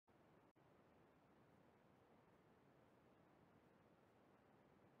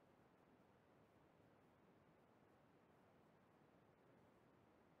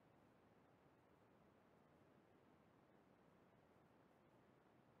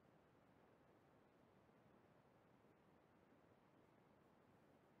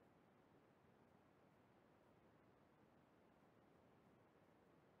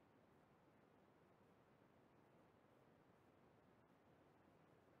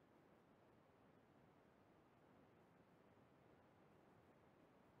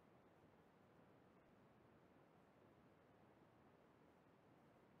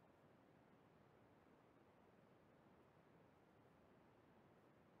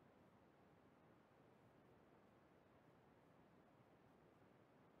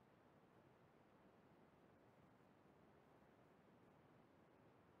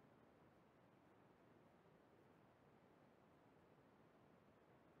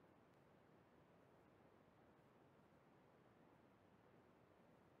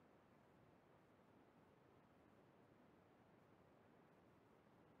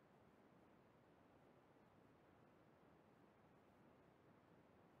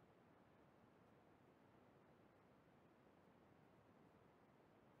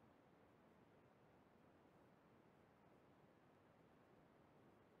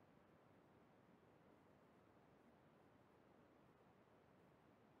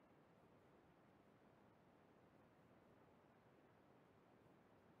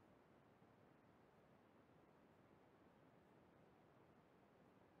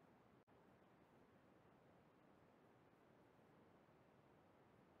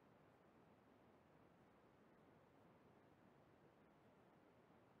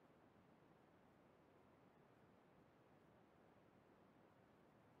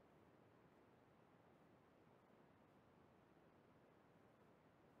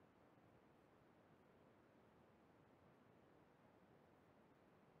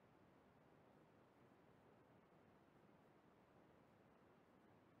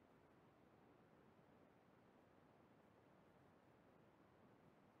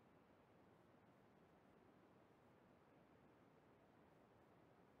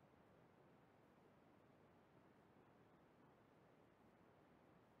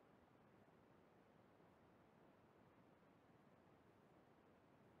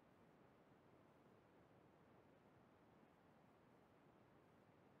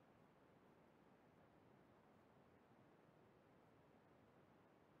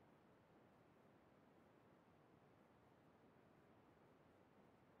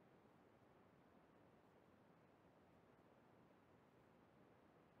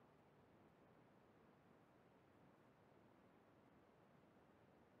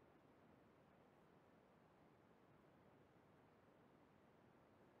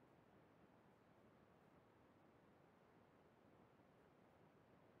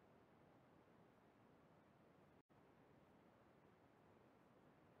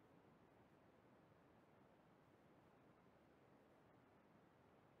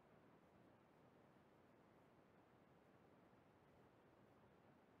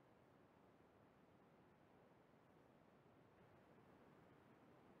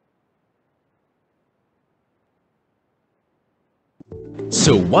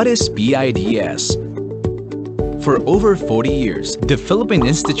So what is PIDS? For over 40 years, the Philippine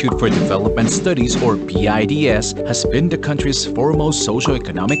Institute for Development Studies, or PIDS, has been the country's foremost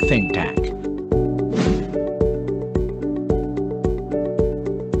socio-economic think tank.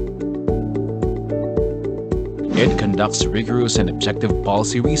 It conducts rigorous and objective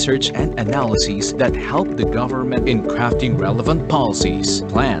policy research and analyses that help the government in crafting relevant policies,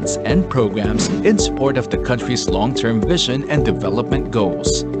 plans, and programs in support of the country's long-term vision and development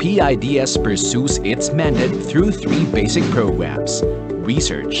goals. PIDS pursues its mandate through three basic programs: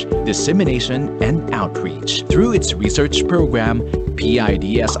 research, dissemination, and outreach. Through its research program,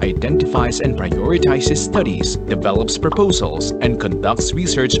 PIDS identifies and prioritizes studies, develops proposals, and conducts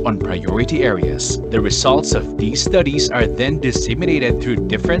research on priority areas. The results of these studies are then disseminated through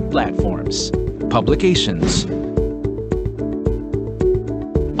different platforms, publications,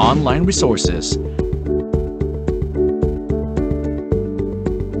 online resources,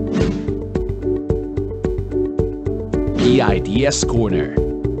 PIDS Corner,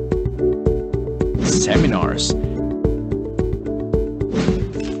 seminars,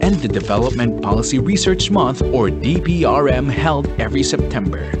 and the Development Policy Research Month, or DPRM, held every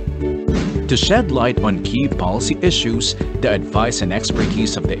September. To shed light on key policy issues, the advice and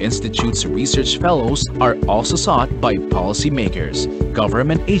expertise of the Institute's research fellows are also sought by policymakers,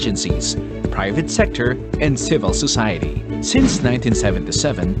 government agencies, private sector, and civil society. Since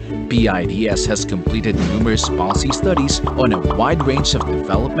 1977, PIDS has completed numerous policy studies on a wide range of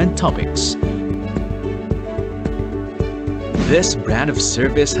development topics. This brand of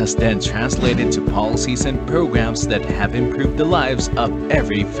service has then translated to policies and programs that have improved the lives of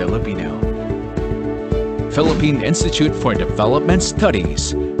every Filipino. Philippine Institute for Development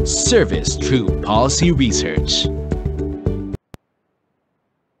Studies, service through policy research.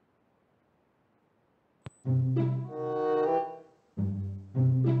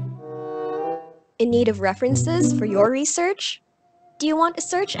 In need of references for your research? Do you want a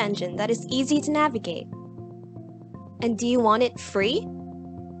search engine that is easy to navigate? And do you want it free?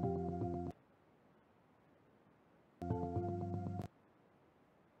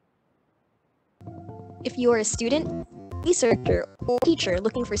 If you are a student, researcher, or teacher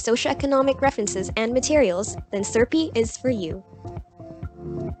looking for socioeconomic references and materials, then SERPI is for you.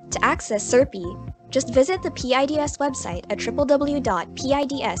 To access SERPI, just visit the PIDS website at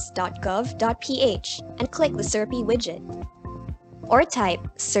www.pids.gov.ph and click the SERPI widget. Or type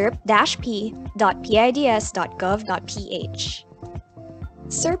serp-p.pids.gov.ph.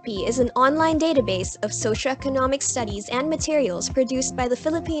 SERPI is an online database of socioeconomic studies and materials produced by the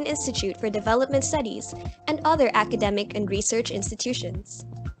Philippine Institute for Development Studies and other academic and research institutions.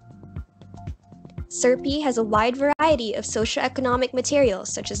 SERPI has a wide variety of socioeconomic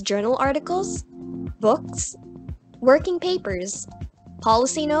materials such as journal articles, books, working papers,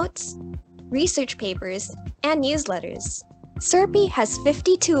 policy notes, research papers, and newsletters. SERPI has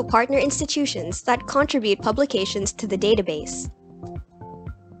 52 partner institutions that contribute publications to the database.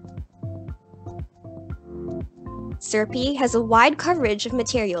 SERPI has a wide coverage of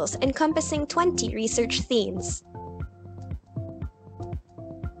materials encompassing 20 research themes.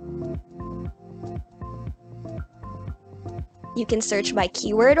 You can search by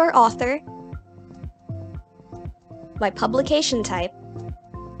keyword or author, by publication type,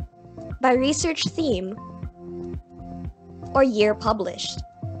 by research theme, or year published.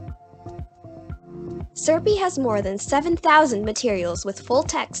 SERPI has more than 7,000 materials with full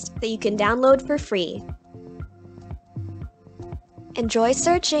text that you can download for free. Enjoy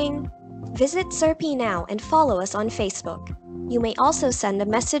searching! Visit SERPI now and follow us on Facebook. You may also send a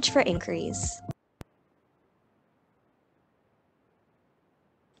message for inquiries.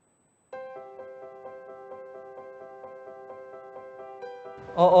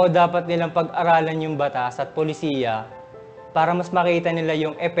 Oo, dapat nilang pag-aralan yung batas at polisiya para mas makita nila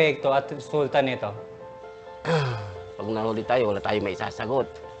yung epekto at resulta nito. Pag nahuli tayo, wala tayong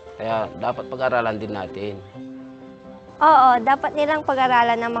maisasagot. Kaya dapat pag-aralan din natin. Oo, dapat nilang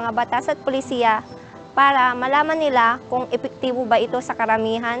pag-aralan ng mga batas at polisiya para malaman nila kung epektibo ba ito sa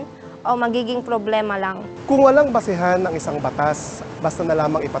karamihan o magiging problema lang. Kung walang basehan ng isang batas, basta na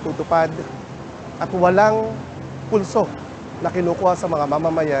lamang ipatutupad at walang pulso na kinukuha sa mga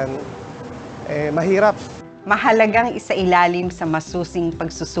mamamayan, mahirap. Mahalagang isailalim sa masusing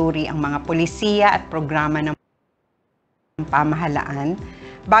pagsusuri ang mga polisiya at programa ng pamahalaan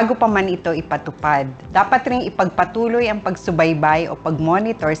bago pa man ito ipatupad. Dapat ring ipagpatuloy ang pagsubaybay o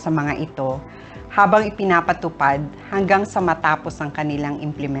pagmonitor sa mga ito habang ipinapatupad hanggang sa matapos ang kanilang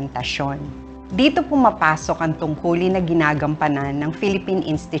implementasyon. Dito pumapasok ang tungkulin na ginagampanan ng Philippine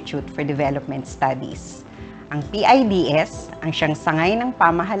Institute for Development Studies. Ang PIDS ang siyang sangay ng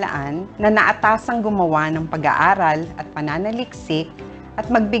pamahalaan na naatasang gumawa ng pag-aaral at pananaliksik at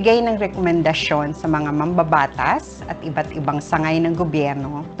magbigay ng rekomendasyon sa mga mambabatas at iba't ibang sangay ng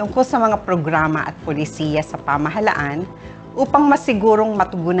gobyerno tungkol sa mga programa at polisiya sa pamahalaan upang masigurong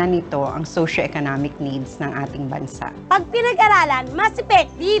matugunan nito ang socio-economic needs ng ating bansa. Pag pinag-aralan, mas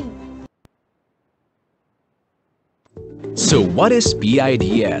effective! So what is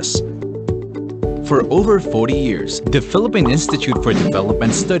PIDS? For over 40 years, the Philippine Institute for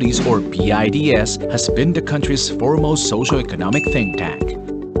Development Studies, or PIDS, has been the country's foremost socio-economic think tank.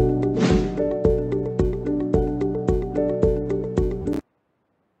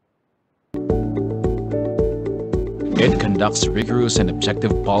 It conducts rigorous and objective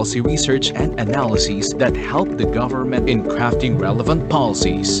policy research and analyses that help the government in crafting relevant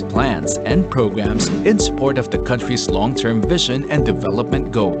policies, plans, and programs in support of the country's long-term vision and development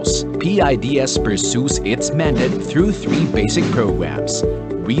goals. PIDS pursues its mandate through three basic programs: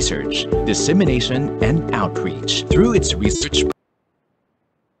 research, dissemination, and outreach. Through its research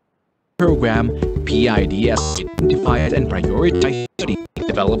program, PIDS identifies and prioritizes studies,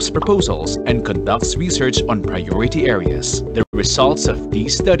 develops proposals, and conducts research on priority areas. The results of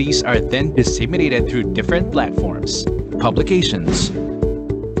these studies are then disseminated through different platforms, publications,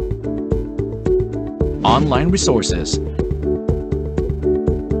 online resources,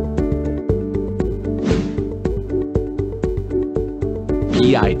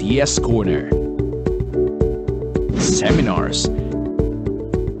 PIDS Corner, seminars,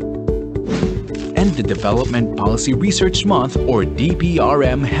 and the Development Policy Research Month, or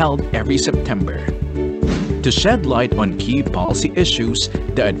DPRM, held every September. To shed light on key policy issues,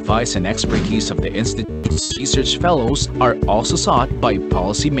 the advice and expertise of the Institute's research fellows are also sought by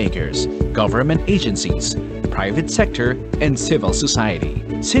policymakers, government agencies, private sector, and civil society.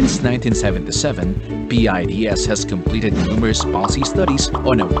 Since 1977, PIDS has completed numerous policy studies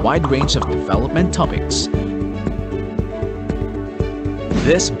on a wide range of development topics.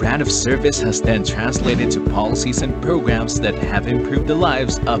 This brand of service has then translated to policies and programs that have improved the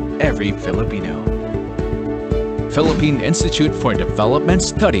lives of every Filipino. Philippine Institute for Development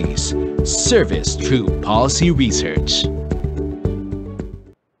Studies, service through policy research.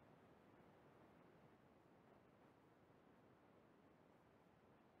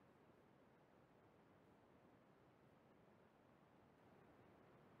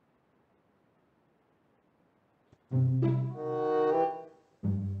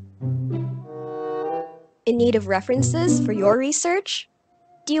 In need of references for your research?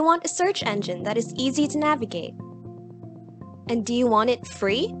 Do you want a search engine that is easy to navigate? And do you want it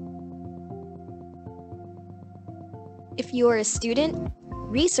free? If you are a student,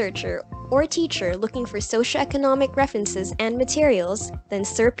 researcher, or teacher looking for socioeconomic references and materials, then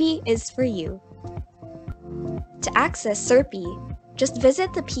SERPI is for you. To access SERPI, just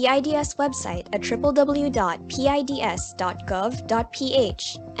visit the PIDS website at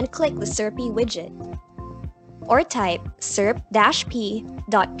www.pids.gov.ph and click the SERPI widget. Or type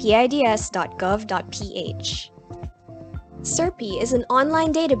serp-p.pids.gov.ph. SERPI is an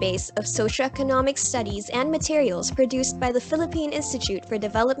online database of socioeconomic studies and materials produced by the Philippine Institute for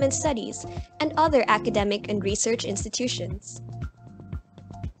Development Studies and other academic and research institutions.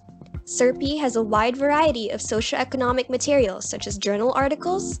 SERPI has a wide variety of socioeconomic materials such as journal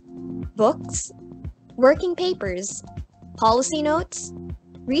articles, books, working papers, policy notes,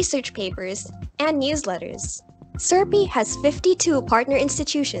 research papers, and newsletters. SERPI has 52 partner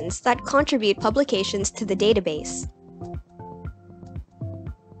institutions that contribute publications to the database.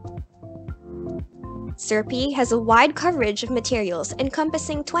 SERPI has a wide coverage of materials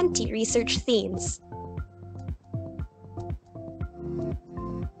encompassing 20 research themes.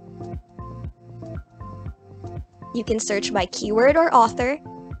 You can search by keyword or author,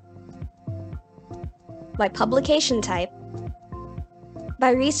 by publication type,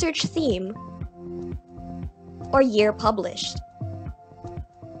 by research theme, or year published.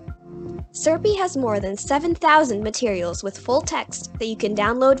 SERPI has more than 7,000 materials with full text that you can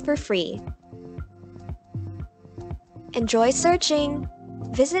download for free. Enjoy searching!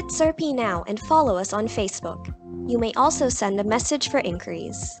 Visit SERPI now and follow us on Facebook. You may also send a message for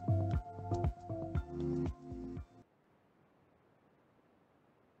inquiries.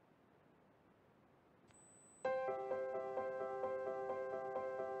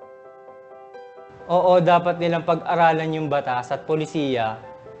 Oo, dapat nilang pag-aralan yung batas at polisiya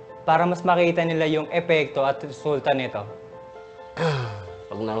para mas makita nila yung epekto at resulta nito.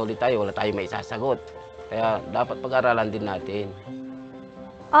 Pag nahuli tayo, wala tayong maisasagot. Kaya dapat pag-aralan din natin.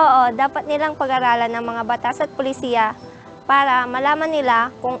 Oo, dapat nilang pag-aralan ng mga batas at polisiya para malaman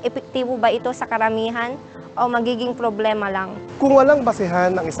nila kung epektibo ba ito sa karamihan o magiging problema lang. Kung walang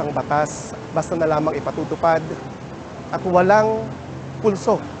basehan ng isang batas, basta na lamang ipatutupad at walang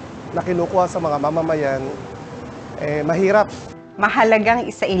pulso na kinukuha sa mga mamamayan, mahirap. Mahalagang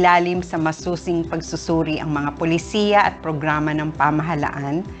isailalim sa masusing pagsusuri ang mga pulisiya at programa ng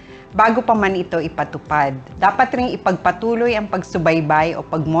pamahalaan bago pa man ito ipatupad. Dapat ring ipagpatuloy ang pagsubaybay o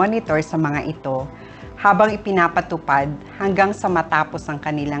pagmonitor sa mga ito habang ipinapatupad hanggang sa matapos ang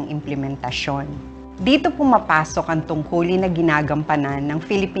kanilang implementasyon. Dito pumapasok ang tungkulin na ginagampanan ng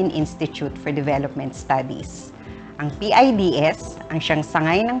Philippine Institute for Development Studies. Ang PIDS ang siyang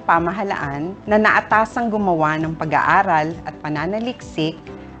sangay ng pamahalaan na naatasang gumawa ng pag-aaral at pananaliksik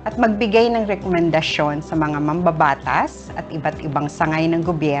at magbigay ng rekomendasyon sa mga mambabatas at iba't ibang sangay ng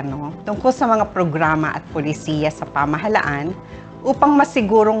gobyerno tungkol sa mga programa at polisiya sa pamahalaan upang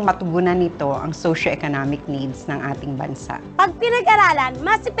masigurong matugunan nito ang socio-economic needs ng ating bansa. Pag pinag-aralan,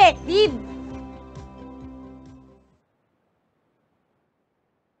 mas effective.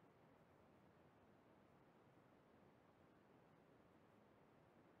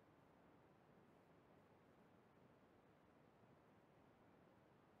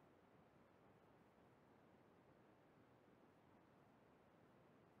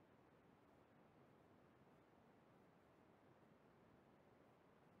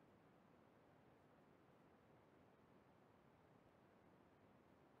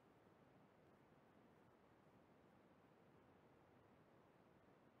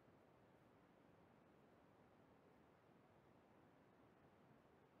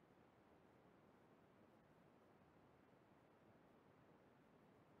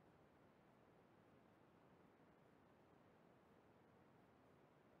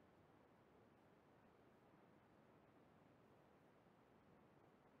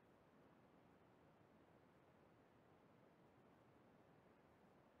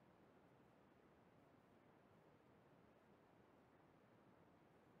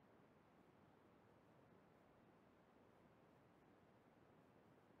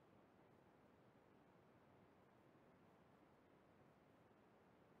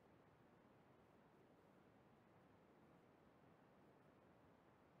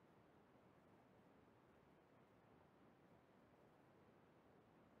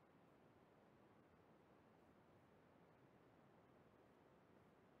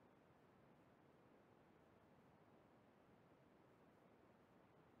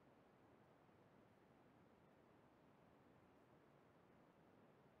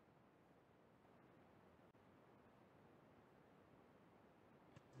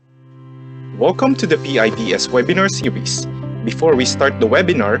 Welcome to the PIDS webinar series. Before we start the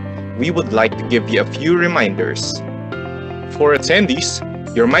webinar, we would like to give you a few reminders. For attendees,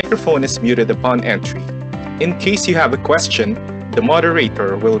 your microphone is muted upon entry. In case you have a question, the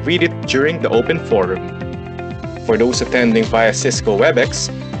moderator will read it during the open forum. For those attending via Cisco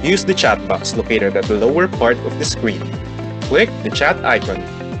WebEx, use the chat box located at the lower part of the screen. Click the chat icon,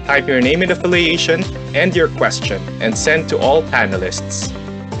 type your name and affiliation and your question, and send to all panelists.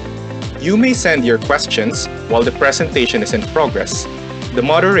 You may send your questions while the presentation is in progress. The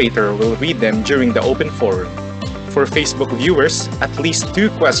moderator will read them during the open forum. For Facebook viewers, at least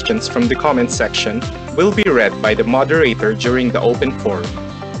 2 questions from the comment section will be read by the moderator during the open forum.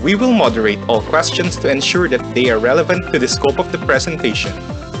 We will moderate all questions to ensure that they are relevant to the scope of the presentation.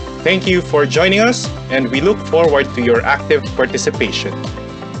 Thank you for joining us, and we look forward to your active participation.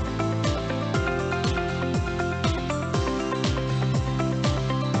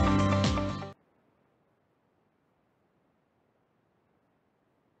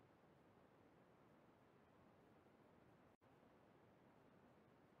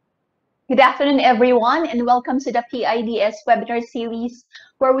 Good afternoon, everyone, and welcome to the PIDS webinar series,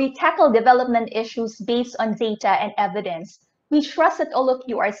 where we tackle development issues based on data and evidence. We trust that all of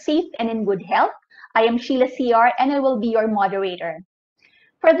you are safe and in good health. I am Sheila Siar, and I will be your moderator.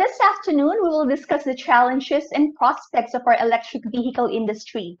 For this afternoon, we will discuss the challenges and prospects of our electric vehicle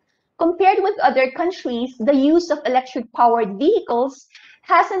industry. Compared with other countries, the use of electric-powered vehicles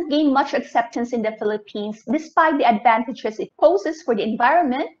hasn't gained much acceptance in the Philippines, despite the advantages it poses for the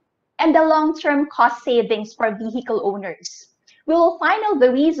environment and the long-term cost savings for vehicle owners. We will find out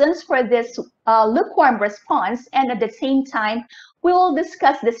the reasons for this lukewarm response, and at the same time, we will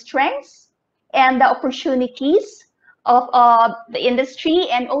discuss the strengths and the opportunities of the industry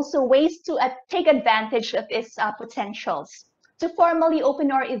and also ways to take advantage of its potentials. To formally open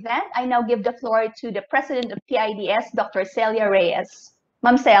our event, I now give the floor to the President of PIDS, Dr. Celia Reyes.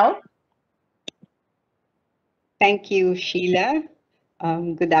 Ma'am Cel. Thank you, Sheila.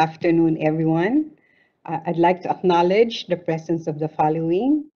 Good afternoon, everyone. I'd like to acknowledge the presence of the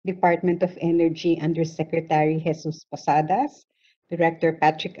following: Department of Energy Undersecretary Jesus Posadas, Director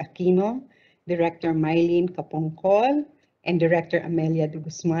Patrick Aquino, Director Mylene Capongcol, and Director Amelia de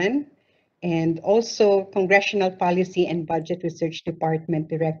Guzman, and also Congressional Policy and Budget Research Department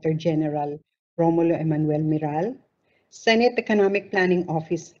Director General Romulo Emanuel Miral, Senate Economic Planning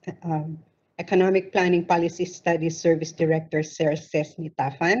Office Economic Planning Policy Studies Service Director Sir Cesni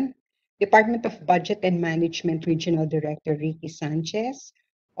Tafan, Department of Budget and Management Regional Director Ricky Sanchez,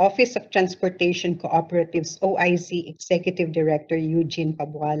 Office of Transportation Cooperatives OIC Executive Director Eugene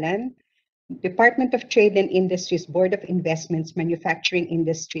Pabualan, Department of Trade and Industries Board of Investments Manufacturing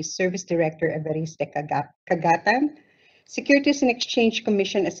Industries Service Director Evariste Cagatan, Securities and Exchange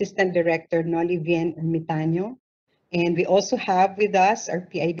Commission Assistant Director Noli Vien Ermitaño, and we also have with us our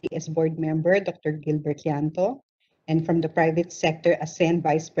PIDS board member, Dr. Gilbert Llanto, and from the private sector, ASEAN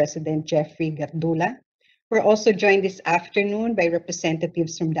Vice President Jeffrey Gardula. We're also joined this afternoon by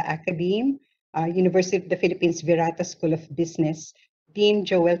representatives from the Academe, University of the Philippines Virata School of Business, Dean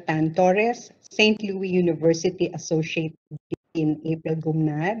Joel Tan Torres, St. Louis University Associate Dean April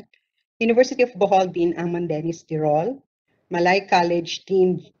Gumnad, University of Bohol Dean Amon Dennis Tirol, Malay College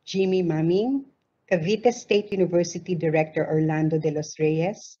Dean Jimmy Maming, Cavite State University Director Orlando de los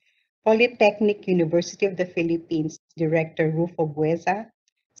Reyes, Polytechnic University of the Philippines Director Rufo Bueza,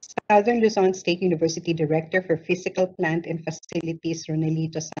 Southern Luzon State University Director for Physical Plant and Facilities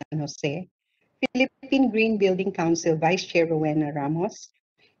Ronelito San Jose, Philippine Green Building Council Vice Chair Rowena Ramos,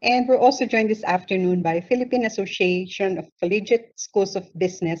 and we're also joined this afternoon by Philippine Association of Collegiate Schools of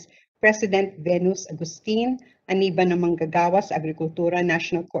Business President Venus Agustin, Aniba ng Manggagawa sa Agrikultura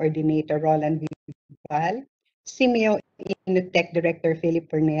National Coordinator Roland Vival, Simeo Inutech Director Philip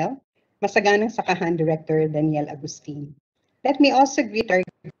Pernell, Masaganang Sakahan Director Daniel Agustin. Let me also greet our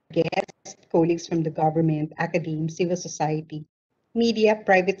guest colleagues from the government, academe, civil society, media,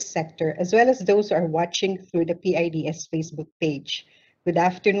 private sector, as well as those who are watching through the PIDS Facebook page. Good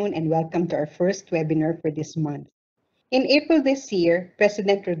afternoon and welcome to our first webinar for this month. In April this year,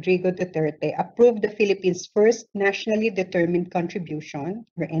 President Rodrigo Duterte approved the Philippines' first nationally determined contribution,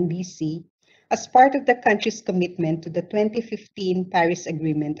 or NDC, as part of the country's commitment to the 2015 Paris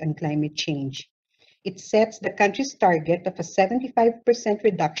Agreement on Climate Change. It sets the country's target of a 75%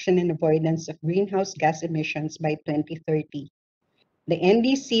 reduction in avoidance of greenhouse gas emissions by 2030. The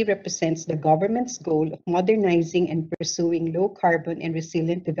NDC represents the government's goal of modernizing and pursuing low carbon and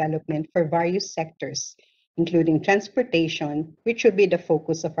resilient development for various sectors, including transportation, which will be the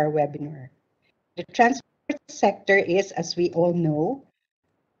focus of our webinar. The transport sector is, as we all know,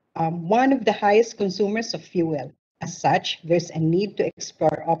 one of the highest consumers of fuel. As such, there's a need to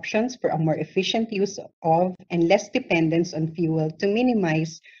explore options for a more efficient use of and less dependence on fuel to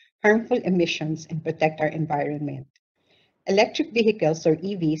minimize harmful emissions and protect our environment. Electric vehicles, or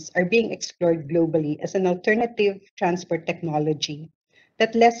EVs, are being explored globally as an alternative transport technology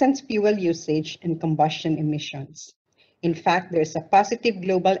that lessens fuel usage and combustion emissions. In fact, there is a positive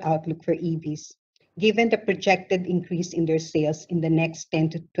global outlook for EVs, given the projected increase in their sales in the next 10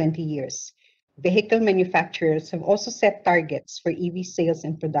 to 20 years. Vehicle manufacturers have also set targets for EV sales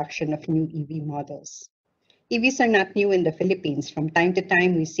and production of new EV models. EVs are not new in the Philippines. From time to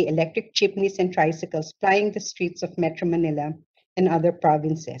time, we see electric jeepneys and tricycles plying the streets of Metro Manila and other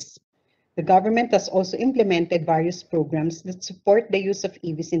provinces. The government has also implemented various programs that support the use of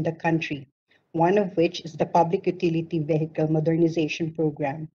EVs in the country, one of which is the Public Utility Vehicle Modernization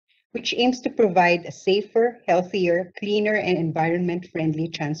Program, which aims to provide a safer, healthier, cleaner, and environment-friendly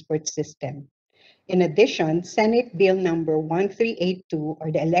transport system. In addition, Senate Bill number 1382,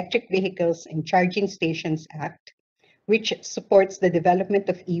 or the Electric Vehicles and Charging Stations Act, which supports the development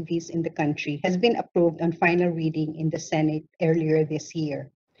of EVs in the country, has been approved on final reading in the Senate earlier this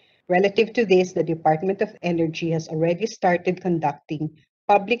year. Relative to this, the Department of Energy has already started conducting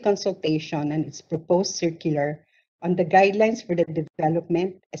public consultation on its proposed circular on the guidelines for the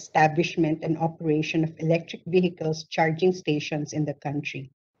development, establishment, and operation of electric vehicles charging stations in the country.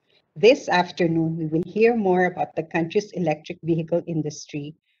 This afternoon, we will hear more about the country's electric vehicle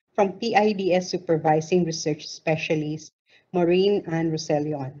industry from PIDS Supervising Research Specialist Maureen and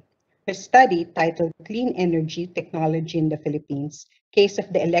Rosellon. Her study, titled Clean Energy Technology in the Philippines, Case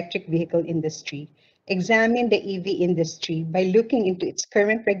of the Electric Vehicle Industry, examined the EV industry by looking into its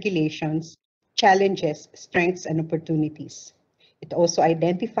current regulations, challenges, strengths, and opportunities. It also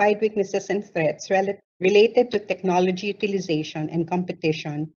identified weaknesses and threats related to technology utilization and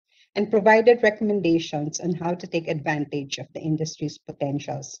competition, and provided recommendations on how to take advantage of the industry's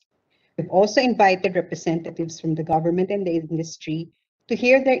potentials. We've also invited representatives from the government and the industry to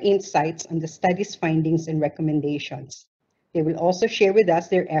hear their insights on the study's findings and recommendations. They will also share with us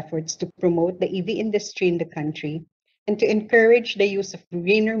their efforts to promote the EV industry in the country and to encourage the use of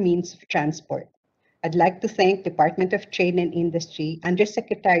greener means of transport. I'd like to thank Department of Trade and Industry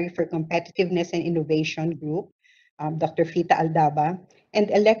Undersecretary for Competitiveness and Innovation Group, Dr. Fita Aldaba, and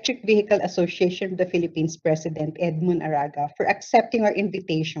Electric Vehicle Association of the Philippines President Edmund Araga for accepting our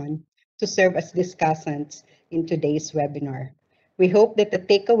invitation to serve as discussants in today's webinar. We hope that the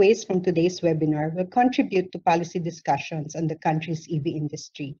takeaways from today's webinar will contribute to policy discussions on the country's EV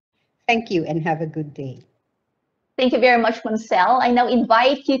industry. Thank you and have a good day. Thank you very much, Marcel. I now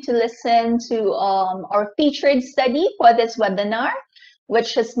invite you to listen to our featured study for this webinar,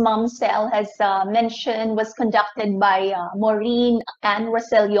 which, as Marcel has mentioned, was conducted by Maureen and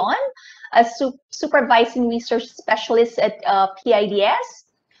Rosellon, a supervising research specialist at PIDS.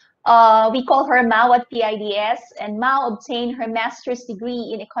 We call her Mao at PIDS, and Mao obtained her master's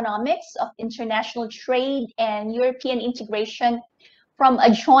degree in economics of international trade and European integration from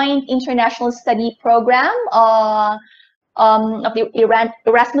a joint international study program of the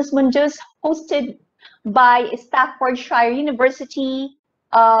Erasmus Mundus, hosted by Staffordshire University,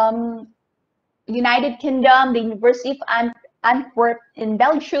 United Kingdom, the University of Antwerp in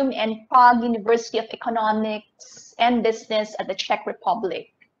Belgium, and Prague University of Economics and Business at the Czech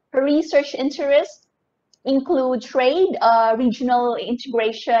Republic. Her research interests include trade, regional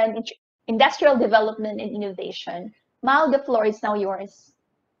integration, industrial development, and innovation. Mao, the floor is now yours.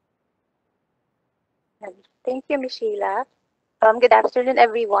 Thank you, Ms. Sheila. Good afternoon,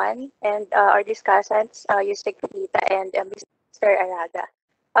 everyone, and our discussants, Yusek Fita and Mr. Araga.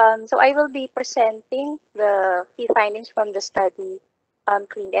 So I will be presenting the key findings from the study,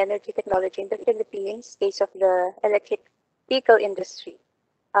 Clean Energy Technology in the Philippines, case of the electric vehicle industry.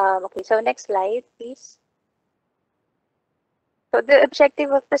 Okay, so next slide, please. So the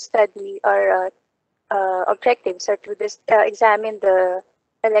objective of the study or objectives are to examine the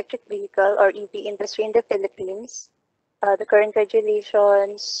electric vehicle or EV industry in the Philippines, the current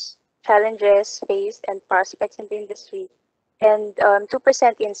regulations, challenges faced, and prospects in the industry, and to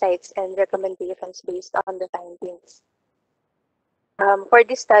present insights and recommendations based on the findings. For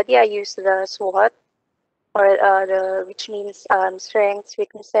this study, I used the SWOT, or which means strengths,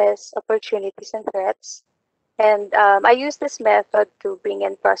 weaknesses, opportunities, and threats. And I use this method to bring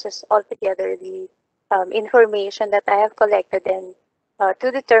and process all together the information that I have collected and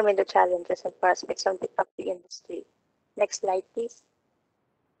to determine the challenges and prospects of the industry. Next slide, please.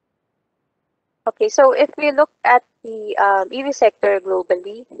 Okay, so if we look at the EV sector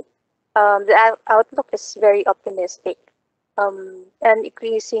globally, the outlook is very optimistic. An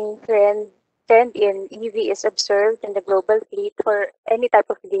increasing trend in EV is observed in the global fleet for any type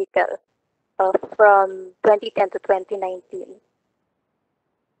of vehicle from 2010 to 2019.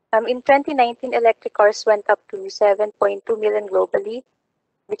 In 2019, electric cars went up to 7.2 million globally,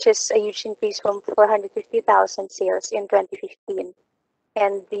 which is a huge increase from 450,000 sales in 2015.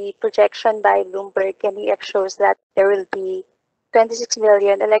 And the projection by Bloomberg and EX shows that there will be 26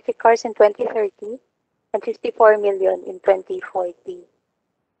 million electric cars in 2030 and 54 million in 2040.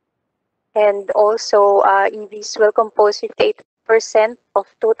 And also, EVs will compose 58% of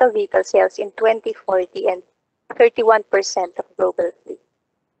total vehicle sales in 2040 and 31% of global fleet.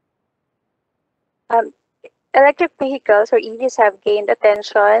 Electric vehicles or EVs have gained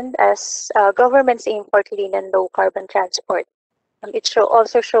attention as governments aim for clean and low carbon transport. It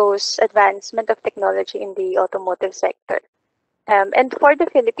also shows advancement of technology in the automotive sector. And for the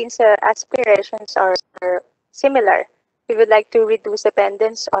Philippines, aspirations are similar. We would like to reduce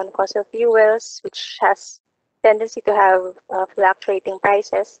dependence on fossil fuels, which has tendency to have fluctuating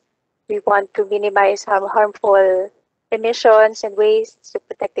prices. We want to minimize harmful emissions and waste to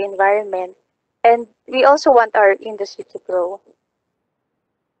protect the environment. And we also want our industry to grow.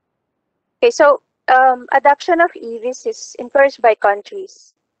 Okay, so adoption of EVs is encouraged by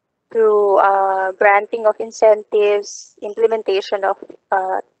countries through granting of incentives, implementation of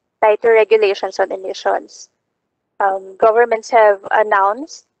tighter regulations on emissions. Governments have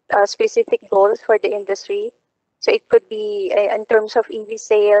announced specific goals for the industry. So it could be in terms of EV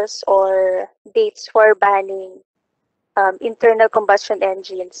sales or dates for banning internal combustion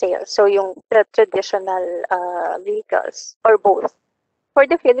engine sales, so the traditional vehicles, or both. For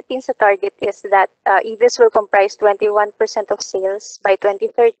the Philippines, the target is that EVs will comprise 21% of sales by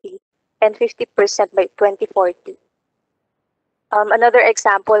 2030 and 50% by 2040. Another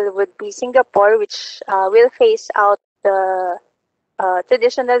example would be Singapore, which will phase out the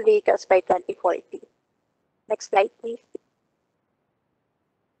traditional vehicles by 2040. Next slide, please.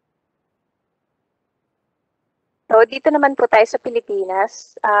 So dito naman po tayo sa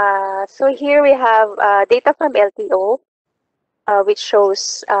Pilipinas. So here we have data from LTO. which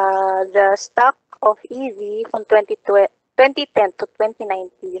shows the stock of EV from 2010 to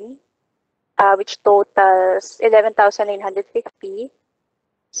 2019, which totals 11,950.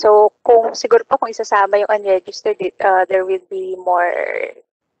 So kung siguro po kung isasama yung unregistered, there will be more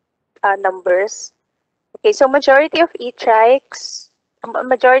numbers. Okay, so majority of e-trikes,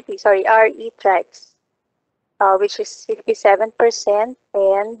 are e-trikes, which is 57%,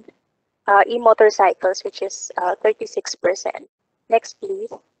 and e-motorcycles, which is 36%. Next,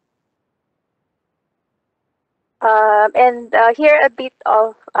 please. And here a bit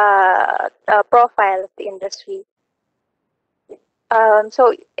of profile of the industry.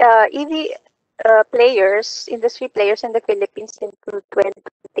 So EV industry players in the Philippines include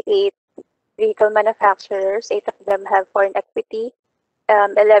 28 vehicle manufacturers. 8 of them have foreign equity,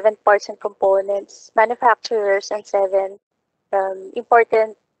 11 parts and components manufacturers, and 7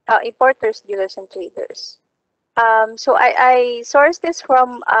 importers, dealers, and traders. So I sourced this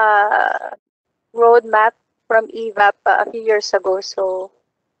from roadmap from EVAP a few years ago. So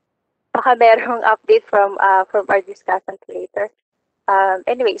baka merong update from our discussant later.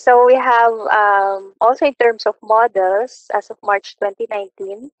 Anyway, so we have also in terms of models as of March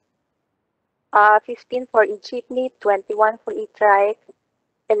 2019, 15 for e-jeepney, 21 for e-trike,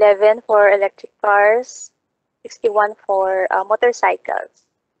 11 for electric cars, 61 for motorcycles.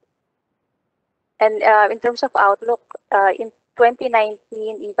 And in terms of outlook, in 2019,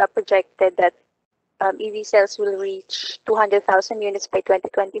 EVA projected that EV sales will reach 200,000 units by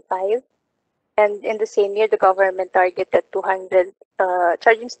 2025. And in the same year, the government targeted 200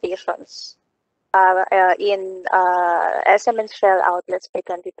 charging stations in SM and Shell outlets by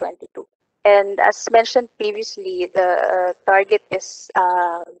 2022. And as mentioned previously, the target is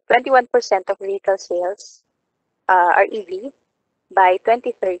 21% of vehicle sales are EV by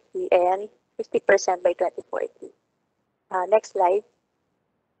 2030 and 50% by 2040. Next slide.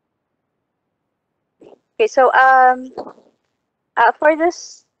 Okay, so for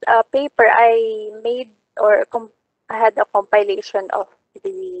this paper, I made I had a compilation of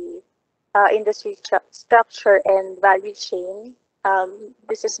the industry structure and value chain.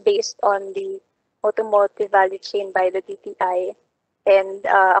 This is based on the automotive value chain by the DTI and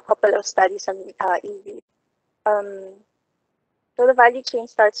a couple of studies on EV. So the value chain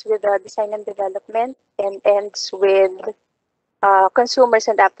starts with design and development and ends with consumers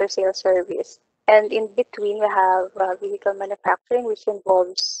and after-sales service. And in between, we have vehicle manufacturing, which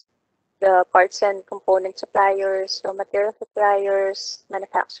involves the parts and component suppliers, raw material suppliers,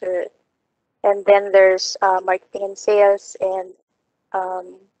 manufacturers. And then there's marketing and sales and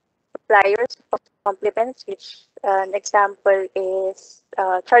suppliers of complements, which an example is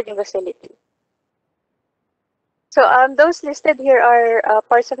charging facility. So those listed here are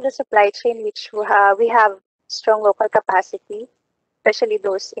parts of the supply chain which we have strong local capacity, especially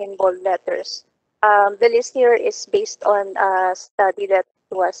those in bold letters. The list here is based on a study that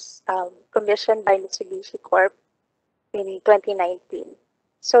was commissioned by Mitsubishi Corp in 2019.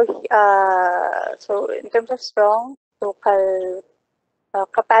 So, so in terms of strong local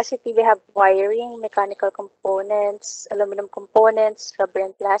capacity, we have wiring, mechanical components, aluminum components, rubber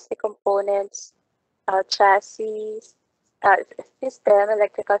and plastic components, chassis, system,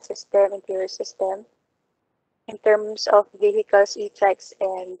 electrical system, interior system. In terms of vehicles, e-trikes,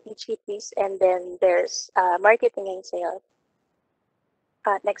 and e-jeepneys, and then there's marketing and sales.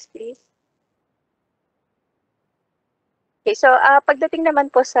 Next, please. Okay, so pagdating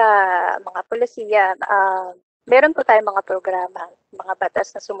naman po sa mga polisiya, meron po tayong mga programa, mga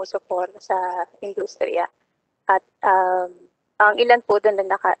batas na sumusuporta sa industriya. At ang ilan po doon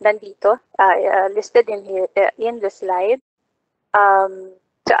na nandito, listed in here in the slide.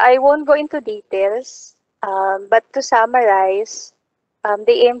 So I won't go into details, but to summarize,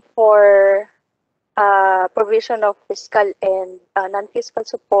 they aim for provision of fiscal and non-fiscal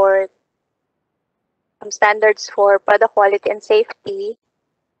support, standards for product quality and safety,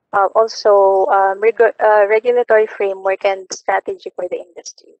 also regulatory framework and strategy for the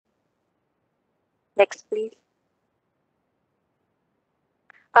industry. Next, please.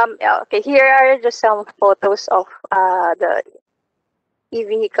 Okay, here are just some photos of the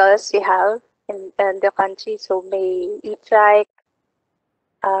e-vehicles we have in the country. So may e-trike,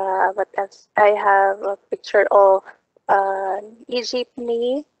 what else? I have a picture of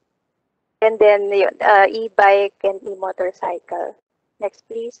e-jeepney, and then the e-bike and e-motorcycle. Next,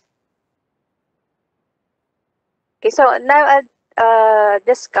 please. Okay, so now I'll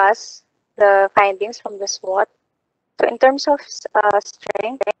discuss the findings from the SWOT. So in terms of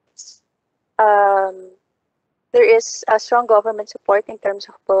strengths, there is a strong government support in terms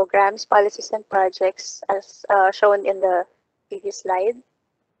of programs, policies, and projects as shown in the previous slide.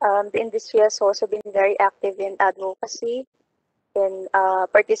 The industry has also been very active in advocacy, in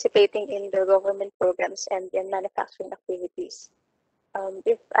participating in the government programs and in manufacturing activities.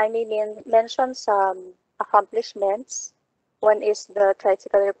 If I may mention some accomplishments, one is the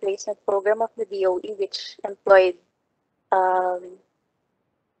tricycle replacement program of the DOE, which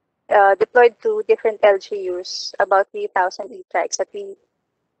deployed to different LGUs about 3,000 e-trikes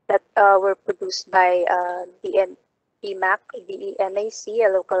that were produced by BMAC, BEMAC, a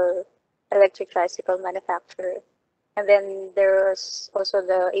local electric tricycle manufacturer. And then there was also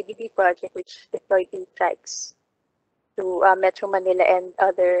the ABB project, which deployed e-trikes to Metro Manila and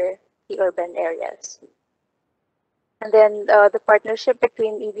other urban areas. And then the partnership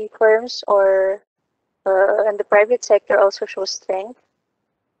between EV firms and the private sector also shows strength.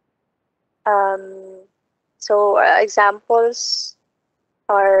 Examples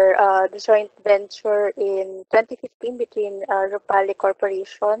are the joint venture in 2015 between Rupali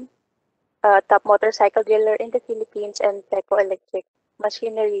Corporation, top motorcycle dealer in the Philippines, and Teco Electric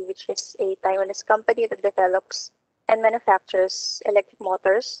Machinery, which is a Taiwanese company that develops and manufactures electric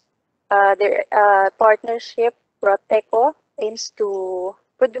motors. Their partnership, Proteco, aims to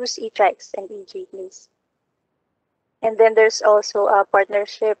produce e-trikes and e-jeepneys. And then there's also a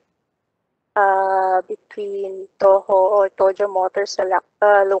partnership between Toho or Tojo Motors,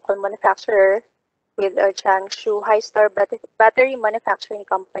 a local manufacturer, with a Changshu High Star Battery Manufacturing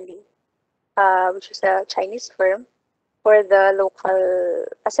Company, which is a Chinese firm, for the local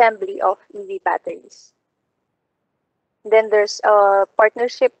assembly of EV batteries. Then there's a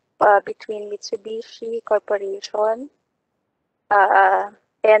partnership between Mitsubishi Corporation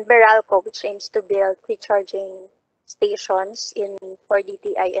and Beralco, which aims to build quick charging stations for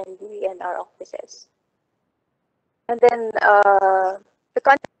DTI and DNR offices. And then the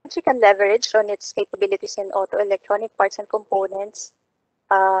country can leverage on its capabilities in auto electronic parts and components,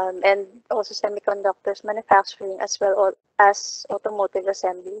 and also semiconductors manufacturing, as well as automotive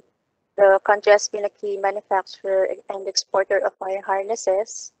assembly. The country has been a key manufacturer and exporter of wire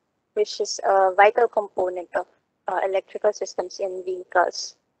harnesses, which is a vital component of electrical systems in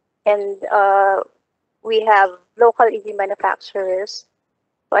vehicles. And we have local EV manufacturers.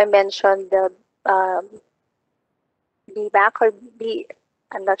 So I mentioned the BMAC or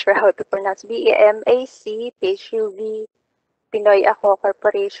I'm not sure how to pronounce, BEMAC, PHUV, Pinoy Ako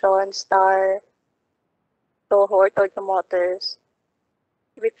Corporation, Star, Toho, Toyo Motors,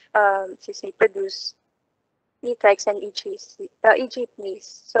 which produce e-trikes and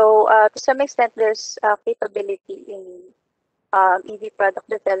e-jeepneys. So to some extent, there's capability in EV product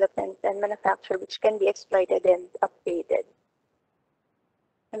development and manufacture, which can be exploited and upgraded.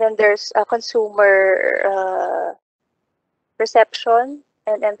 And then there's consumer perception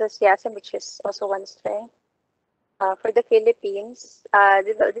and enthusiasm, which is also one strength. For the Philippines,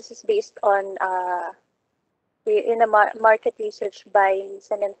 this is based on in a market research by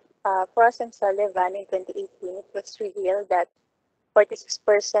Frost and Sullivan in 2018. It was revealed that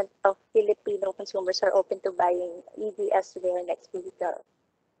 46% of Filipino consumers are open to buying EV as their next vehicle.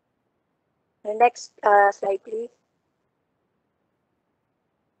 The next slide, please.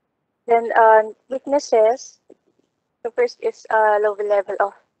 Then weaknesses. The first is low level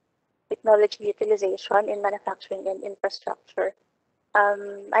of technology utilization in manufacturing and infrastructure.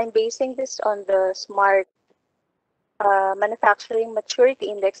 I'm basing this on the SMART Manufacturing Maturity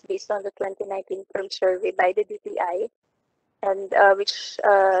Index based on the 2019 firm survey by the DTI, and which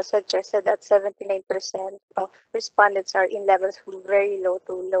suggested that 79% of respondents are in levels from very low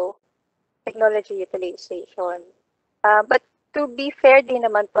to low technology utilization. But to be fair din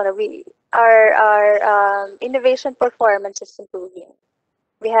naman po, our innovation performance is improving.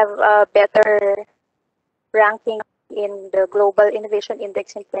 We have a better ranking in the Global Innovation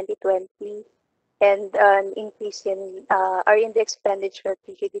Index in 2020, and an increase in R&D expenditure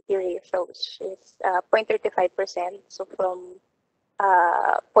to GDP ratio, which is 0.35%, so from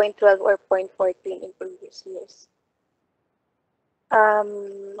 0.12 or 0.14 in previous years.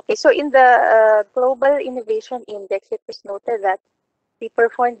 Okay, so in the Global Innovation Index, it was noted that we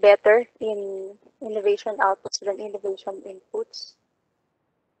performed better in innovation outputs than innovation inputs.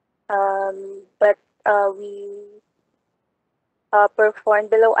 But we performed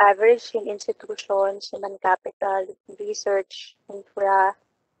below average in institutions, human capital, research, infra,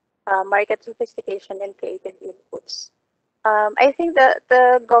 market sophistication, and creative inputs. I think that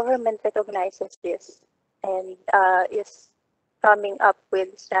the government recognizes this and is coming up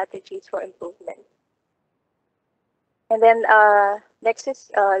with strategies for improvement. And then next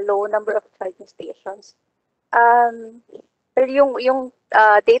is low number of charging stations. Pero yung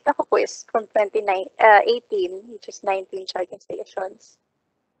data ko po is from 2018, which is 19 charging stations.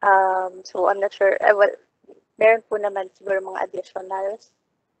 So I'm not sure. Well, meron po naman siguro mga additionals.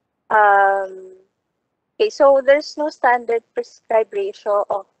 Okay, so there's no standard prescribed ratio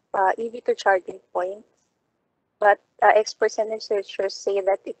of EV to charging points, but experts and researchers say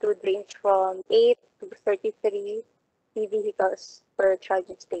that it would range from 8 to 33 vehicles per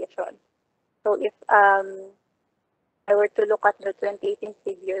charging station. So if I were to look at the 2018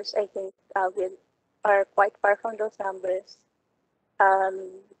 figures, I think we are quite far from those numbers.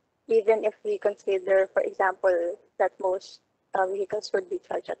 Even if we consider, for example, that most vehicles would be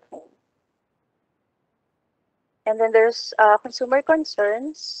charged at home. And then there's consumer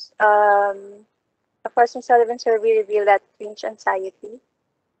concerns. A Frost & Sullivan survey revealed that range anxiety,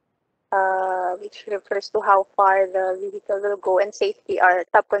 which refers to how far the vehicle will go, and safety are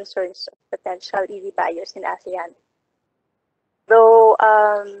top concerns of potential EV buyers in ASEAN. Though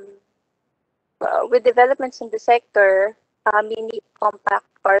with developments in the sector, mini compact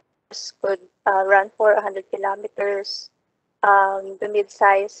cars could run for 100 kilometers. The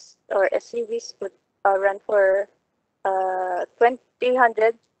mid-size or SUVs could run for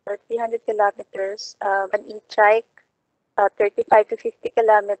 200 or 300 kilometers. An e-trike, 35 to 50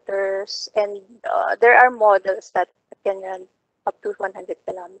 kilometers, and there are models that can run up to 100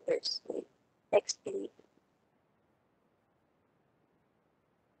 kilometers. Next, please.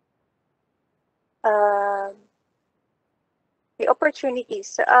 The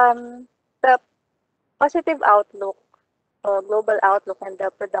opportunities. The positive outlook, global outlook, and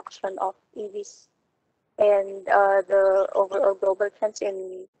the production of EVs, and the overall global trends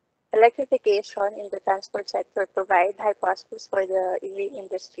in electrification in the transport sector provide high prospects for the EV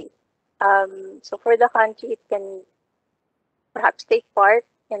industry. So for the country, it can perhaps take part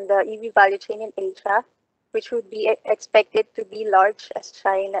in the EV value chain in Asia, which would be expected to be large, as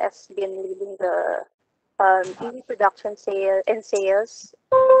China has been leading the EV production sales,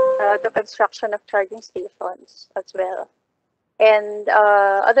 the construction of charging stations as well. And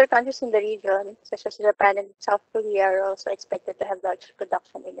other countries in the region, such as Japan and South Korea, are also expected to have large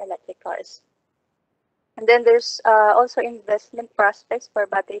production in electric cars. And then there's also investment prospects for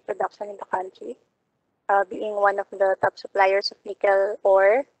battery production in the country, being one of the top suppliers of nickel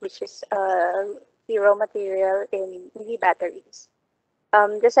ore, which is the raw material in EV batteries.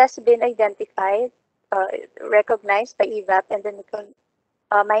 This has been identified, recognized by EVAP and the nickel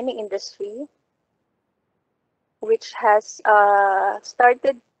mining industry, which has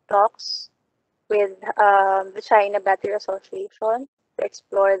started talks with the China Battery Association to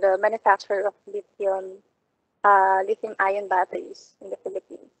explore the manufacture of lithium-ion batteries in the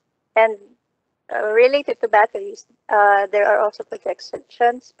Philippines. And related to batteries, there are also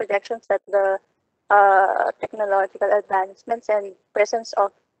projections that the technological advancements and presence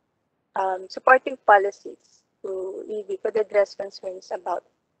of supportive policies to EV could address concerns about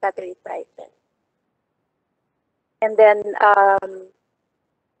battery prices. And then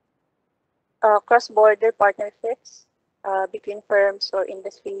cross-border partnerships between firms or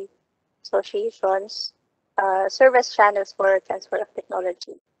industry associations serve as channels for transfer of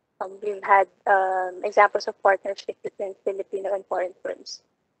technology. We've had examples of partnership between Filipino and foreign firms.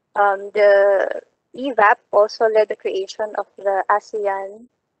 The EVAP also led the creation of the ASEAN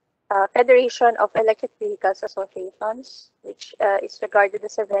Federation of Electric Vehicles Associations, which is regarded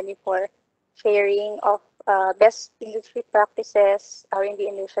as a venue for sharing of best industry practices, R&D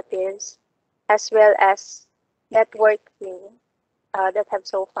initiatives, as well as networking that have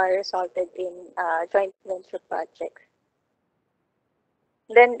so far resulted in joint venture projects.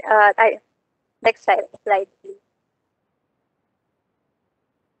 Then, next slide, please.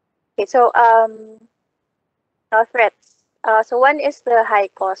 Okay, so threats. So one is the high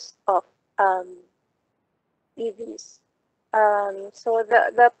cost of EVs. So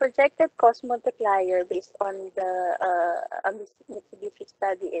the projected cost multiplier based on the Mitsubishi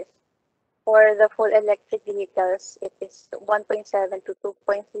study is, for the full electric vehicles, it is 1.7 to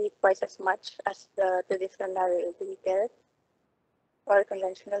 2.3 twice as much as the traditional vehicle or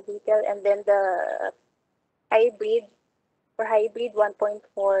conventional vehicle, and then the hybrid, for hybrid,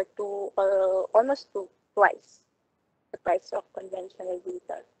 1.4 to almost twice the price of conventional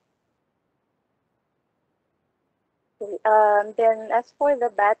vehicles. Okay, then as for the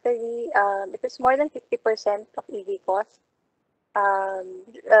battery, it is more than 50% of EV cost.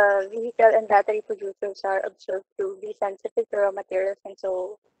 Vehicle and battery producers are observed to be sensitive to raw materials, and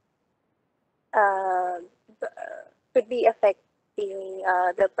so could be affecting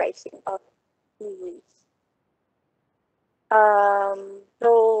the pricing of EVs.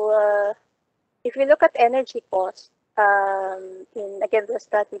 So if we look at energy costs, again, the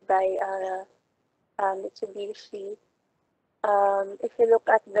study by Mitsubishi. If you look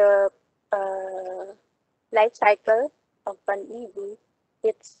at the life cycle of an EV,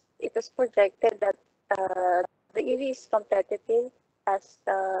 it was projected that the EV is competitive as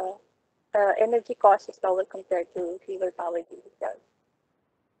energy cost is lower compared to fuel-powered vehicles.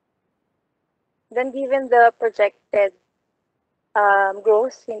 Then, given the projected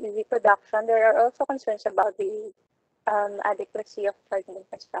growth in EV production, there are also concerns about the adequacy of charging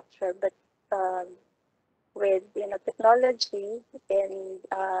infrastructure. But with technology and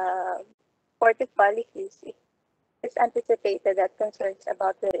supportive policies, it's anticipated that concerns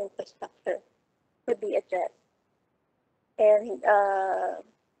about the infrastructure could be addressed. And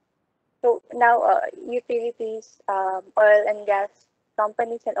so now utilities, oil and gas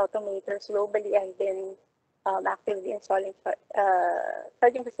companies and automakers globally have been actively installing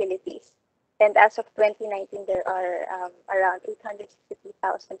charging facilities. And as of 2019, there are around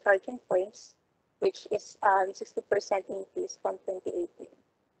 862,000 charging points, which is 60% increase from 2018.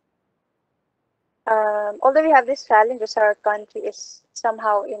 Although we have these challenges, our country is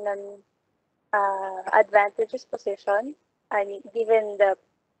somehow in an advantageous position, I mean, given the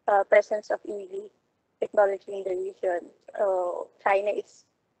presence of EV technology in the region. China is,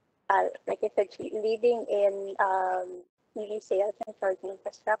 like I said, leading in EV sales and charging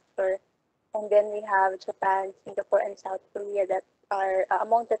infrastructure. And then we have Japan, Singapore, and South Korea that are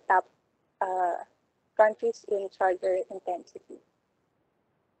among the top countries in charger intensity.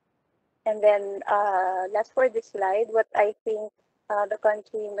 And then last for this slide, what I think the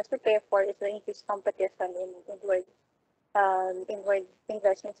country must prepare for is the increased competition in inward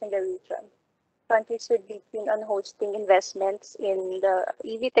investments in the region. Countries should be keen on hosting investments in the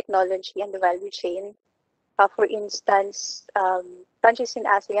EV technology and the value chain. For instance, countries in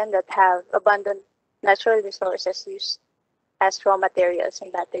ASEAN that have abundant natural resources used as raw materials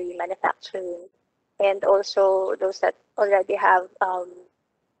in battery manufacturing, and also those that already have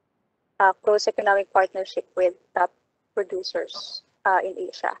a close economic partnership with top producers in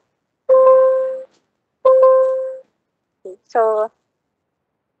Asia. Okay, so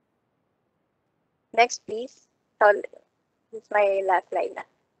next, please. So this is my last slide now.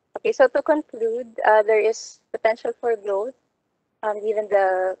 Okay, so to conclude, there is potential for growth given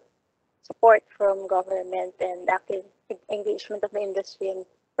the support from government and active engagement of the industry and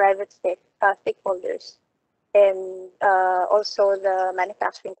private stakeholders, and also the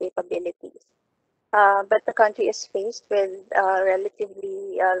manufacturing capabilities. But the country is faced with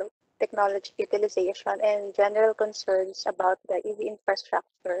relatively low technology utilization and general concerns about the EV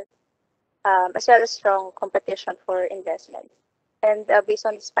infrastructure, as well as strong competition for investment. And based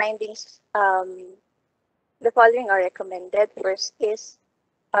on these findings, the following are recommended. First is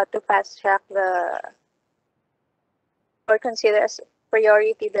to fast track or consider as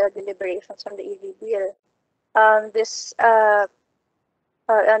priority the deliberations on the EV bill.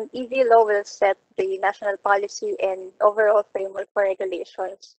 An EV law will set the national policy and overall framework for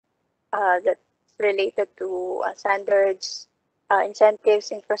regulations that's related to standards,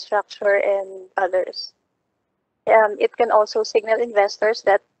 incentives, infrastructure, and others. It can also signal investors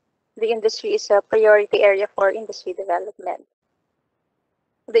that the industry is a priority area for industry development.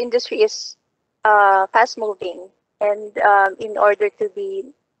 The industry is fast moving, and in order to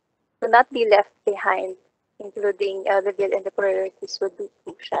not be left behind, including the bill and the priorities would be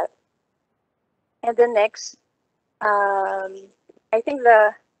crucial. And the next, I think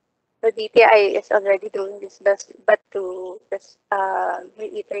the DTI is already doing this best, but to just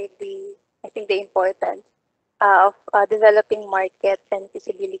reiterate the importance of developing market and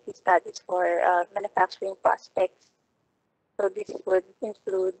feasibility studies for manufacturing prospects. So this would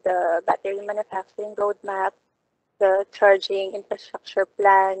include the battery manufacturing roadmap, the charging infrastructure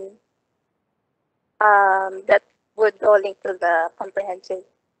plan, that would all link to the comprehensive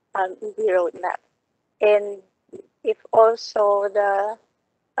EV roadmap. And if also the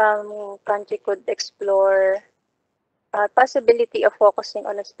country could explore possibility of focusing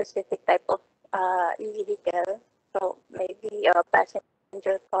on a specific type of EV vehicle, so maybe a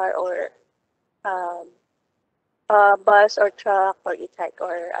passenger car or a bus or truck or e-bike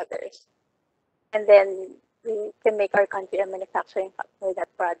or others. And then we can make our country a manufacturing hub for that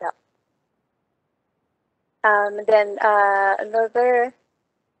product. Then another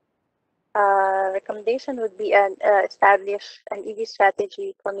recommendation would be establish an EV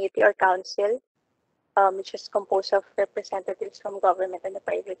strategy committee or council, which is composed of representatives from government and the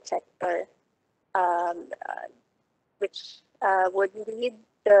private sector, which would lead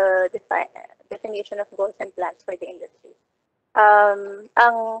the definition of goals and plans for the industry.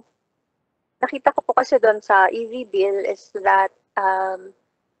 Ang nakita ko po kasi doon sa EV bill is that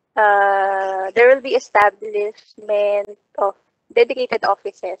there will be establishment of dedicated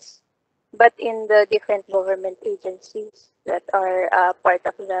offices, but in the different government agencies that are part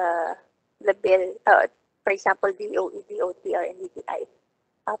of the bill, for example, DOE, DOTR, and DTI,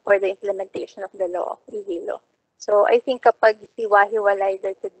 for the implementation of the law, EV law. So I think kapag hiwa-hiwalay,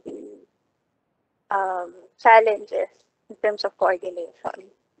 there could be challenges in terms of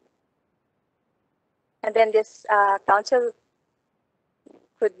coordination. And then this council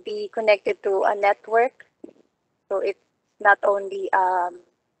could be connected to a network. So it's not only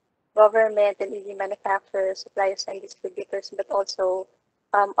government and EV manufacturers, suppliers, and distributors, but also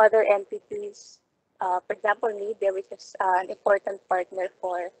other entities. For example, media, which is an important partner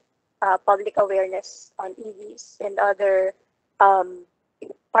for public awareness on EVs, and other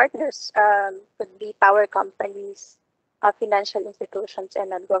partners could be power companies, financial institutions, and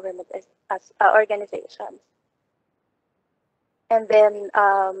non-government organizations. And then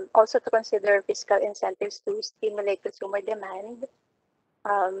also to consider fiscal incentives to stimulate consumer demand.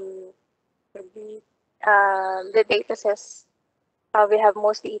 The data says we have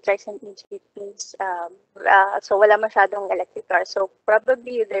mostly e-trikes and e-jeepneys, so wala masyadong electric cars. So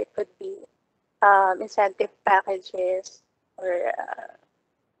probably there could be incentive packages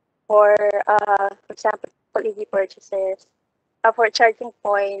for example, EV purchases, for charging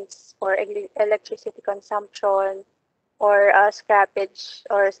points, for electricity consumption, or scrappage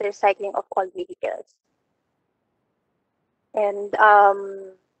or recycling of all vehicles. And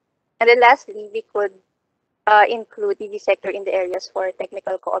then lastly, we could include EV sector in the areas for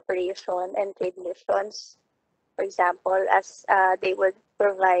technical cooperation and trade missions, for example, as they would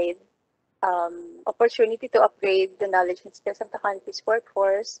provide opportunity to upgrade the knowledge and skills of the country's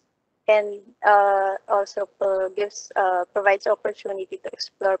workforce, and also provides opportunity to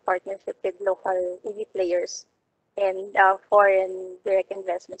explore partnership with local EV players and foreign direct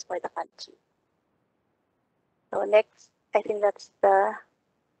investments for the country. So next, I think that's the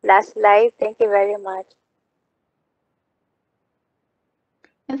last slide. Thank you very much.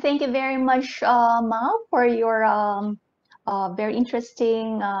 And thank you very much, Mao, for your very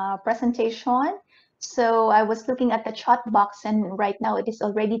interesting presentation. So I was looking at the chat box, and right now it is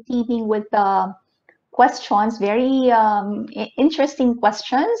already teeming with questions, very interesting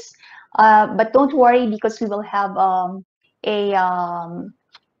questions. But don't worry, because we will have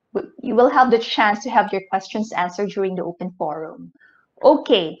you will have the chance to have your questions answered during the open forum.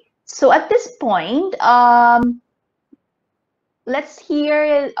 Okay, so at this point, let's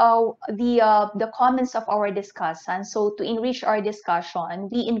hear the comments of our discussants. So to enrich our discussion,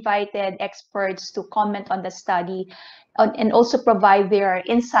 we invited experts to comment on the study and also provide their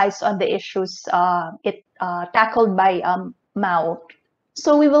insights on the issues tackled by Mao.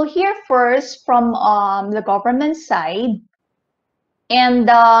 So we will hear first from the government side. And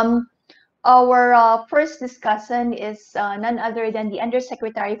our first discussant is none other than the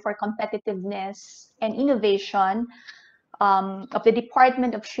Undersecretary for Competitiveness and Innovation of the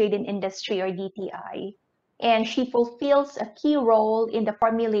Department of Trade and Industry, or DTI. And she fulfills a key role in the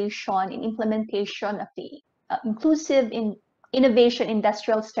formulation and implementation of the Inclusive Innovation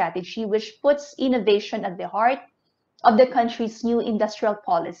Industrial Strategy, which puts innovation at the heart of the country's new industrial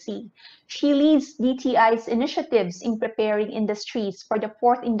policy. She leads DTI's initiatives in preparing industries for the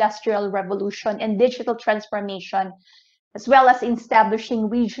fourth industrial revolution and digital transformation, as well as in establishing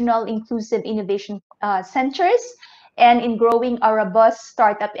regional inclusive innovation centers and in growing a robust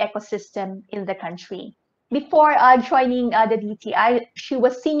startup ecosystem in the country. Before joining the DTI, she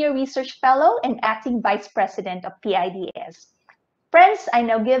was Senior Research Fellow and Acting Vice President of PIDS. Friends, I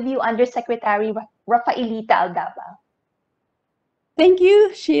now give you Undersecretary Rafaelita Aldaba. Thank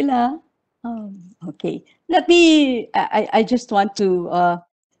you, Sheila. Okay, let me, I just want to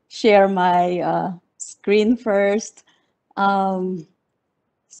share my screen first.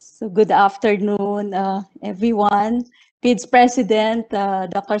 So good afternoon, everyone. PIDS President,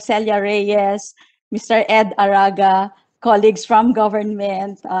 Dr. Celia Reyes, Mr. Ed Araga, colleagues from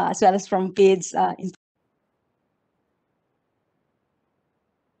government, as well as from PIDS.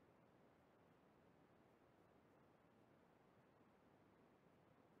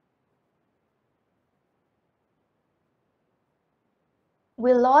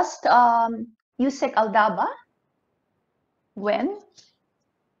 We lost Yusek Aldaba. When?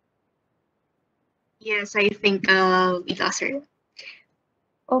 Yes, I think we lost her.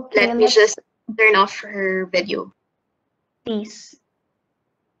 Okay, Let me just turn off her video. Please.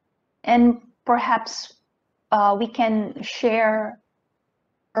 And perhaps we can share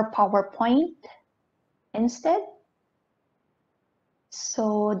our PowerPoint instead.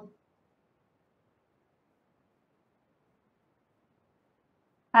 So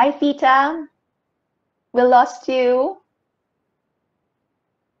Hi, Fita. We lost you.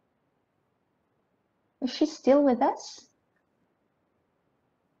 Is she still with us?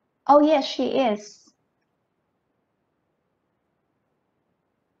 Oh, yes, she is.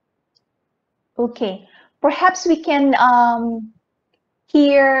 Okay. Perhaps we can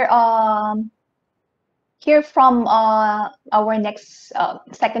hear hear from our next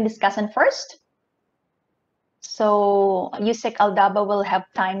second discussant first. So Yusek Aldaba will have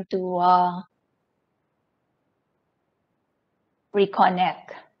time to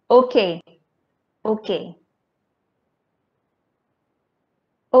reconnect. Okay. Okay.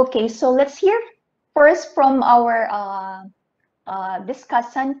 Okay, so let's hear first from our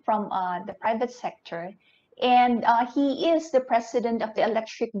discussant from the private sector. And he is the president of the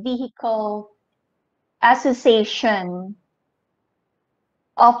Electric Vehicle Association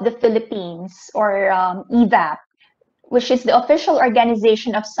of the Philippines, or EVAP, which is the official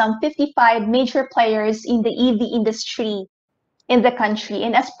organization of some 55 major players in the EV industry in the country.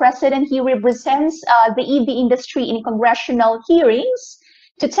 And as president, he represents the EV industry in congressional hearings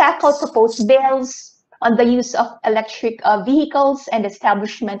to tackle proposed bills on the use of electric vehicles and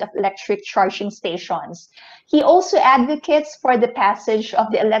establishment of electric charging stations. He also advocates for the passage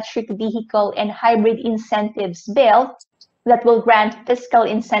of the Electric Vehicle and Hybrid Incentives Bill that will grant fiscal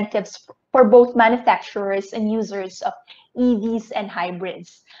incentives for both manufacturers and users of EVs and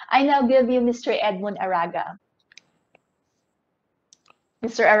hybrids. I now give you Mr. Edmund Araga.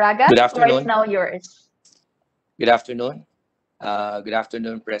 Mr. Araga, Good the floor is afternoon. now yours. Good afternoon. Good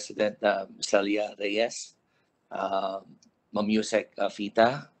afternoon, President Celia, Reyes, Mamusek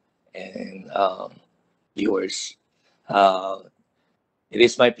Fita, and viewers. It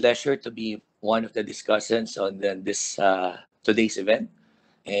is my pleasure to be one of the discussants on this today's event,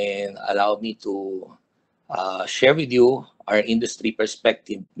 and allow me to share with you our industry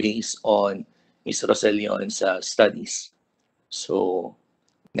perspective based on Ms. Rosellon's studies. So,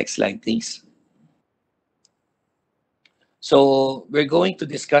 next slide, please. So we're going to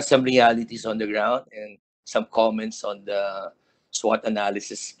discuss some realities on the ground and some comments on the SWOT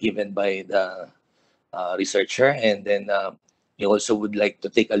analysis given by the researcher. And then we also would like to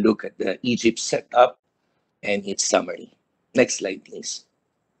take a look at the Egypt setup and its summary. Next slide, please.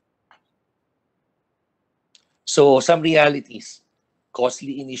 So some realities.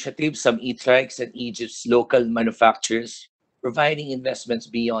 Costly initiatives, some e-trikes and Egypt's local manufacturers providing investments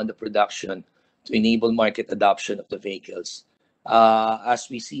beyond the production to enable market adoption of the vehicles. As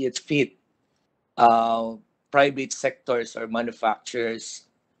we see it fit, private sectors or manufacturers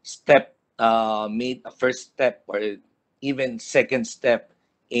made a first step or even second step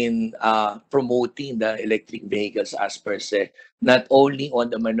in promoting the electric vehicles as per se, not only on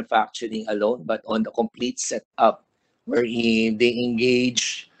the manufacturing alone, but on the complete setup wherein they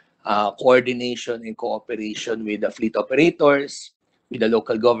engage coordination and cooperation with the fleet operators, with the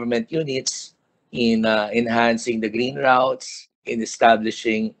local government units in enhancing the green routes, in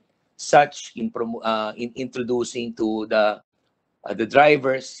establishing such in introducing to the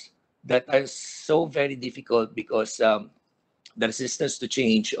drivers that are so very difficult because the resistance to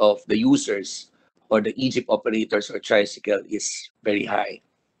change of the users or the Egypt operators or tricycle is very high.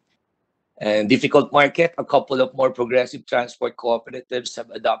 And difficult market, a couple of more progressive transport cooperatives have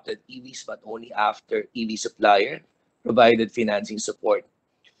adopted EVs, but only after EV supplier provided financing support.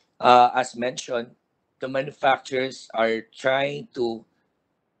 As mentioned, the manufacturers are trying to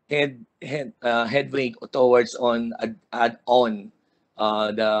headway towards on add on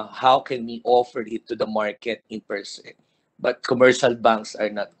the how can we offer it to the market in person, but commercial banks are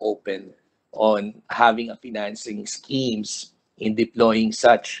not open on having a financing schemes in deploying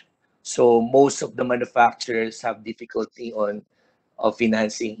such. So most of the manufacturers have difficulty on of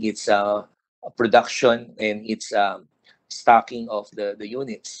financing its production and its stocking of the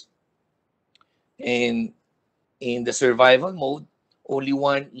units. And in the survival mode, only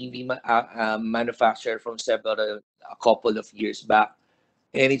one manufacturer from a couple of years back.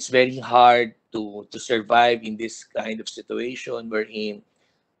 And it's very hard to survive in this kind of situation wherein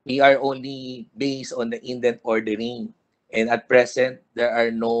we are only based on the indent ordering. And at present, there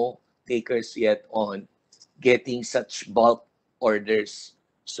are no takers yet on getting such bulk orders.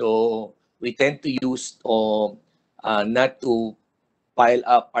 So we tend to use not to pile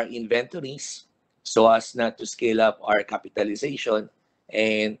up our inventories so as not to scale up our capitalization,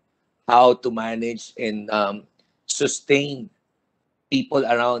 and how to manage and sustain people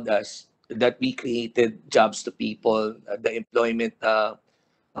around us, that we created jobs to people, the employment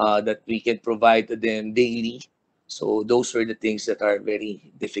that we can provide to them daily. So those are the things that are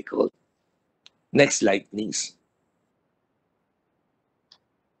very difficult. Next slide, please.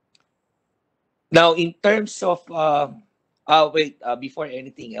 Now, in terms of before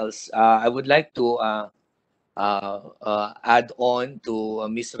anything else, I would like to add on to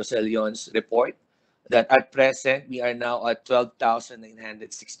Ms. Rosellon's report that at present we are now at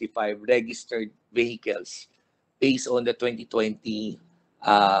 12,965 registered vehicles based on the 2020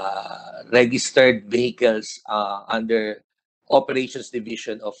 registered vehicles under Operations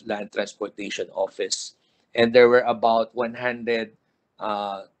Division of Land Transportation Office. And there were about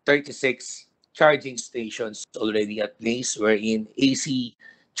 136 charging stations already at place, wherein AC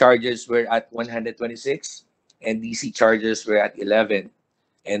chargers were at 126 and DC chargers were at 11.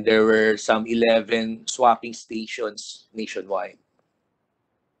 And there were some 11 swapping stations nationwide.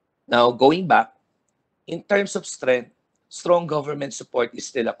 Now, going back, in terms of strength, strong government support is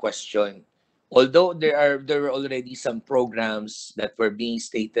still a question. Although there were already some programs that were being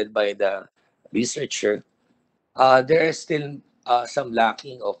stated by the researcher, there is still some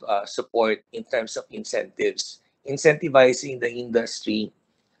lacking of support in terms of incentives, incentivizing the industry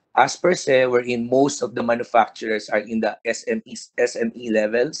as per se, wherein most of the manufacturers are in the SME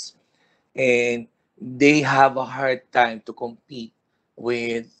levels, and they have a hard time to compete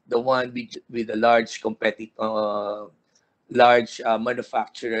with the one with the large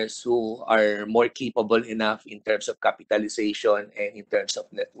manufacturers who are more capable enough in terms of capitalization and in terms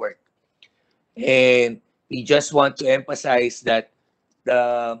of network. And we just want to emphasize that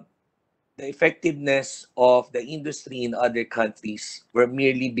the the effectiveness of the industry in other countries were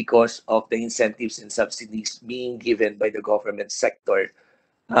merely because of the incentives and subsidies being given by the government sector,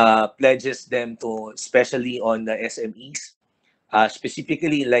 pledges them to, especially on the SMEs,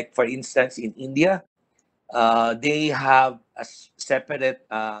 specifically like for instance in India, they have a separate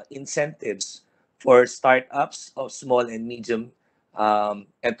incentives for startups of small and medium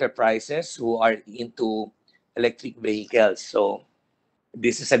enterprises who are into electric vehicles. So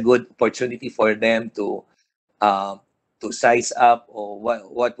this is a good opportunity for them uh, to size up or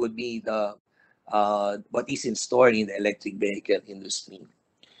what would be the what is in store in the electric vehicle industry.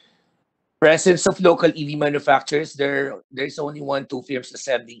 Presence of local EV manufacturers, there's only one, two firms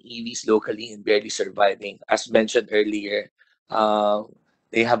assembling EVs locally and barely surviving. As mentioned earlier, uh,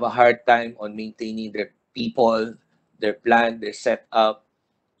 they have a hard time on maintaining their people, their plan, their setup,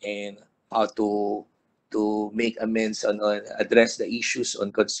 and how to make amends on address the issues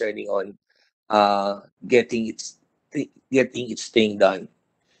on concerning on getting its thing done.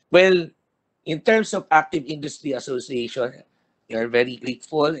 Well, in terms of active industry association, we are very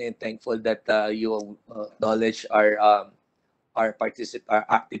grateful and thankful that you acknowledge our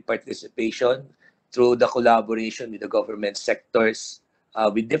active participation through the collaboration with the government sectors,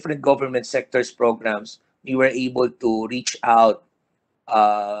 with different government sectors programs. We were able to reach out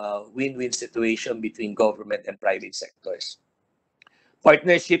win-win situation between government and private sectors.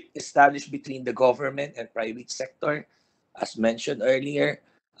 Partnership established between the government and private sector, as mentioned earlier.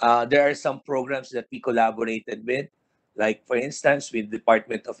 There are some programs that we collaborated with, like for instance, with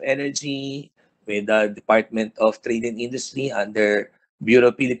Department of Energy, with the Department of Trade and Industry under Bureau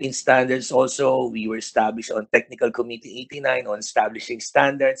of Philippine Standards. Also, we were established on Technical Committee 89 on establishing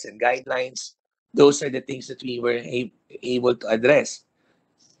standards and guidelines. Those are the things that we were able to address.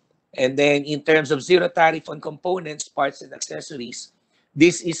 And then in terms of zero tariff on components, parts, and accessories,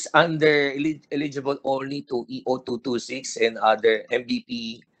 this is eligible only to EO226 and other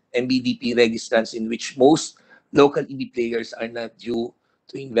MBDP registrants in which most local EV players are not due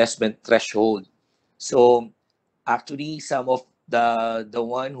to investment threshold. So actually, some of the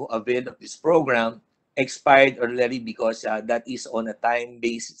one who availed of this program expired already because that is on a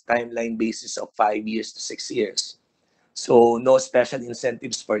timeline basis of 5 years to 6 years. So no special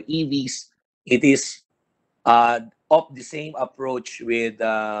incentives for EVs. It is of the same approach with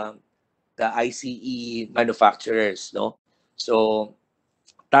the ICE manufacturers, no? So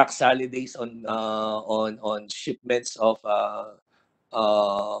tax holidays on shipments of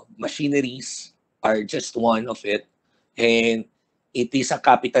machineries are just one of it, and it is a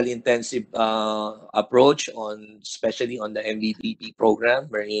capital intensive approach on especially on the MVDP program,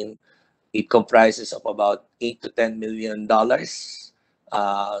 wherein it comprises of about $8 to $10 million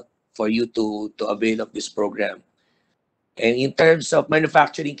for you to avail of this program. And in terms of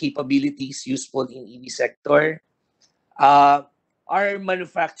manufacturing capabilities useful in EV sector, uh, our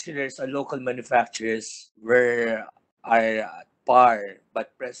manufacturers, our local manufacturers, are at par,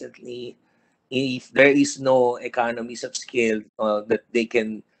 but presently, if there is no economies of scale that they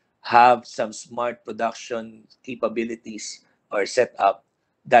can have some smart production capabilities or setup,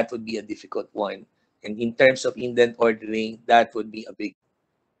 that would be a difficult one. And in terms of indent ordering, that would be a big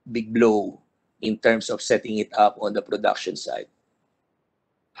blow in terms of setting it up on the production side.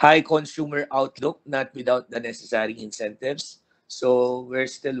 High consumer outlook, not without the necessary incentives. So we're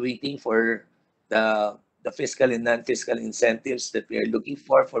still waiting for the fiscal and non-fiscal incentives that we are looking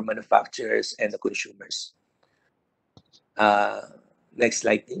for manufacturers and the consumers. Uh, Next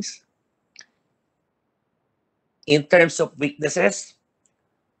slide, please. In terms of weaknesses,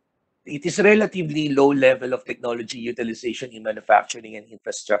 it is relatively low level of technology utilization in manufacturing and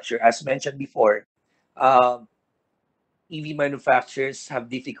infrastructure. As mentioned before, EV manufacturers have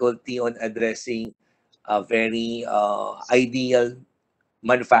difficulty on addressing a very ideal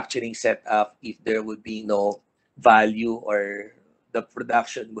manufacturing setup if there would be no value or the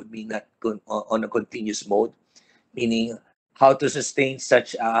production would be not on a continuous mode, meaning how to sustain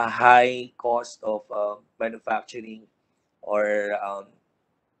such a high cost of manufacturing or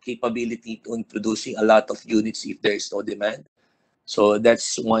capability to producing a lot of units if there is no demand. So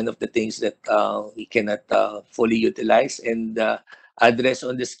that's one of the things that we cannot fully utilize and address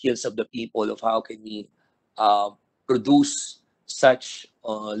on the skills of the people of how can we uh, produce such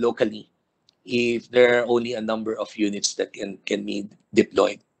locally if there are only a number of units that can be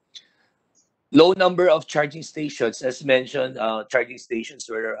deployed. Low number of charging stations, as mentioned, charging stations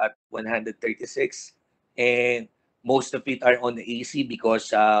were at 136, and most of it are on the AC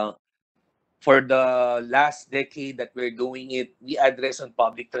because for the last decade that we're doing it, we address on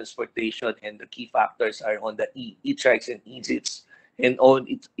public transportation, and the key factors are on the e-trikes and e-zips. And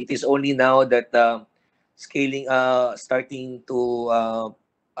it is only now that scaling, starting to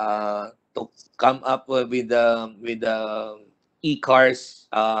come up with the e-cars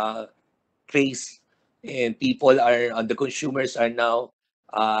phase, and people are the consumers are now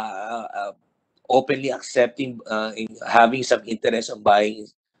openly accepting in having some interest on buying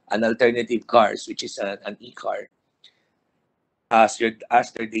an alternative cars, which is an e-car, as their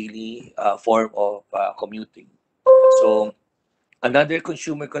daily form of commuting. So another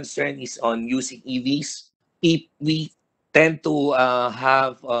consumer concern is on using EVs. We tend to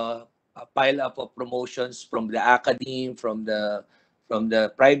have a pile up of promotions from the academe, from the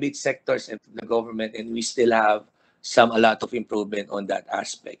private sectors and from the government, and we still have a lot of improvement on that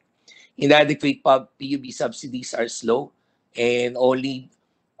aspect. Inadequate PUB subsidies are slow, and only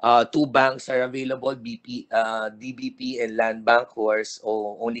two banks are available, DBP and Land Bank, who are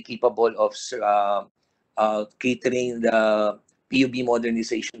only capable of catering the PUB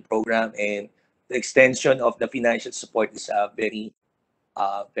modernization program, and the extension of the financial support is very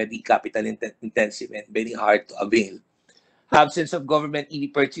capital intensive and very hard to avail. Absence of government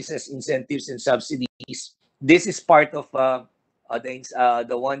EV purchases, incentives, and subsidies. This is part of the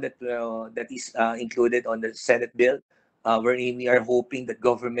one that is included on the Senate bill, wherein we are hoping that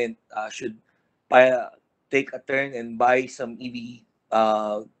government should buy, take a turn and buy some EV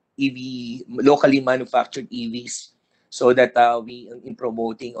locally manufactured EVs, so that we in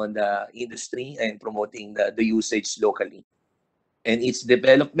promoting on the industry and promoting the usage locally. And its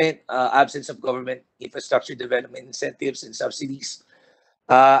development, absence of government infrastructure development incentives and subsidies.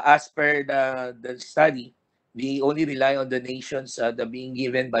 As per the study, we only rely on donations that being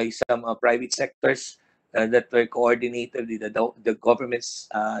given by some private sectors that were coordinated with the government's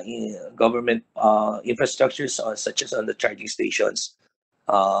government infrastructures, such as on the charging stations.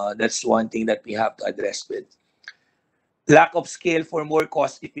 That's one thing that we have to address with. Lack of scale for more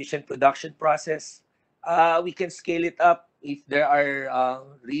cost-efficient production process. We can scale it up if there are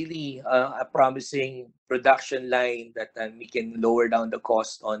really a promising production line that we can lower down the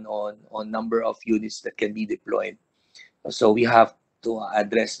cost on number of units that can be deployed. So we have to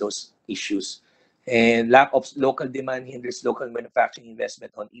address those issues. And lack of local demand hinders local manufacturing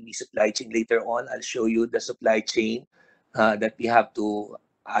investment on EV supply chain. Later on, I'll show you the supply chain that we have to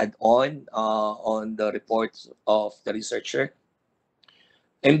add on the reports of the researcher.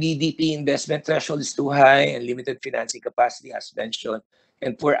 MBDP investment threshold is too high and limited financing capacity, as mentioned,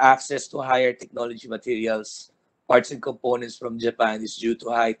 and poor access to higher technology materials, parts and components from Japan is due to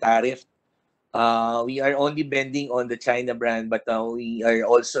high tariff. We are only bending on the China brand, but we are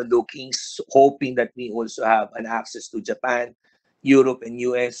also hoping that we also have an access to Japan, Europe, and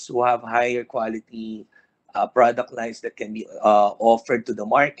US, who have higher quality product lines that can be offered to the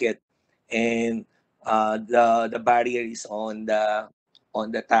market. And the barrier is on the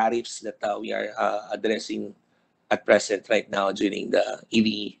tariffs that we are addressing at present right now during the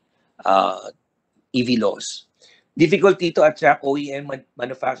EV laws. Difficulty to attract OEM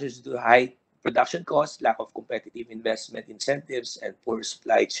manufacturers due to high production costs, lack of competitive investment incentives, and poor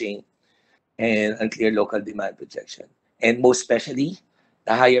supply chain and unclear local demand projection. And most especially,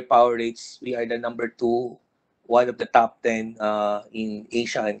 the higher power rates. We are the number two, one of the top 10 in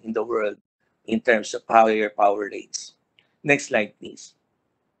Asia and in the world in terms of higher power rates. Next slide, please.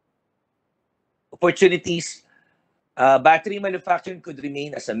 Opportunities. Battery manufacturing could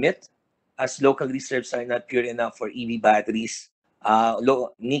remain as a myth, as local reserves are not pure enough for EV batteries.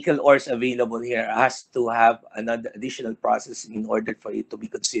 Nickel ores available here has to have another additional process in order for it to be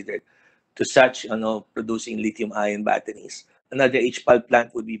considered to such producing lithium-ion batteries. Another HPAL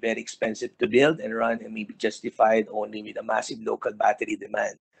plant would be very expensive to build and run and may be justified only with a massive local battery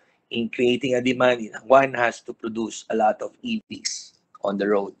demand. In creating a demand, one has to produce a lot of EVs on the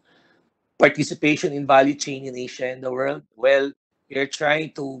road. Participation in value chain in Asia and the world. Well, we are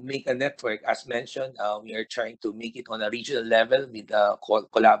trying to make a network, as mentioned. We are trying to make it on a regional level with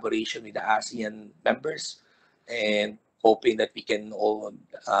collaboration with the ASEAN members and hoping that we can all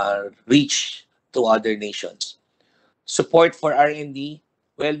reach to other nations. Support for R&D.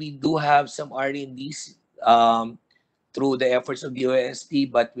 Well, we do have some R&Ds through the efforts of the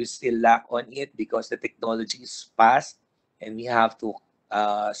OST, but we still lack on it because the technology is fast and we have to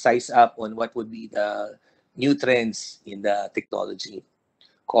size up on what would be the new trends in the technology.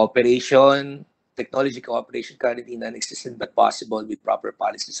 Cooperation, technology cooperation currently non-existent but possible with proper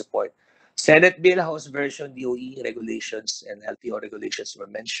policy support. Senate Bill, House version, DOE regulations and LTO regulations were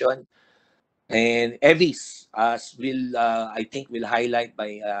mentioned. And EVs, as I think will highlight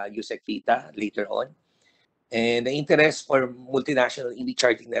by Yusek Vita later on. And the interest for multinational EV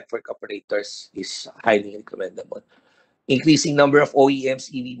charging network operators is highly recommendable. Increasing number of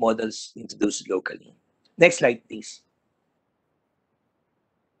OEMs EV models introduced locally. Next slide, please.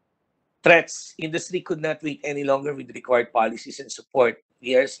 Threats. Industry could not wait any longer with required policies and support.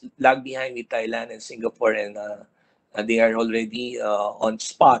 We are lag behind with Thailand and Singapore, and they are already on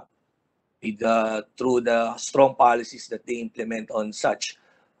spot with through the strong policies that they implement on such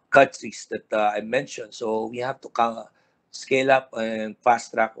countries that I mentioned. So we have to scale up and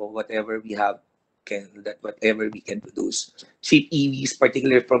fast track or whatever we have whatever we can produce. Cheap EVs,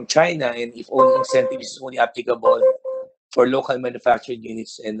 particularly from China, and if only incentive is only applicable for local manufactured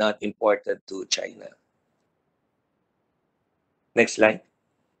units and not imported to China. Next slide.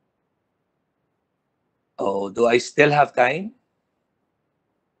 Oh, do I still have time?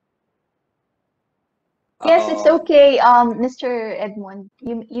 Yes, it's okay, Mr. Edmond.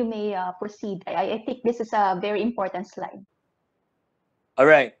 You may proceed. I think this is a very important slide. All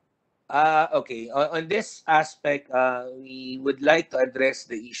right. Okay. On this aspect, we would like to address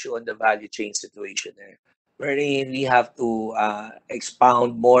the issue on the value chain situation there, wherein we have to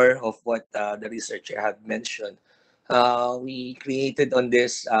expound more of what the researcher had mentioned. We created on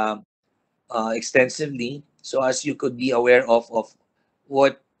this extensively, so as you could be aware of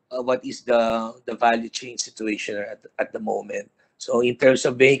what is the value chain situation at the moment. So in terms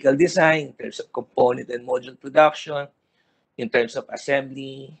of vehicle design, in terms of component and module production, in terms of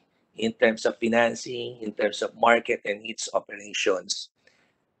assembly, in terms of financing, in terms of market and its operations.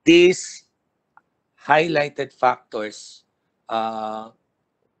 These highlighted factors has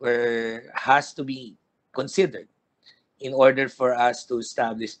to be considered in order for us to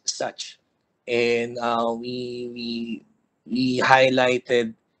establish such. And we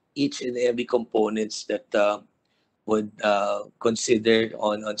highlighted each and every components that would consider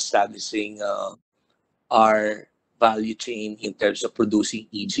on establishing our value chain in terms of producing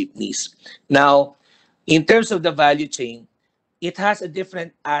e-jeepneys. Now, in terms of the value chain, it has a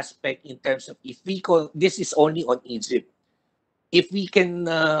different aspect in terms of if we call this is only on Egypt. If we can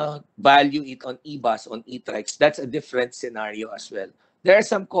value it on e-bus, on e-trikes, that's a different scenario as well. There are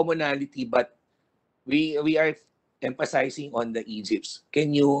some commonality, but we are emphasizing on the e-jeeps.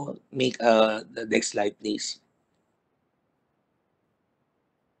 Can you make the next slide, please?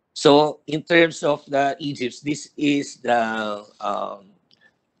 So in terms of the e-jeeps, this is the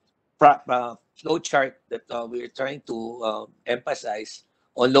flow chart that we're trying to emphasize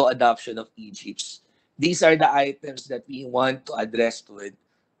on low adoption of e-jeeps. These are the items that we want to address with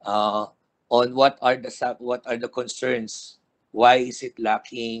on what are the concerns. Why is it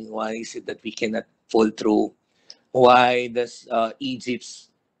lacking? Why is it that we cannot pull through? Why does e-jeeps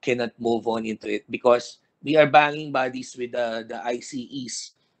cannot move on into it? Because we are banging bodies with the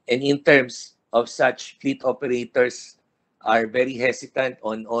ICEs. And in terms of such, fleet operators are very hesitant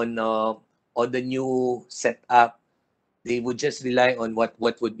on the new setup. They would just rely on what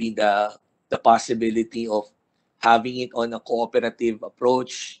would be the possibility of having it on a cooperative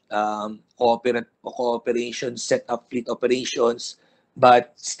approach, cooperation, set up fleet operations,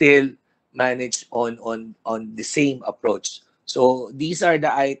 but still manage on the same approach. So these are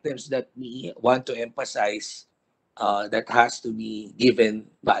the items that we want to emphasize that has to be given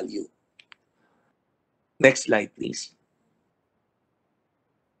value. Next slide, please.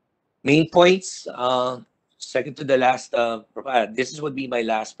 Main points, second to the last, this would be my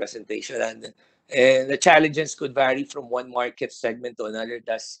last presentation. And And the challenges could vary from one market segment to another.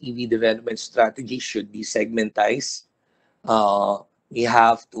 Thus, EV development strategy should be segmentized. We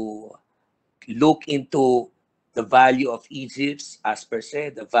have to look into the value of e-jeeps as per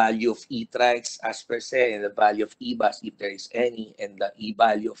se, the value of e-trikes as per se, and the value of e-bus if there is any, and the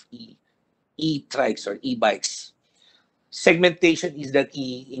value of e-trikes or e-bikes. Segmentation is the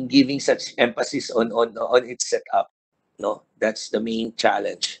key in giving such emphasis on its setup. No, that's the main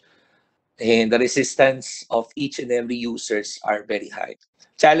challenge. And the resistance of each and every users are very high.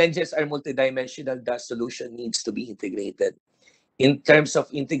 Challenges are multidimensional. The solution needs to be integrated. In terms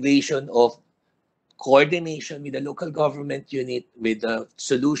of integration of coordination with the local government unit, with the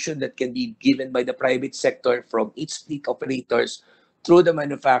solution that can be given by the private sector from its fleet operators through the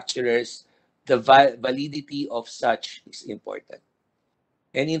manufacturers, the validity of such is important.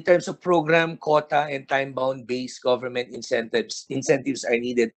 And in terms of program, quota, and time-bound based government incentives are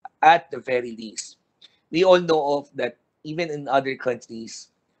needed at the very least. We all know of that even in other countries,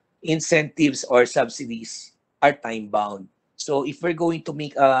 incentives or subsidies are time-bound. So if we're going to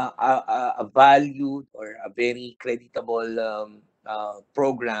make a valued or a very creditable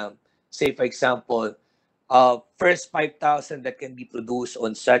program, say for example, first 5,000 that can be produced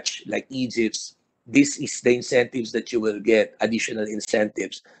on such like Egypt's, this is the incentives that you will get, additional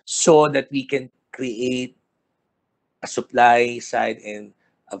incentives, so that we can create a supply side and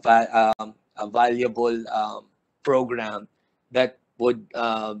a valuable program that would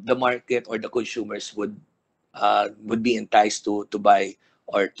the market or the consumers would be enticed to buy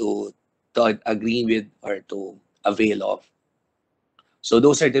or to agree with or to avail of. So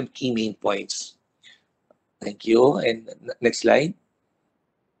those are the key main points. Thank you. And next slide.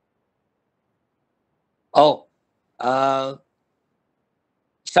 Oh,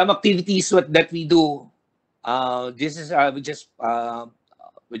 some activities that we do. This is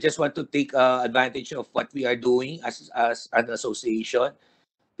we just want to take advantage of what we are doing as an association.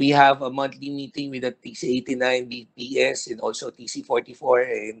 We have a monthly meeting with the TC89 BPS and also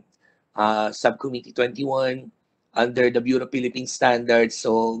TC44 and Subcommittee 21 under the Bureau of Philippine Standards.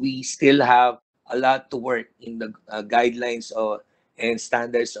 So we still have a lot to work in the guidelines and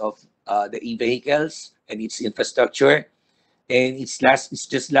standards of the e-vehicles and its infrastructure. And it's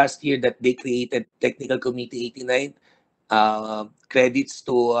just last year that they created Technical Committee 89. Credits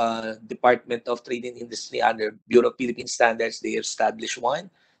to Department of Trade and Industry under Bureau of Philippine Standards. They established one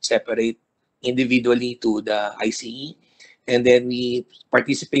separate individually to the ICE. And then we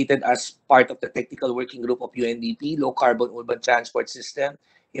participated as part of the technical working group of UNDP, Low Carbon Urban Transport System,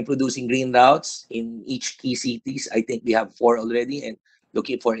 in producing green routes in each key cities. I think we have 4 already and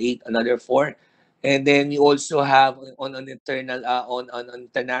looking for 8, another 4. And then we also have on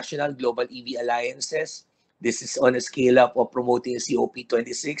international global EV alliances. This is on a scale up of promoting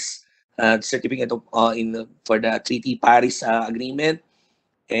COP26 certificate of, for the Treaty Paris Agreement,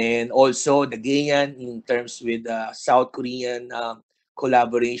 and also the GAIAN in terms with South Korean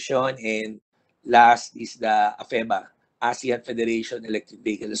collaboration, and last is the AFEBA, ASEAN Federation Electric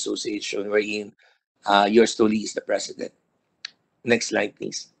Vehicle Association, wherein yours truly is the president. Next slide,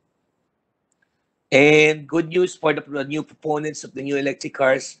 please. And good news for the new proponents of the new electric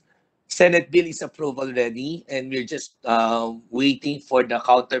cars. Senate bill is approved already, and we're just waiting for the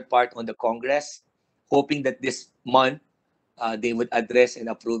counterpart on the Congress, hoping that this month they would address and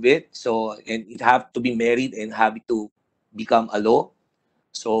approve it. So, and it have to be married and have it to become a law.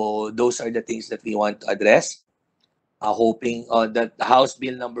 So those are the things that we want to address. Hoping that the House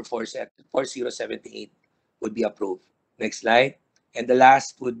Bill number 4078 would be approved. Next slide. And the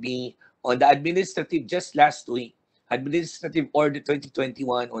last would be on the administrative, just last week, Administrative Order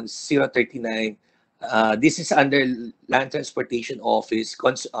 2021 on 039. This is under Land Transportation Office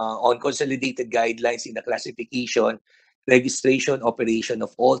on consolidated guidelines in the classification, registration, operation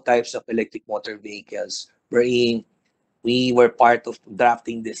of all types of electric motor vehicles, wherein we were part of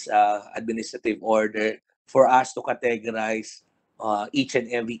drafting this administrative order for us to categorize each and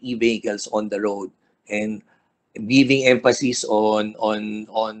every e-vehicles on the road, and giving emphasis on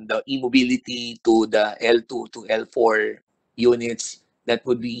the e-mobility to the L2 to L4 units that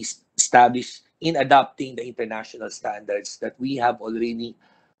would be established in adopting the international standards that we have already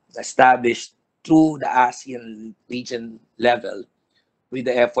established through the ASEAN region level with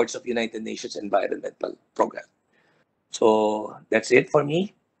the efforts of United Nations Environmental Program. So that's it for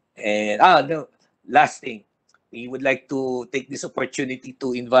me. And no, last thing, we would like to take this opportunity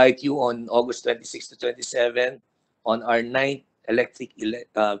to invite you on August 26 to 27 on our 9th Electric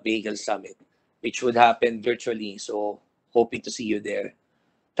Vehicle Summit, which would happen virtually. So hoping to see you there.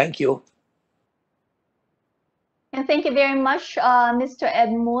 Thank you. And thank you very much, Mr.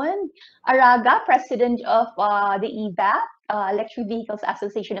 Edmund Araga, President of the EVAP, Electric Vehicles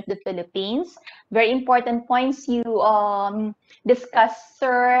Association of the Philippines. Very important points you discussed,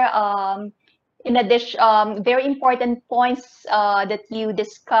 sir. In addition, very important points that you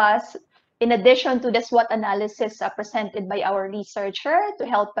discuss. In addition to the SWOT analysis presented by our researcher to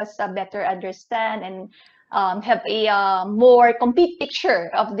help us better understand and have a more complete picture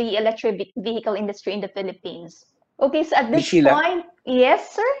of the electric vehicle industry in the Philippines. Okay, so at Miss this Sheila, point,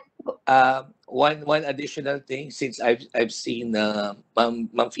 yes, sir. one additional thing, since I've seen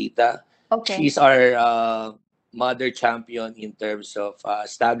Ma'am Fita, Okay. she's our mother champion in terms of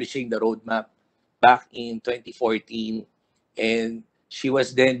establishing the roadmap back in 2014, and she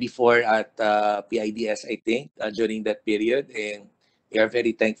was then before at PIDS, I think, during that period, and we are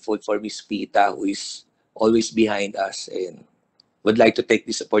very thankful for Miss Fita, who is always behind us, and would like to take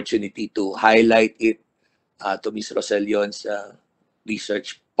this opportunity to highlight it to Ms. Rosellon's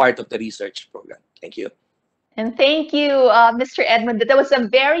part of the research program. Thank you. And thank you, Mr. Edmund. That was a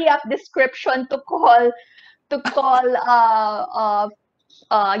very apt description to call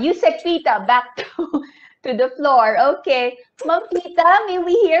Yusek Pita back to the floor. Okay, Ma'am Pita, may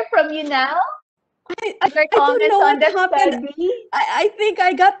we hear from you now? Your I don't comments know on what the happened. study? I think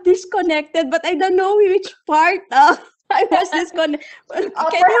I got disconnected, but I don't know which part I was disconnected. Can you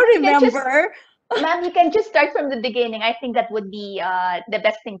Perhaps you can just, remember? ma'am, you can just start from the beginning. I think that would be the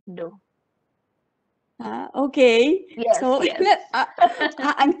best thing to do. Okay. Yes, So yes.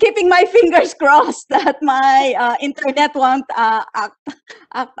 I'm keeping my fingers crossed that my internet won't act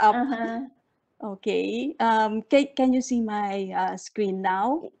up. Okay. Can you see my screen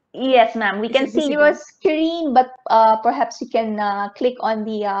now? Yes, ma'am. We Is can it see your visible? screen, but perhaps you can click on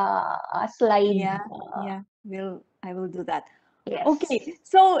the slide. Yeah. I will do that. Yes. Okay.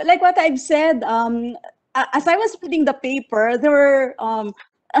 So like what I've said, as I was reading the paper, there were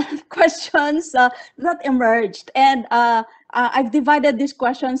questions that emerged, and I've divided these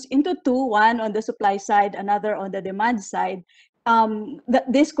questions into two: one on the supply side, another on the demand side.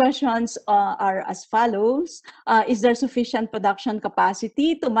 These questions are as follows. Is there sufficient production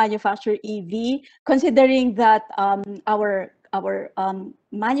capacity to manufacture EV, considering that our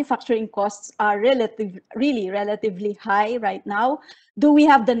manufacturing costs are relatively high right now? Do we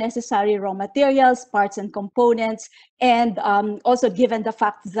have the necessary raw materials, parts and components? And also, given the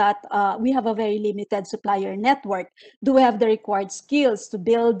fact that we have a very limited supplier network, do we have the required skills to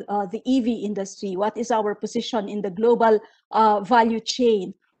build the EV industry? What is our position in the global value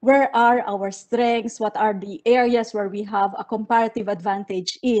chain? Where are our strengths? What are the areas where we have a comparative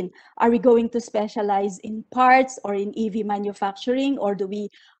advantage in? Are we going to specialize in parts or in EV manufacturing, or do we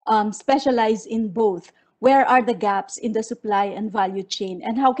specialize in both? Where are the gaps in the supply and value chain?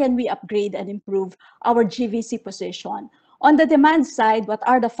 And how can we upgrade and improve our GVC position? On the demand side, what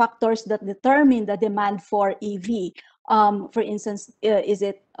are the factors that determine the demand for EV? For instance, is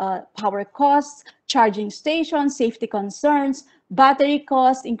it power costs, charging stations, safety concerns, battery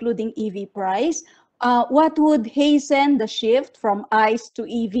costs, including EV price? What would hasten the shift from ICE to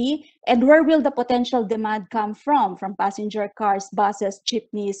EV? And where will the potential demand come from passenger cars, buses,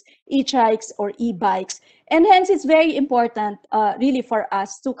 jeepneys, e-trikes, or e-bikes? And hence, it's very important really for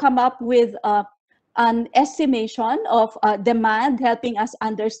us to come up with an estimation of demand, helping us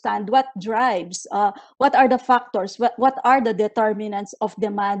understand what drives, what are the factors, what are the determinants of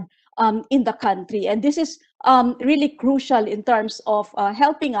demand in the country. And this is really crucial in terms of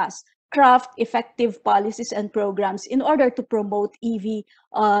helping us craft effective policies and programs in order to promote EV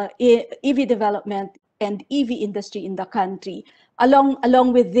development and EV industry in the country.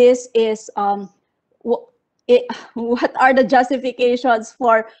 Along with this is what are the justifications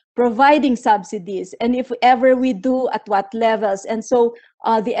for providing subsidies, and if ever we do, at what levels? And so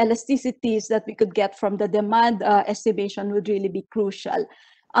the elasticities that we could get from the demand estimation would really be crucial.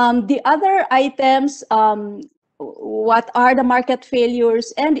 The other items, what are the market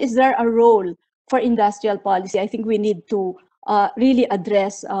failures, and is there a role for industrial policy? I think we need to really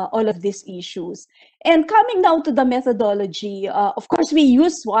address all of these issues. And coming now to the methodology, of course, we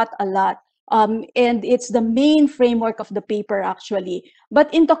use SWOT a lot. And it's the main framework of the paper, actually.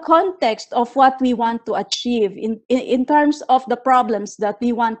 But in the context of what we want to achieve, in terms of the problems that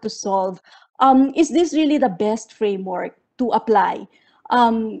we want to solve, is this really the best framework to apply?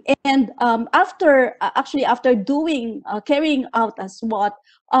 After carrying out a SWOT,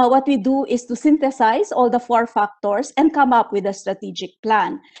 what we do is to synthesize all the 4 factors and come up with a strategic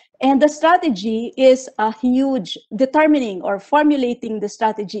plan. And the strategy is a huge, determining or formulating the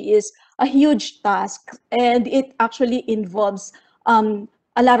strategy is a huge task, and it actually involves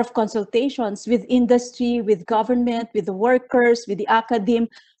a lot of consultations with industry, with government, with the workers, with the academe,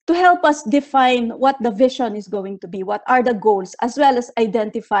 to help us define what the vision is going to be, what are the goals, as well as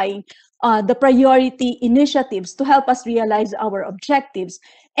identifying the priority initiatives to help us realize our objectives.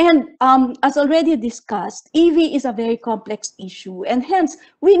 And as already discussed, EV is a very complex issue, and hence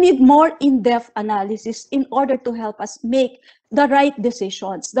we need more in-depth analysis in order to help us make the right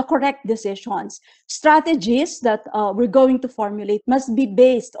decisions, the correct decisions. Strategies that we're going to formulate must be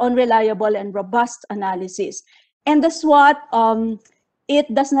based on reliable and robust analysis. And the SWOT,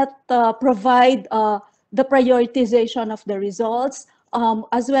 it does not provide the prioritization of the results,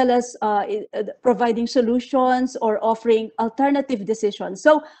 as well as providing solutions or offering alternative decisions.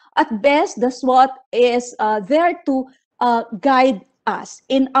 So at best, the SWOT is there to guide us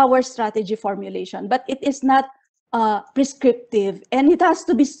in our strategy formulation, but it is not prescriptive, and it has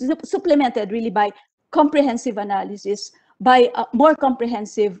to be supplemented really by comprehensive analysis, by more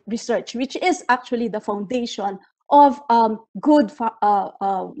comprehensive research, which is actually the foundation of good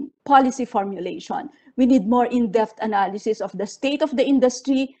policy formulation. We need more in-depth analysis of the state of the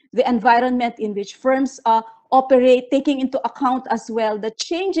industry, the environment in which firms operate, taking into account as well the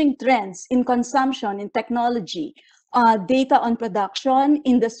changing trends in consumption, in technology, data on production,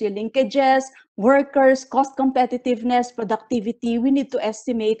 industry linkages, workers, cost competitiveness, productivity. We need to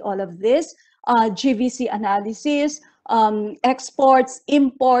estimate all of this, GVC analysis, exports,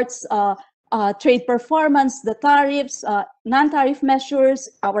 imports, trade performance, the tariffs, non-tariff measures,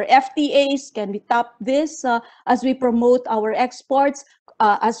 our FTAs. Can we tap this as we promote our exports,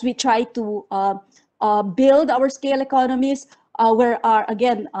 as we try to build our scale economies, where are,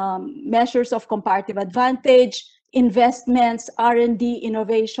 again, measures of comparative advantage, investments, R&D,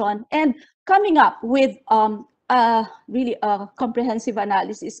 innovation, and coming up with really a comprehensive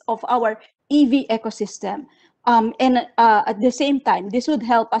analysis of our EV ecosystem. And at the same time, this would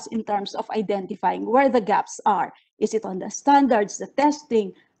help us in terms of identifying where the gaps are. Is it on the standards, the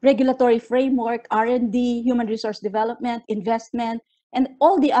testing, regulatory framework, R&D, human resource development, investment, and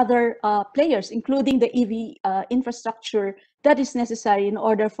all the other players, including the EV infrastructure that is necessary in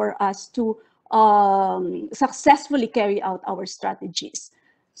order for us to successfully carry out our strategies.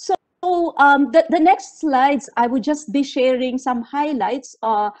 So the next slides, I would just be sharing some highlights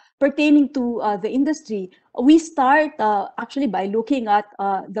pertaining to the industry. We start actually by looking at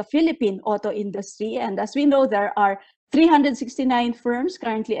the Philippine auto industry. And as we know, there are 369 firms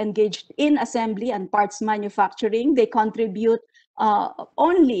currently engaged in assembly and parts manufacturing. They contribute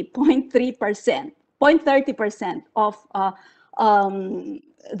only 0.3%, 0.30% of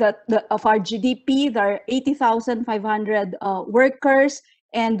of our GDP. There are 80,500 workers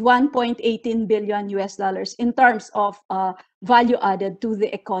and 1.18 billion US dollars in terms of value added to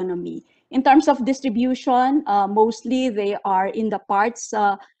the economy. In terms of distribution, mostly they are in the parts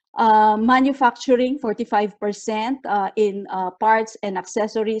manufacturing, 45% in parts and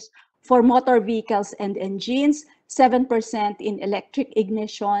accessories for motor vehicles and engines, 7% in electric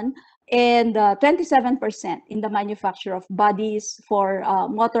ignition, and 27% in the manufacture of bodies for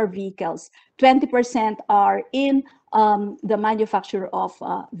motor vehicles. 20% are in the manufacture of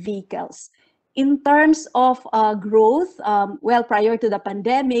vehicles. In terms of growth, well, prior to the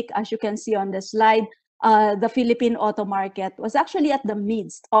pandemic, as you can see on the slide, the Philippine auto market was actually at the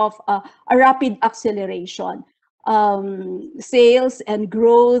midst of a rapid acceleration. Sales and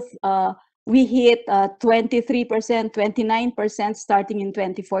growth, we hit 23%, 29% starting in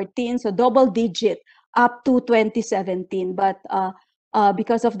 2014, so double digit up to 2017. But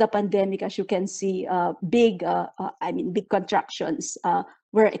because of the pandemic, as you can see, big contractions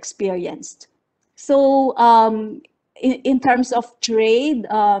were experienced. So in terms of trade,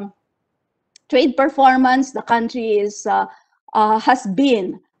 trade performance, the country has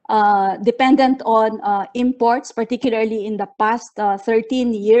been dependent on imports, particularly in the past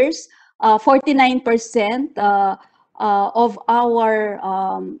 13 years. 49% of our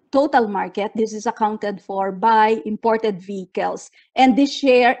total market, this is accounted for by imported vehicles. And this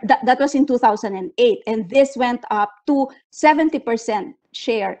share, that was in 2008, and this went up to 70%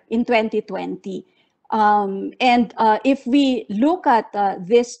 share in 2020. And if we look at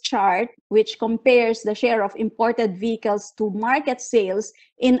this chart, which compares the share of imported vehicles to market sales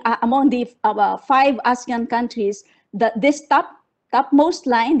in among the 5 ASEAN countries, this topmost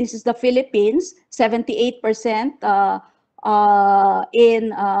line, this is the Philippines, 78%.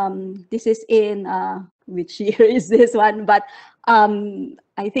 This is in which year is this one? But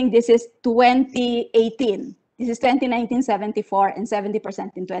I think this is 2018. This is 2019, 74, and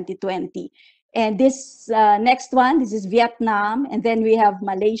 70% in 2020. And this next one, this is Vietnam, and then we have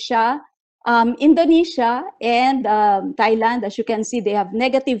Malaysia, Indonesia and Thailand, as you can see, they have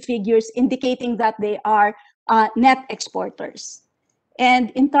negative figures indicating that they are net exporters.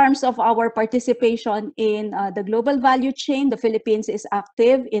 And in terms of our participation in the global value chain, the Philippines is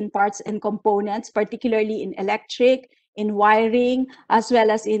active in parts and components, particularly in electric, in wiring, as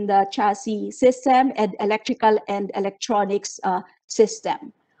well as in the chassis system and electrical and electronics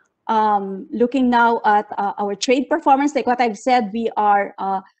system. Looking now at our trade performance, like what I've said, we are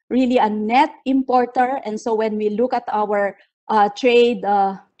really a net importer. And so when we look at our trade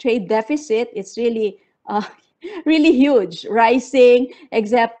deficit, it's really really huge, rising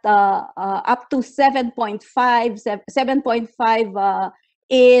except up to 7.5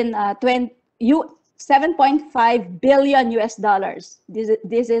 in 7.5 billion US dollars.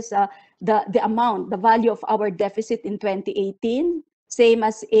 This is the amount, the value of our deficit in 2018, same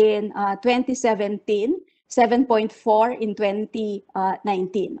as in 2017, 7.4 in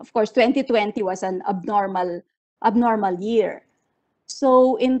 2019. Of course, 2020 was an abnormal year.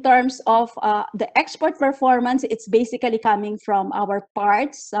 So in terms of the export performance, it's basically coming from our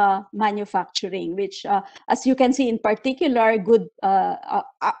parts manufacturing, which, as you can see, in particular, good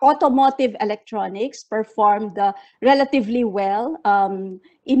automotive electronics performed relatively well,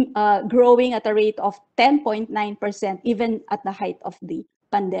 growing at a rate of 10.9%, even at the height of the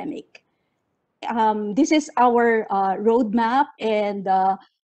pandemic. This is our roadmap, and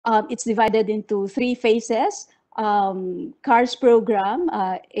it's divided into 3 phases. CARS program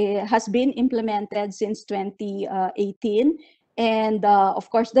has been implemented since 2018. And of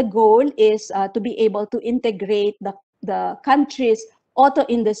course, the goal is to be able to integrate the country's auto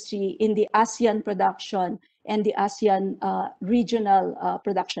industry in the ASEAN production and the ASEAN regional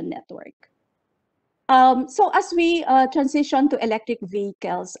production network. So as we transition to electric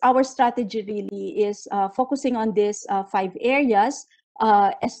vehicles, our strategy really is focusing on these 5 areas,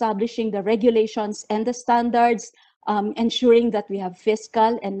 establishing the regulations and the standards, ensuring that we have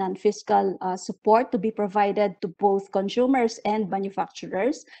fiscal and non-fiscal support to be provided to both consumers and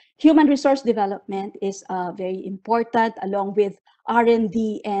manufacturers. Human resource development is very important, along with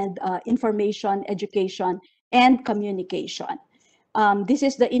R&D and information, education, and communication. This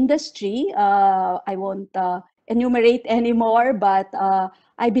is the industry. I won't enumerate anymore, but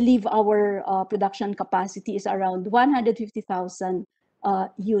I believe our production capacity is around 150,000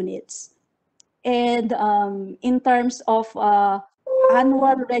 units. And in terms of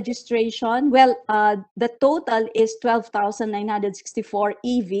annual registration, well, the total is 12,964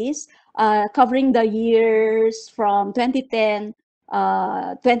 EVs, covering the years from 2010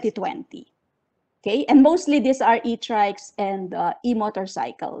 2020. Okay, and mostly these are e-trikes and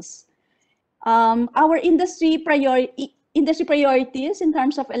e-motorcycles. Our industry priorities in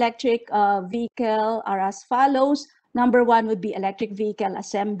terms of electric vehicle are as follows. Number 1 would be electric vehicle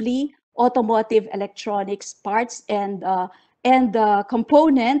assembly, automotive electronics parts, and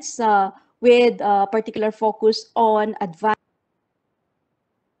components with particular focus on advanced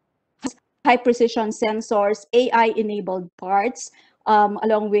high-precision sensors, AI-enabled parts,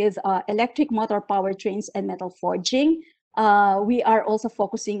 along with electric motor powertrains and metal forging. We are also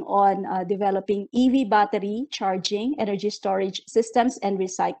focusing on developing EV battery charging, energy storage systems, and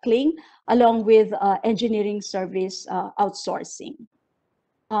recycling, along with engineering service outsourcing.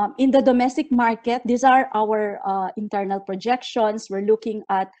 In the domestic market, these are our internal projections. We're looking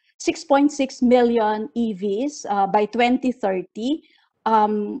at 6.6 million EVs by 2030,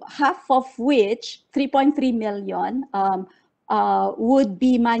 half of which, 3.3 million, would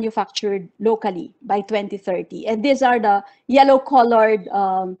be manufactured locally by 2030. And these are the yellow-colored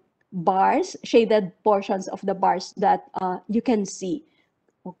bars, shaded portions of the bars that you can see.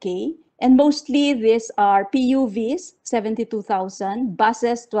 Okay, and mostly these are PUVs, 72,000,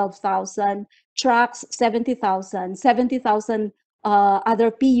 buses, 12,000, trucks, 70,000, 70,000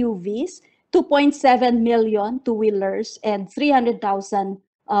 other PUVs, 2.7 million two-wheelers, and 300,000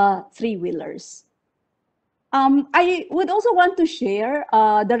 three-wheelers. I would also want to share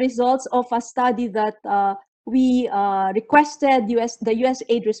the results of a study that we requested the US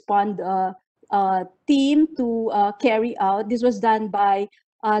Aid Respond team to carry out. This was done by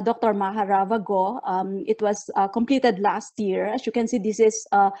Dr. Maharavago. It was completed last year. As you can see, this is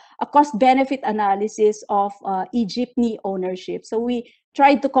a cost-benefit analysis of e-jeepney ownership. So we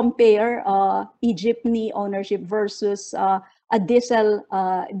tried to compare e-jeepney ownership versus a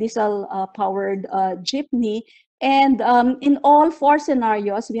diesel-powered jeepney. And in all 4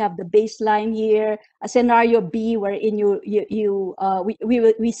 scenarios, we have the baseline here, a scenario B wherein we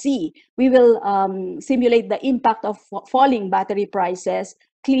will simulate the impact of falling battery prices,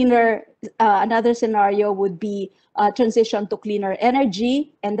 cleaner, another scenario would be transition to cleaner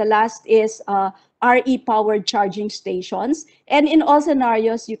energy. And the last is RE-powered charging stations. And in all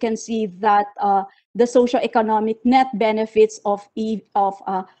scenarios, you can see that the socio-economic net benefits of Egypt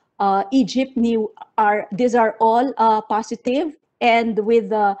these are all positive, and with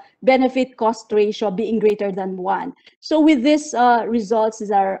the benefit cost ratio being greater than 1. So with these results,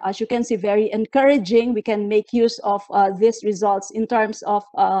 these are, as you can see, very encouraging. We can make use of these results in terms of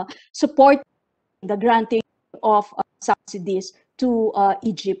support the granting of subsidies to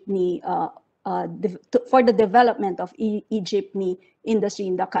Egyptni for the development of Egyptni industry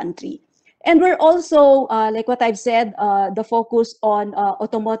in the country. And we're also, like what I've said, the focus on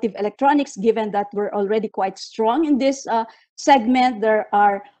automotive electronics, given that we're already quite strong in this segment. There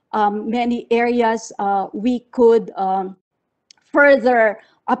are many areas we could further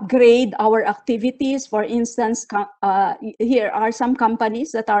upgrade our activities. For instance, here are some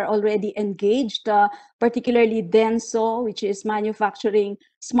companies that are already engaged, particularly Denso, which is manufacturing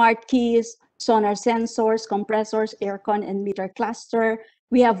smart keys, sonar sensors, compressors, aircon, and meter cluster.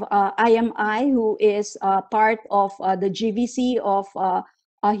 We have IMI, who is part of the GVC of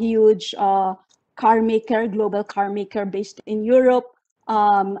a huge car maker, global car maker based in Europe,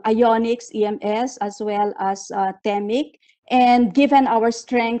 Ionics, EMS, as well as Temic. And given our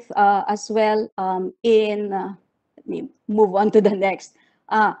strength as well let me move on to the next.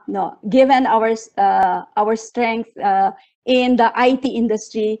 Given our strength in the IT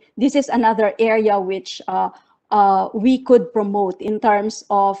industry, this is another area which we could promote in terms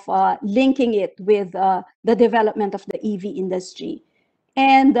of linking it with the development of the EV industry.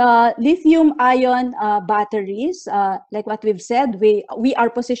 And lithium-ion batteries, like what we've said, we are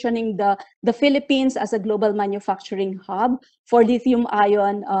positioning the Philippines as a global manufacturing hub for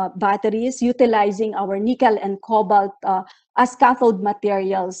lithium-ion batteries, utilizing our nickel and cobalt as cathode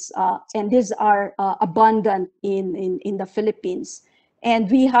materials, and these are abundant in the Philippines. And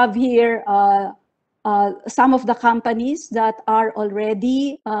we have here some of the companies that are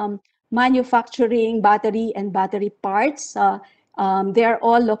already manufacturing battery and battery parts. They're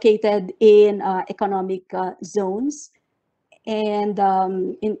all located in economic zones. And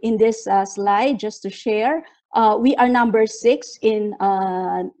in this slide, just to share, we are number 6 in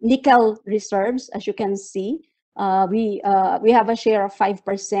nickel reserves. As you can see, we have a share of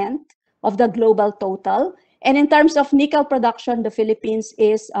 5% of the global total. And in terms of nickel production, the Philippines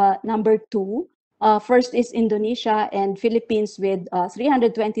is number 2. First is Indonesia, and Philippines with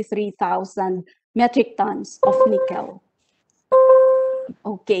 323,000 metric tons of nickel.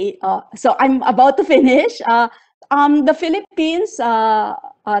 Okay, so I'm about to finish. The Philippines,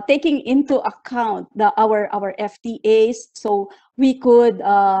 taking into account our FTAs, so we could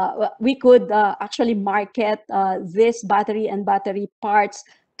actually market this battery and battery parts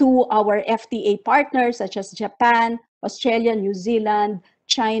to our FTA partners such as Japan, Australia, New Zealand,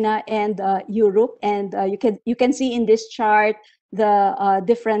 China, and Europe. And you can see in this chart the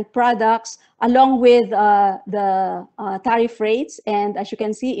different products along with the tariff rates. And as you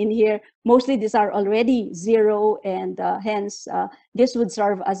can see in here, mostly these are already zero, and hence this would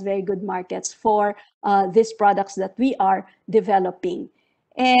serve as very good markets for these products that we are developing.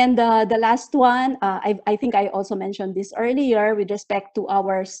 And the last one, I think I also mentioned this earlier with respect to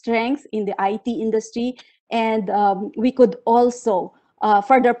our strength in the IT industry, and we could also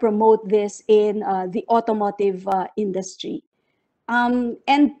further promote this in the automotive industry. And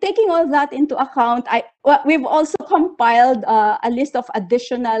taking all that into account, we've also compiled a list of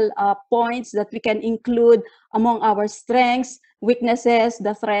additional points that we can include among our strengths, weaknesses,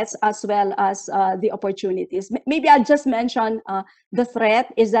 the threats, as well as the opportunities. Maybe I'll just mention the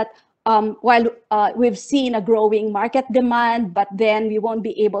threat is that while we've seen a growing market demand, but then we won't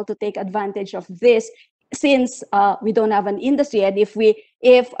be able to take advantage of this since we don't have an industry. And if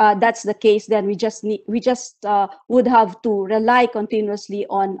that's the case, then we just would have to rely continuously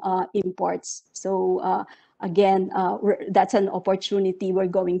on imports. So again, that's an opportunity we're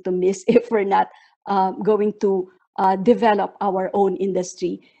going to miss if we're not going to develop our own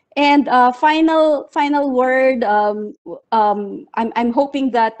industry. And final word, I'm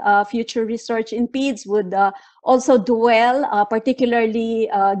hoping that future research in PIDS would also dwell, particularly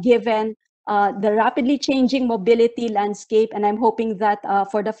given the rapidly changing mobility landscape. And I'm hoping that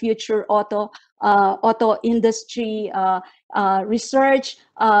for the future auto industry research,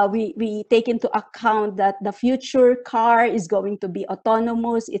 we take into account that the future car is going to be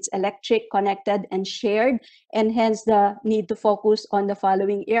autonomous, it's electric, connected, and shared, and hence the need to focus on the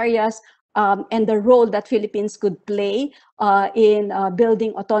following areas: and the role that Philippines could play in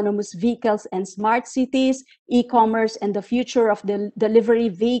building autonomous vehicles and smart cities, e-commerce and the future of the delivery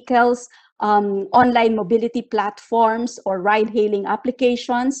vehicles, online mobility platforms or ride-hailing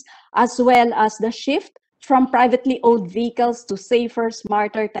applications, as well as the shift from privately owned vehicles to safer,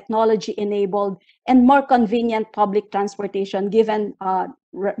 smarter, technology-enabled, and more convenient public transportation, given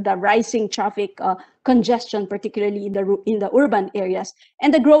the rising traffic congestion, particularly in the urban areas,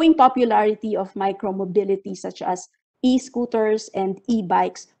 and the growing popularity of micromobility, such as e-scooters and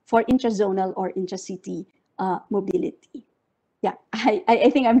e-bikes for intrazonal or intracity mobility. Yeah,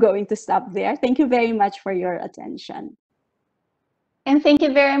 I think I'm going to stop there. Thank you very much for your attention. And thank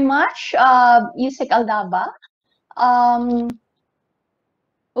you very much, Yusek Aldaba.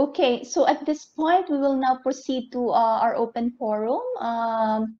 Okay, so at this point, we will now proceed to our open forum.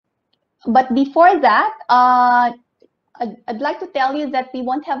 But before that, I'd like to tell you that we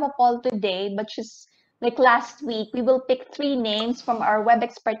won't have a poll today, but just like last week, we will pick 3 names from our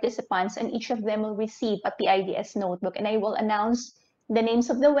WebEx participants, and each of them will receive a PIDS notebook. And I will announce the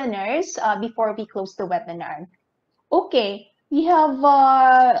names of the winners before we close the webinar. Okay, we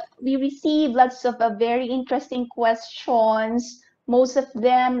received lots of very interesting questions. Most of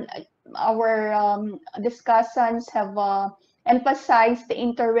them, our discussants have emphasized the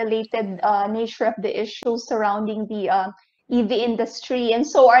interrelated nature of the issues surrounding the EV industry, and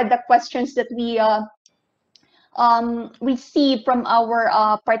so are the questions that we receive from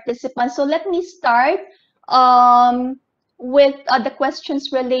our participants. So let me start with the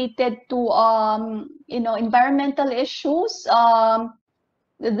questions related to environmental issues.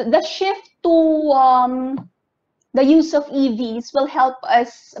 The shift to the use of EVs will help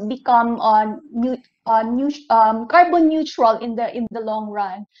us become carbon neutral in the long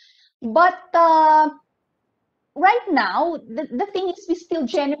run. But right now, the thing is we still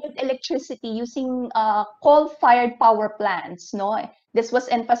generate electricity using coal-fired power plants. No, this was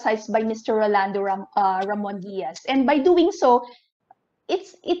emphasized by Mr. Rolando Ramon Diaz, and by doing so, it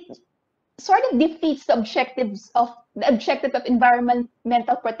sort of defeats the objective of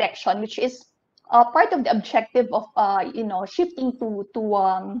environmental protection, which is part of the objective of shifting to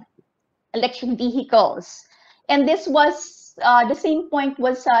electric vehicles. And this was the same point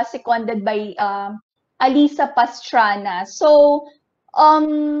was seconded by Alisa Pastrana. So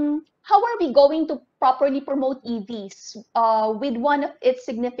how are we going to properly promote EVs with one of its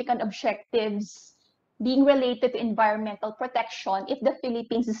significant objectives being related to environmental protection if the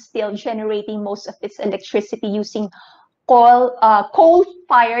Philippines is still generating most of its electricity using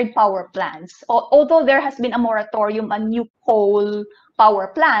coal-fired power plants? Although there has been a moratorium on new coal power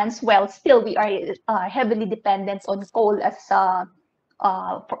plants, well, still we are heavily dependent on coal as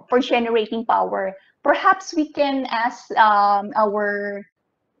for generating power. Perhaps we can ask our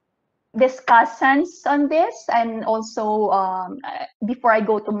discussants on this, and also before I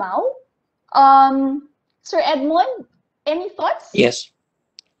go to Mau, Sir Edmund, any thoughts? Yes.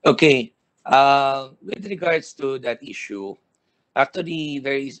 Okay. With regards to that issue, actually,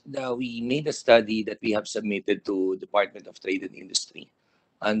 we made a study that we have submitted to Department of Trade and Industry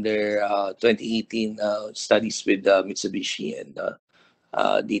under 2018 studies with Mitsubishi and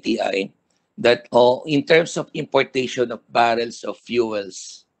DTI, that in terms of importation of barrels of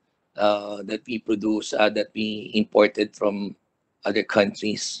fuels that we produce, that we imported from other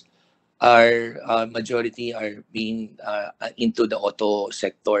countries, our majority are being into the auto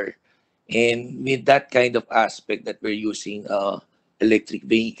sector. And with that kind of aspect that we're using electric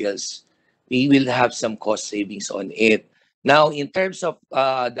vehicles, we will have some cost savings on it. Now, in terms of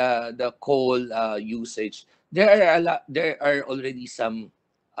the coal usage, there are already some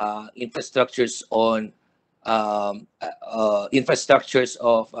infrastructures on infrastructures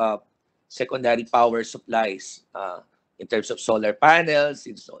of secondary power supplies in terms of solar panels,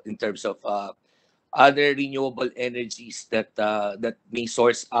 in terms of other renewable energies that that may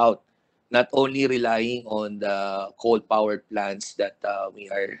source out, not only relying on the coal-powered plants that we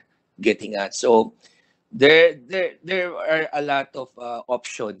are getting at. So there are a lot of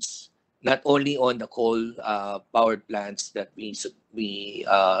options, not only on the coal powered plants that we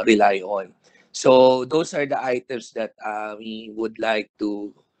rely on. So those are the items that we would like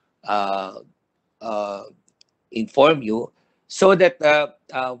to uh, uh, inform you, so that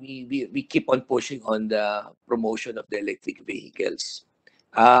we keep on pushing on the promotion of the electric vehicles.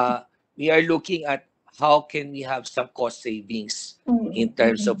 We are looking at how can we have some cost savings in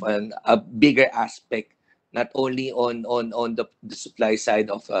terms of a bigger aspect, not only on the supply side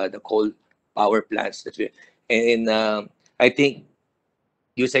of the coal power plants that we, and I think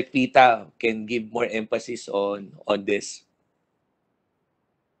Yusek Pita can give more emphasis on this.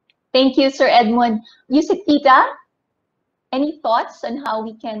 Thank you, Sir Edmund. Yusik Tita, any thoughts on how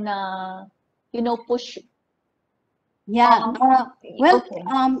we can, push? Yeah. Well,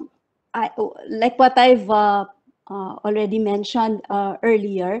 Okay. like what I've already mentioned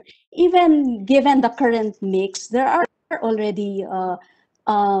earlier, even given the current mix, there are already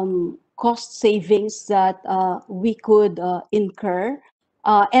cost savings that we could incur.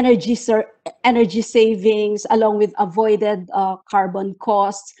 Energy savings along with avoided carbon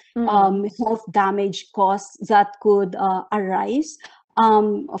costs, health damage costs that could arise.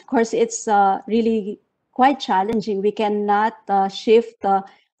 Of course, it's really quite challenging. We cannot shift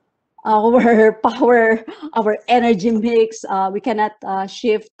our power, our energy mix. We cannot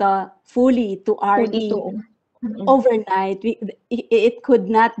shift fully to Fully RE to. overnight. It could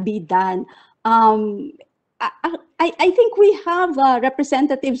not be done. Um, I think we have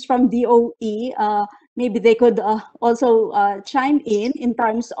representatives from DOE. Maybe they could also chime in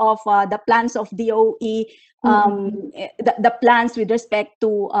terms of the plans of DOE, the plans with respect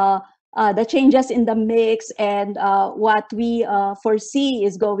to the changes in the mix and what we foresee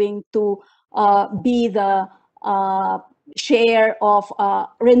is going to be the share of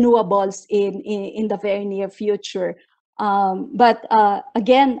renewables in the very near future. But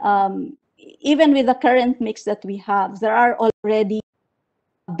again, even with the current mix that we have, there are already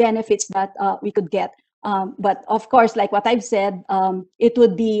benefits that we could get. But of course, like what I've said, it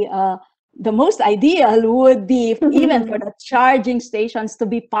would be the most ideal would be even for the charging stations to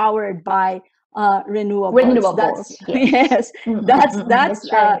be powered by renewables. That's yes. yes, that's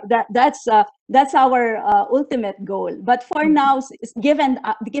That's right. that's our ultimate goal. But for now, given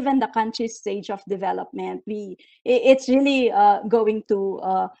the country's stage of development, it's really going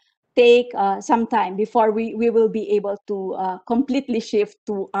to take some time before we will be able to completely shift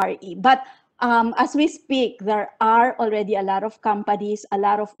to RE. But as we speak, there are already a lot of companies, a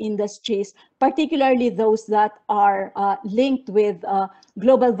lot of industries, particularly those that are linked with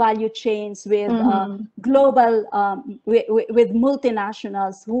global value chains, with global, with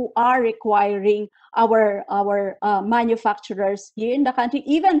multinationals who are requiring our manufacturers here in the country.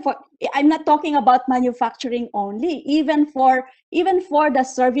 Even for, I'm not talking about manufacturing only, even for the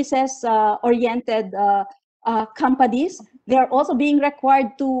services oriented companies, they are also being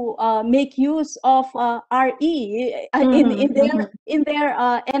required to make use of RE in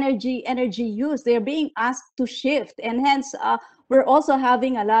their energy use. They're being asked to shift, and hence we're also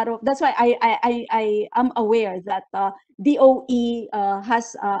having a lot of. That's why I am aware that DOE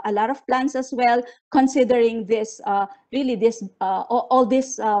has a lot of plans as well, considering this really this all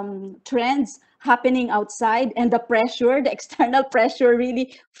these trends happening outside and the pressure, the external pressure,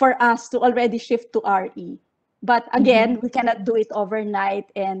 really for us to already shift to RE. But again, we cannot do it overnight,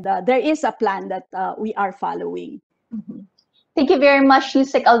 and there is a plan that we are following. Thank you very much,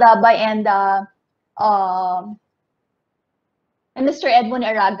 Yusek Aldabay and Mr. Edmund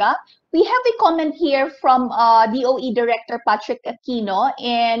Araga. We have a comment here from DOE Director Patrick Aquino,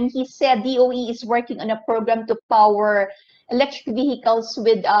 and he said DOE is working on a program to power electric vehicles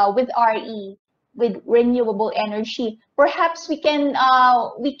with RE, with renewable energy. Perhaps we can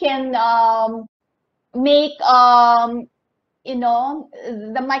make the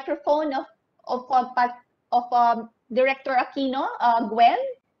microphone of Director Aquino, Gwen,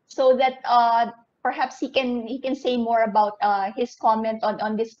 so that perhaps he can say more about his comment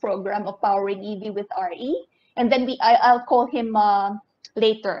on this program of powering EV with RE, and then I'll call him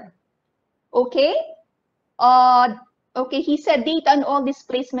later. Okay. Okay. He said data on all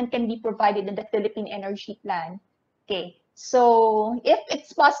displacement can be provided in the Philippine Energy Plan. Okay. So if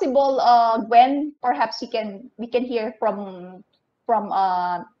it's possible, Gwen, perhaps we can hear from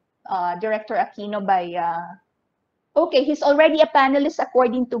Director Aquino by. Okay, he's already a panelist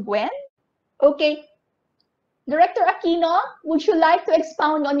according to Gwen. Okay, Director Aquino, would you like to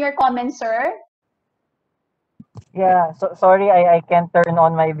expound on your comment, sir? Yeah, so sorry, I can't turn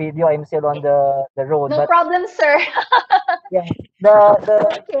on my video. I'm still on the road. No but problem, sir. yeah,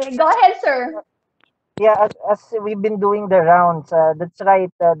 Okay, go ahead, sir. yeah, as we've been doing the rounds, that's right.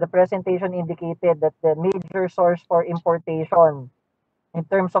 The presentation indicated that the major source for importation in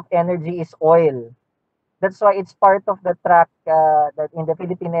terms of energy is oil. That's why it's part of the track that in the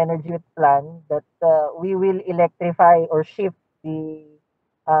Philippine Energy Plan that we will electrify or shift the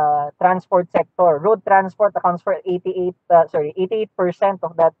transport sector. Road transport accounts for 88%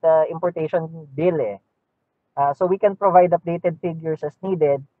 of that importation bill. So we can provide updated figures as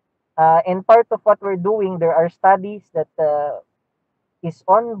needed. And part of what we're doing, there are studies that is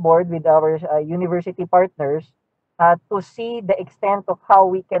on board with our university partners to see the extent of how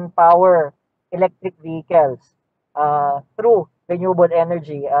we can power electric vehicles through renewable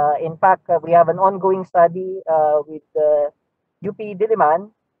energy. In fact, we have an ongoing study with UP Diliman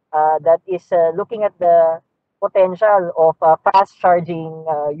that is looking at the potential of fast charging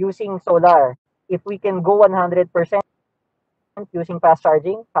using solar. If we can go 100% using fast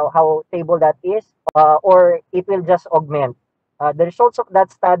charging, how stable that is, or it will just augment. The results of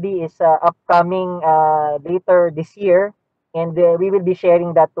that study is upcoming later this year, and we will be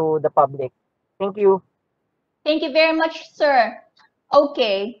sharing that to the public. Thank you. Thank you very much, sir.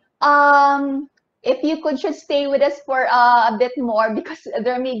 Okay. If you could just stay with us for a bit more, because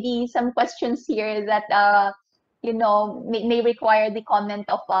there may be some questions here that may require the comment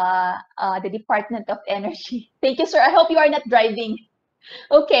of the Department of Energy. Thank you, sir. I hope you are not driving.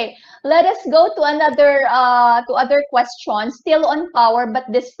 Okay, let us go to other questions, still on power, but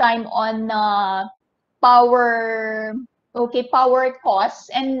this time on power. Okay, power costs,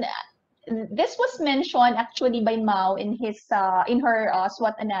 and this was mentioned actually by Mao in her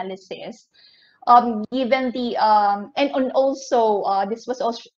SWOT analysis. Given the and also this was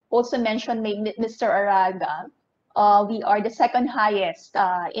also mentioned by Mr. Araga. We are the second highest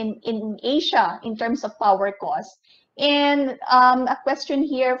in Asia in terms of power cost. And a question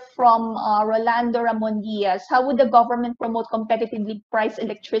here from Rolando Ramon Diaz: how would the government promote competitively priced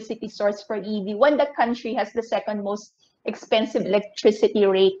electricity source for EV when the country has the second most expensive electricity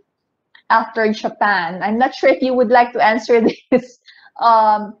rate after Japan? I'm not sure if you would like to answer this.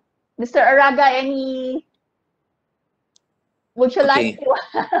 Mr. Araga, would you like to?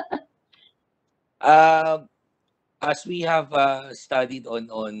 As we have studied on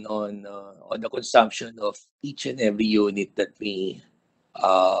the consumption of each and every unit that we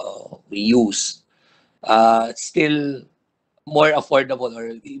use, still more affordable,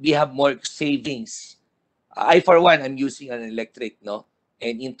 or we have more savings. I, for one, I'm using an electric, no?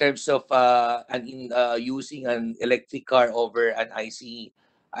 And in terms of using an electric car over an ICE,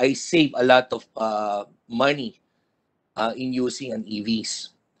 I save a lot of money in using an EVs.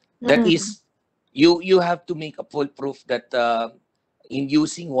 That is, you have to make a full proof that in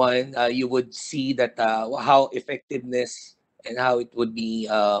using one, you would see that how effectiveness and how it would be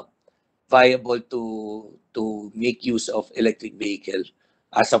viable to make use of electric vehicle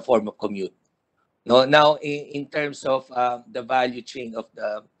as a form of commute. No, now in terms of the value chain of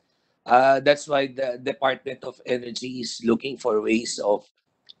the, that's why the Department of Energy is looking for ways of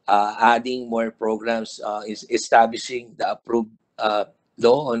adding more programs, is establishing the approved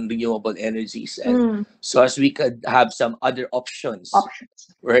law on renewable energies, and so as we could have some other options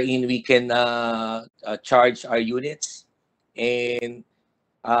wherein we can charge our units, and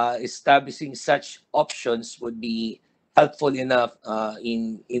establishing such options would be helpful enough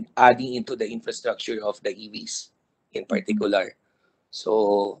in adding into the infrastructure of the EVs in particular.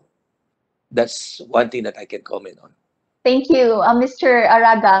 So that's one thing that I can comment on. Thank you, Mr.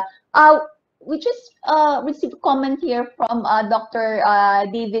 Araga. We just received a comment here from Dr.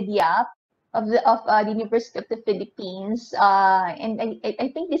 David Yap of the University of the Philippines, and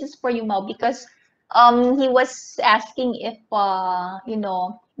I think this is for you, Mau, because he was asking if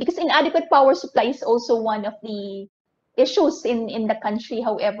because inadequate power supply is also one of the issues in the country.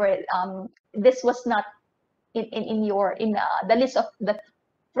 However, this was not in the list of the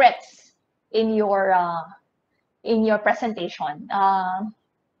threats in your presentation.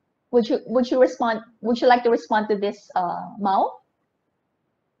 Would you respond? Would you like to respond to this, Mau?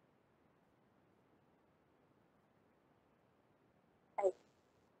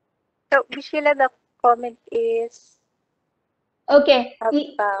 So, Sheila, the comment is okay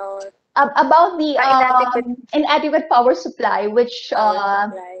about the inadequate power supply, which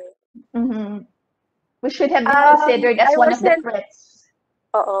which should have been considered as one of the threats.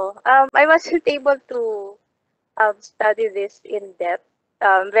 I wasn't able to study this in depth.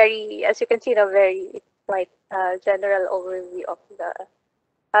 As you can see, a very quite general overview of the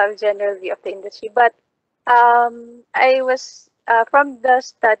industry. But I was from the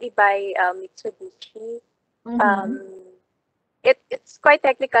study by Mitsubishi. It's quite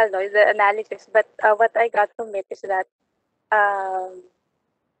technical, no, the analysis. But what I got from it is that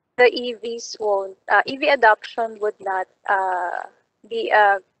the EVs won't EV adoption would not be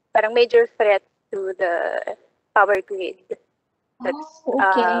a major threat to the power grid. That's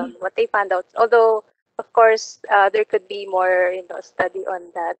what they found out. Although, of course, there could be more, study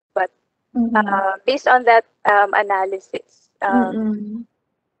on that. But based on that analysis,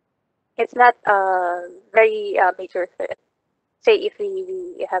 it's not a very major threat. Say if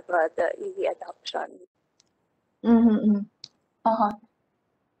we have the EV adoption.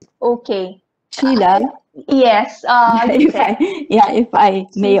 Okay. Sheila? Yes. If I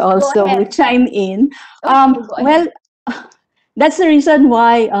may also chime in. Well, that's the reason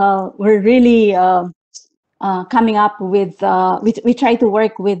why we're really coming up with, we try to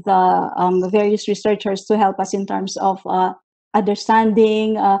work with various researchers to help us in terms of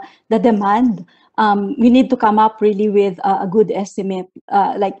understanding the demand. We need to come up really with a good estimate,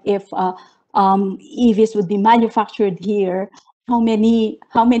 like if EVs would be manufactured here, how many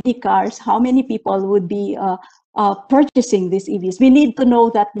cars, how many people would be purchasing these EVs. We need to know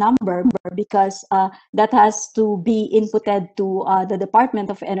that number because that has to be inputted to the Department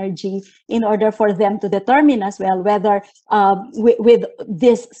of Energy in order for them to determine as well whether with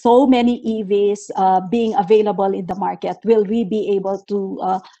this so many EVs being available in the market, will we be able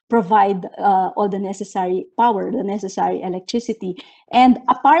to provide all the necessary power, the necessary electricity. And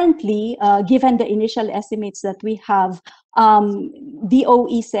apparently, given the initial estimates that we have,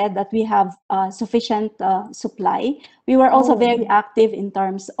 DOE said that we have sufficient supply. We were also very active in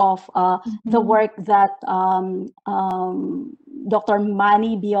terms of the work that Dr.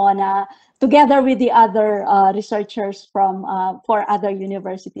 Manny Biona, together with the other researchers from four other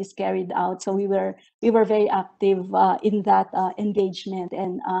universities, carried out. So we were very active in that engagement,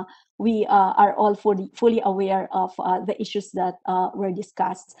 and we are all fully aware of the issues that were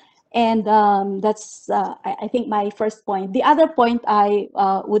discussed. And that's, I think, my first point. The other point I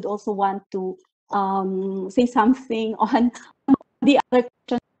would also want to say something on the other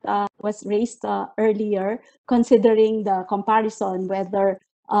question was raised earlier, considering the comparison whether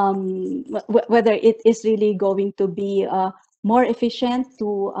whether it is really going to be more efficient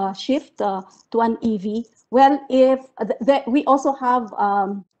to shift to an EV. Well, if we also have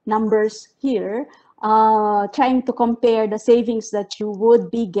numbers here trying to compare the savings that you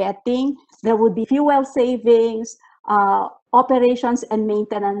would be getting. There would be fuel savings, operations and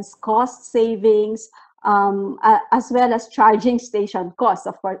maintenance cost savings, as well as charging station costs.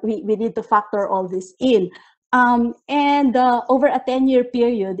 Of course, we need to factor all this in. And over a 10-year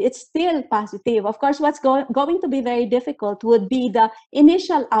period, it's still positive. Of course, what's going to be very difficult would be the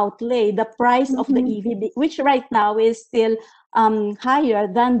initial outlay, the price of the EV, which right now is still higher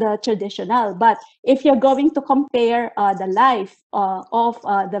than the traditional. But if you're going to compare the life of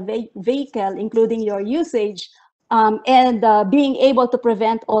the vehicle, including your usage, and being able to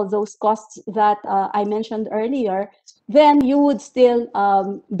prevent all those costs that I mentioned earlier, then you would still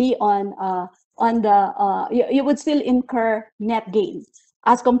be on the you would still incur net gains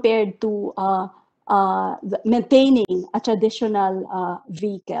as compared to maintaining a traditional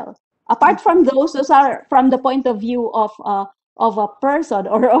vehicle. Apart from those are from the point of view of a person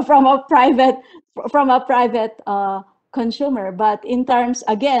or from a private consumer. But in terms,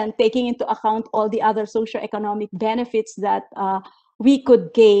 again, taking into account all the other socioeconomic benefits that we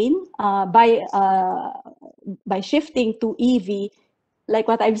could gain by shifting to EV, like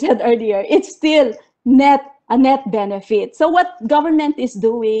what I've said earlier, it's still a net benefit. So what government is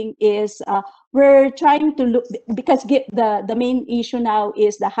doing is we're trying to look, because the main issue now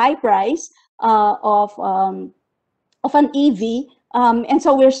is the high price of an EV. And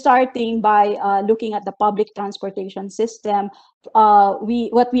so we're starting by looking at the public transportation system.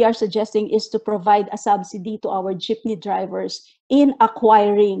 What we are suggesting is to provide a subsidy to our jeepney drivers in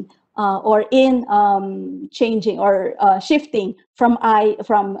acquiring or in changing or shifting from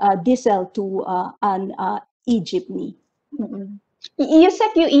diesel to an e-jeepney. You said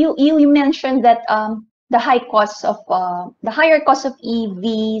you mentioned that the higher cost of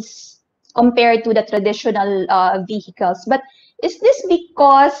EVs compared to the traditional vehicles, but is this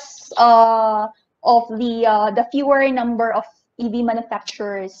because of the fewer number of EV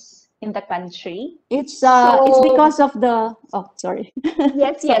manufacturers in the country? It's because of the sorry.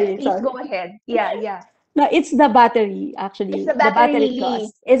 Yes, sorry, please sorry. go ahead. Yeah. No, it's the battery, actually. It's the battery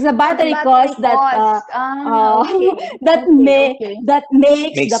cost. It's the battery cost that okay. that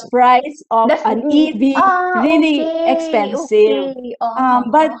makes the price of an EV really expensive.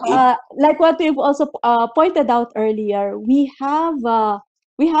 But like what we've also pointed out earlier, we have the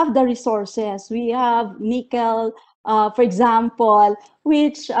resources. We have nickel, for example,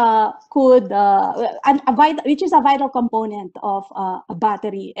 which which is a vital component of a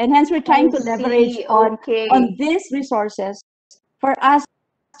battery, and hence we're trying to leverage on these resources for us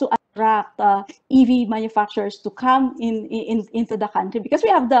to attract EV manufacturers to come into the country, because we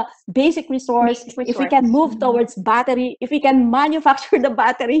have the basic resource. If we can move towards battery, if we can manufacture the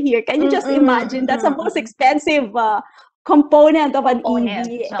battery here, can you just imagine? That's the most expensive component of an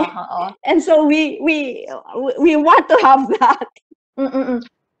EV. And so we want to have that.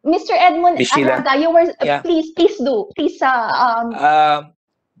 Mr. Edmund Araga, you were please do.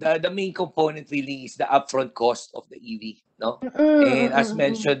 The main component really is the upfront cost of the EV, no? And as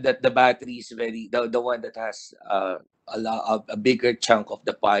mentioned, that the battery is the one that has a bigger chunk of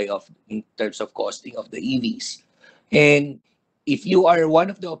the pie of in terms of costing of the EVs. And if you are one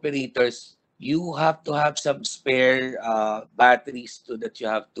of the operators, you have to have some spare batteries so that you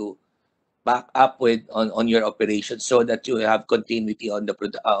have to back up with on your operation so that you have continuity on the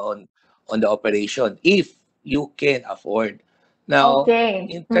on the operation if you can afford. Now, Okay.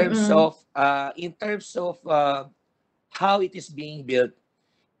 in terms of how it is being built,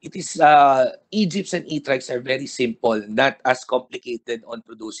 it is Egypt's and e-trikes are very simple, not as complicated on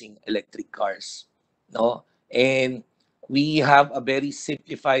producing electric cars, no. And we have a very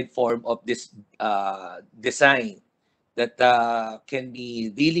simplified form of this design that can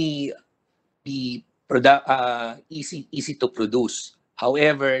be really be easy to produce.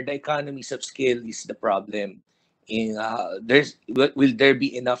 However, the economies of scale is the problem. In will there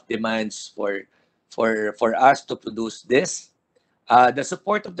be enough demands for us to produce this? The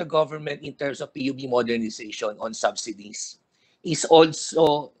support of the government in terms of PUB modernization on subsidies is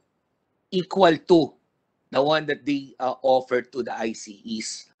also equal to the one that they offer to the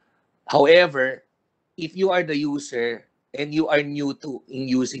ICEs. However, if you are the user and you are new to in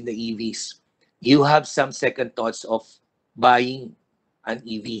using the EVs, you have some second thoughts of buying an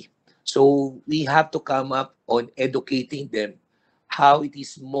EV. So we have to come up on educating them how it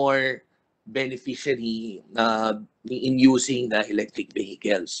is more beneficiary in using the electric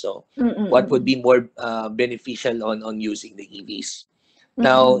vehicles. So what would be more beneficial on using the EVs?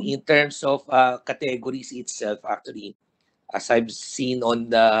 Now, in terms of categories itself, actually, as I've seen on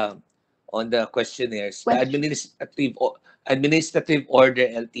the questionnaires, the administrative order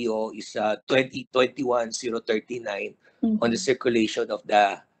LTO is 2021-039 on the circulation of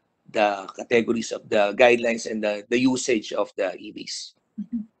the categories of the guidelines and the usage of the EVs.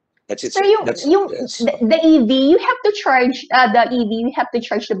 That's it. So the EV, you have to charge the EV. You have to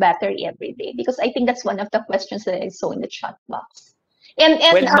charge the battery every day because I think that's one of the questions that I saw in the chat box. And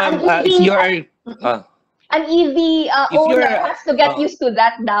well, ma'am, if you are an EV if owner you're has to get used to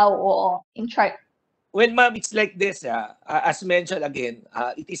that now or in charge. Well, ma'am, it's like this. As mentioned again,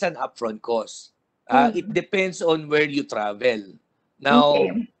 it is an upfront cost. It depends on where you travel. Now,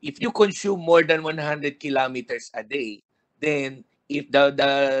 if you consume more than 100 kilometers a day, then if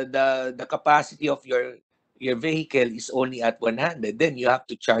the capacity of your vehicle is only at 100, then you have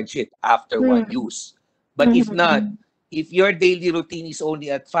to charge it after one use. But if not, if your daily routine is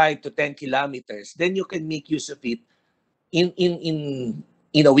only at 5 to 10 kilometers, then you can make use of it in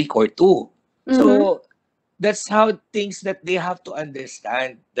a week or two. So that's how things that they have to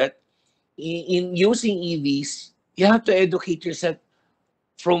understand that in using EVs, you have to educate yourself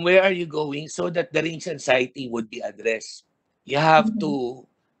from where are you going so that the range anxiety would be addressed. You have to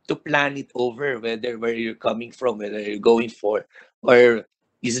plan it over where you're coming from, whether you're going for, or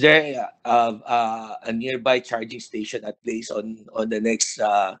is there a nearby charging station at place on the next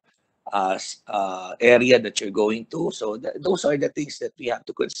area that you're going to. So those are the things that we have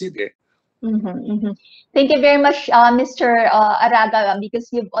to consider. Thank you very much, Mr. Araga, because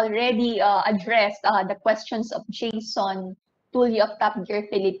you've already addressed the questions of Jason Tulio of Top Gear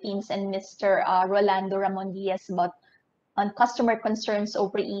Philippines and Mr. Rolando Ramon Diaz about on customer concerns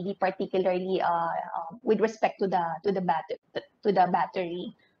over EV, particularly with respect to the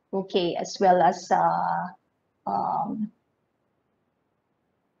battery. Okay, as well as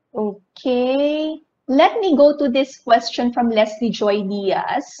okay. Let me go to this question from Leslie Joy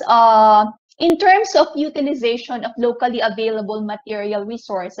Diaz. In terms of utilization of locally available material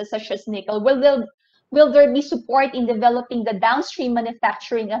resources such as nickel, will there be support in developing the downstream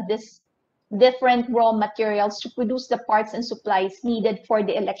manufacturing of this different raw materials to produce the parts and supplies needed for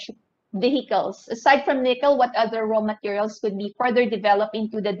the electric vehicles? Aside from nickel, what other raw materials could be further developed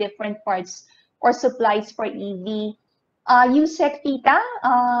into the different parts or supplies for EV? Yusek Tita,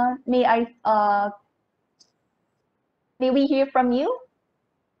 may we hear from you?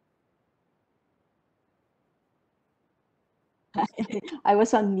 I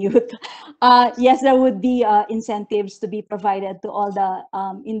was on mute. Yes, there would be incentives to be provided to all the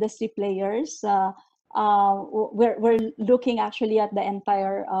industry players. We're looking actually at the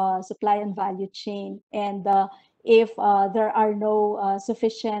entire supply and value chain. And if there are no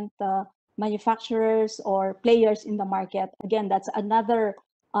sufficient manufacturers or players in the market, again, that's another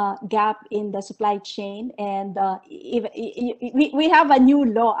gap in the supply chain. And we have a new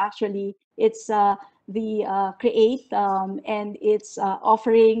law, actually. It's the CREATE, and it's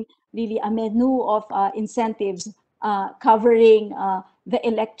offering really a menu of incentives covering the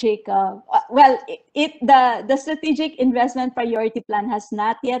electric. Well, the strategic investment priority plan has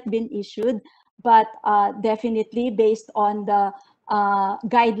not yet been issued, but definitely based on the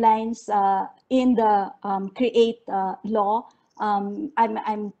guidelines in the CREATE law,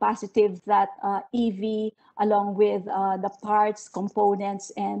 I'm positive that EV, along with the parts,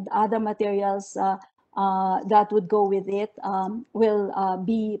 components, and other materials that would go with it, will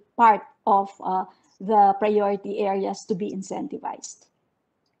be part of the priority areas to be incentivized.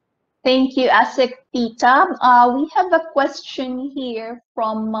 Thank you, Asik Tita. We have a question here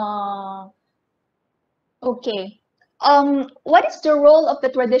from, okay. What is the role of the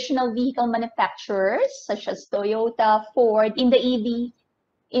traditional vehicle manufacturers, such as Toyota, Ford, in the EV,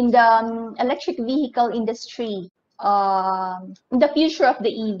 in the electric vehicle industry, in the future of the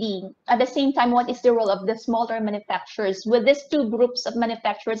EV? At the same time, what is the role of the smaller manufacturers? Will these two groups of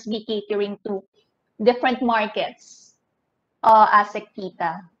manufacturers be catering to different markets, Asik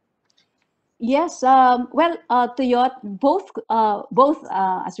Tita? Yes, well, Toyota, both,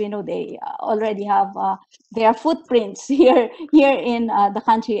 as we know, they already have their footprints here in the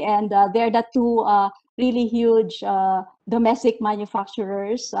country, and they're the two really huge domestic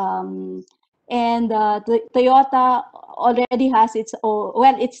manufacturers. And Toyota already has its own,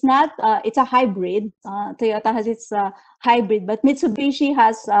 well, it's not, it's a hybrid. Toyota has its hybrid, but Mitsubishi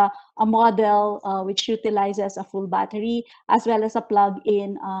has a model which utilizes a full battery as well as a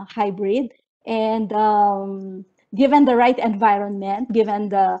plug-in hybrid. And given the right environment, given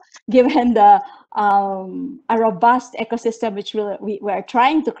the a robust ecosystem which we are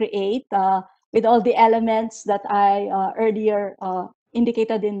trying to create with all the elements that I earlier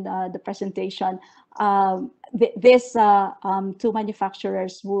indicated in the presentation, these two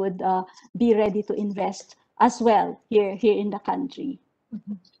manufacturers would be ready to invest as well here in the country.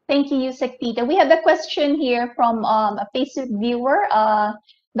 Thank you, Yusek Tita. We have a question here from a Facebook viewer,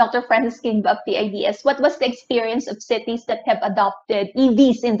 Dr. Francis King of PIDS. What was the experience of cities that have adopted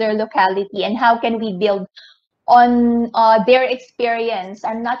EVs in their locality, and how can we build on their experience?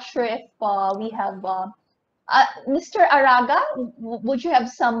 I'm not sure if we have Mr. Araga. Would you have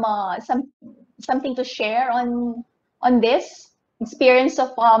something to share on this experience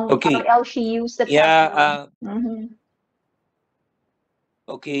of Okay. LCUs that Yeah. have?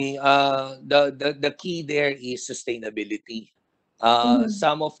 Okay. The key there is sustainability.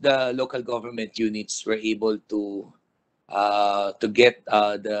 Some of the local government units were able to get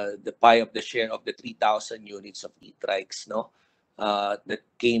the pie of the share of the 3,000 units of e-trikes, no, that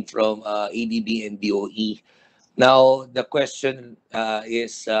came from ADB and DOE. Now the question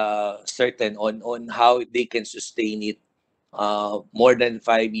is certain on how they can sustain it more than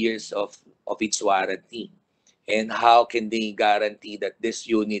 5 years of its warranty, and how can they guarantee that this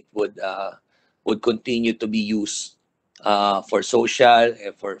unit would continue to be used for social,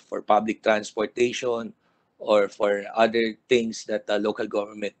 for public transportation, or for other things that the local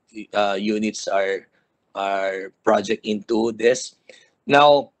government units are project into this.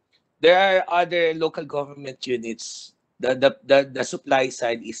 Now, there are other local government units. The supply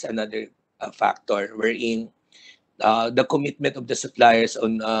side is another factor wherein the commitment of the suppliers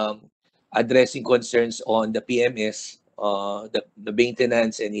on addressing concerns on the PMS, the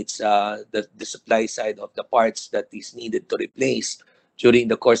maintenance, and its the supply side of the parts that is needed to replace during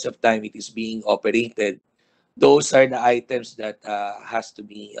the course of time it is being operated. Those are the items that has to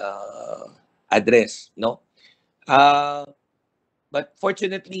be addressed, no? But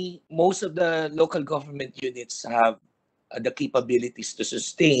fortunately, most of the local government units have the capabilities to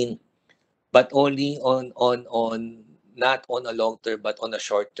sustain, but only on not on a long term, but on a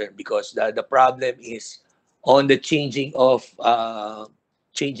short term, because the problem is on the changing of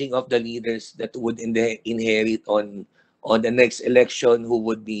the leaders that would inherit on the next election, who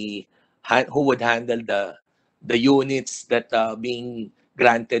would be who would handle the units that are being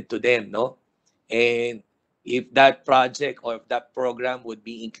granted to them, no? And if that project or if that program would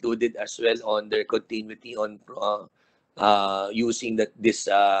be included as well on their continuity on using this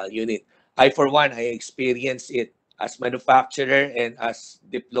unit. I, for one, I experienced it as manufacturer and as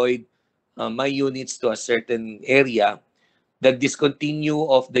deployed my units to a certain area. The discontinue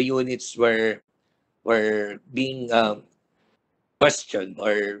of the units were being questioned,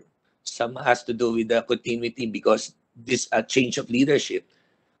 or some has to do with the continuity because this a change of leadership.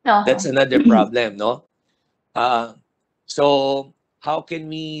 That's another problem, no? So how can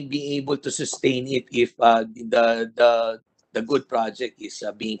we be able to sustain it if the good project is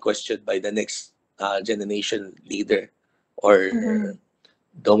being questioned by the next generation leader, or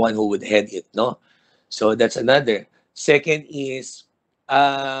the one who would head it, no? So that's another. Second is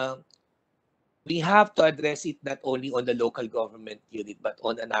we have to address it not only on the local government unit but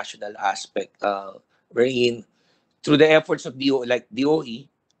on a national aspect, wherein through the efforts of DOE,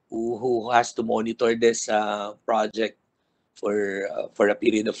 who has to monitor this project for a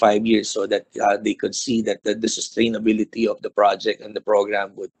period of 5 years, so that they could see that the sustainability of the project and the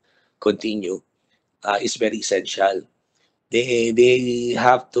program would continue, is very essential. They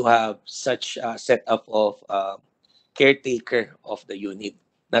have to have such a setup of caretaker of the unit,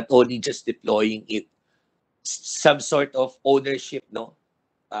 not only just deploying it, some sort of ownership, no,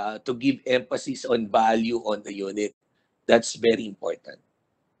 to give emphasis on value on the unit. That's very important.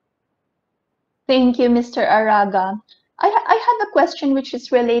 Thank you, Mr. Araga. I have a question which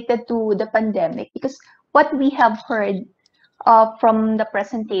is related to the pandemic, because what we have heard from the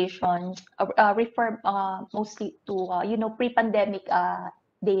presentation refer mostly to pre-pandemic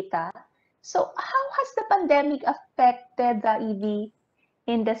data. So how has the pandemic affected the EV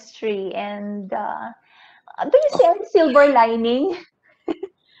industry, and do you see any silver lining?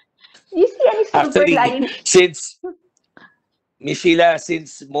 Do you see any silver Actually, lining? since Miss Sheila,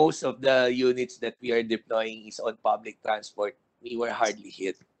 since most of the units that we are deploying is on public transport, we were hardly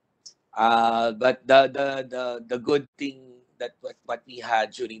hit. But the good thing that what we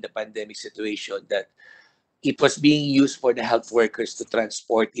had during the pandemic situation, that it was being used for the health workers to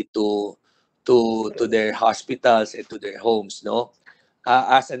transport it to their hospitals and to their homes, no,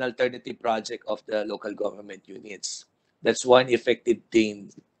 as an alternative project of the local government units. That's one effective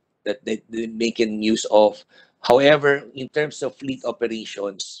thing that they making use of. However, in terms of fleet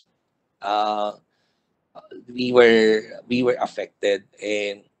operations, uh, we were affected,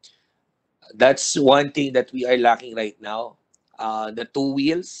 and that's one thing that we are lacking right now. The two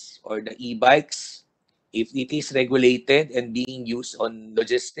wheels or the e-bikes, if it is regulated and being used on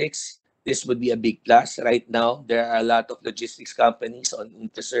logistics, this would be a big plus. Right now, there are a lot of logistics companies on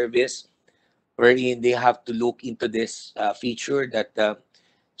into service wherein they have to look into this feature, that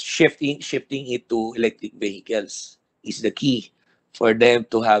shifting it to electric vehicles is the key for them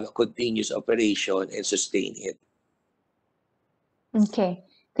to have a continuous operation and sustain it. Okay,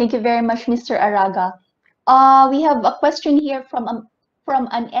 thank you very much, Mr. Araga. We have a question here from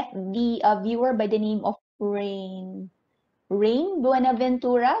an FB viewer by the name of Rain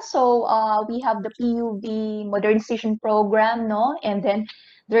Buenaventura. So we have the PUV modernization program, no, and then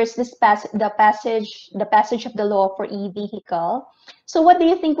there's this the passage of the law for e-vehicle. So what do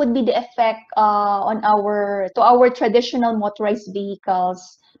you think would be the effect on our traditional motorized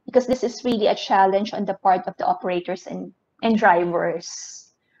vehicles? Because this is really a challenge on the part of the operators and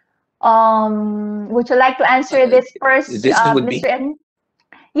drivers. Would you like to answer this first, This would Mr. be N?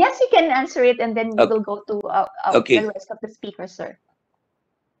 Yes, you can answer it, and then we okay. will go to Okay. the rest of the speakers, sir.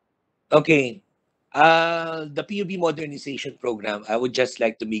 Okay. The PUB modernization program, I would just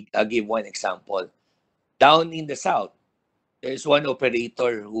like to give one example. Down in the south, there's one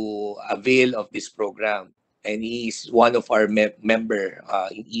operator who avail of this program, and he is one of our member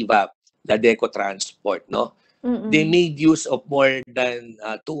in EVAP, the Deco Transport, no? They made use of more than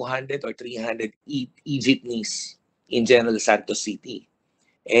 200 or 300 e-jeepneys in General Santos City.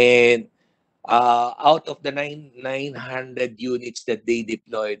 And out of the 900 units that they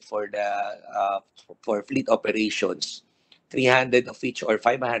deployed for the for fleet operations, 300 of which or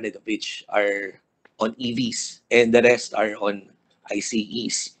 500 of which are on EVs, and the rest are on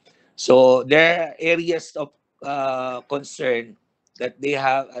ICEs. So there are areas of concern that they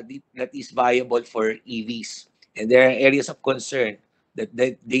have that is viable for EVs, and there are areas of concern that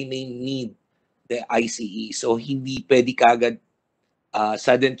they may need the ICE. So hindi pwede kagad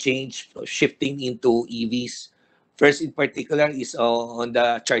sudden change shifting into EVs. First, in particular, is on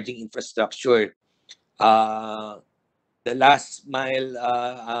the charging infrastructure. The last mile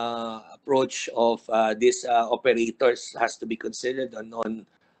approach of these operators has to be considered on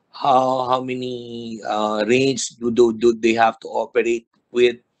how many range do they have to operate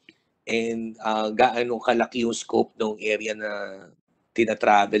with, and gaano kalaki yung scope ng area na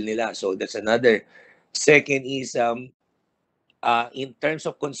tina-travel nila. So that's another. Second is in terms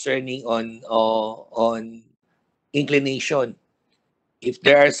of concerning on inclination, if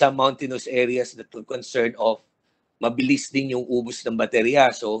there are some mountainous areas that will concern of mabilis din yung ubos ng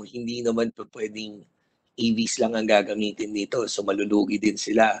baterya, so hindi naman po pwedeng EVs lang ang gagamitin dito, so malulugi din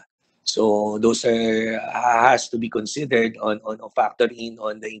sila. So those are has to be considered on factor in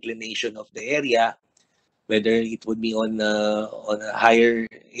on the inclination of the area, whether it would be on a higher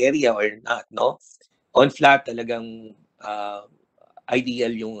area or not, no? On flat, talagang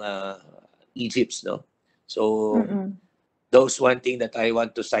ideal yung Egypt's, no? So those one thing that I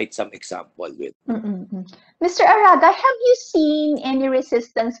want to cite some example with. Mr. Araga, have you seen any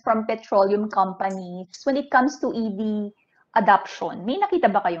resistance from petroleum companies when it comes to EV adoption? May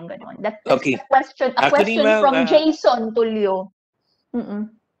nakita ba kayong ganun? That's Okay. a question Actually, from ma'am, Jason Tulio.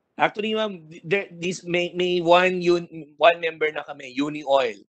 Actually, ma'am, this may one member na kami, Uni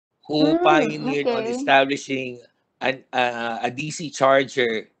Oil, who pioneered on Okay. establishing a DC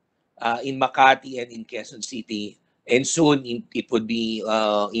charger in Makati and in Quezon City. And soon, it would be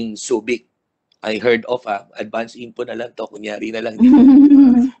in Subic. I heard of, advance info na lang to, kunyari na lang dito.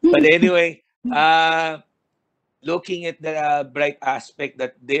 But anyway, looking at the bright aspect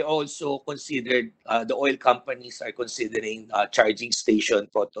that they also considered, the oil companies are considering charging station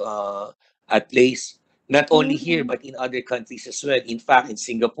for at place, not only here, but in other countries as well. In fact, in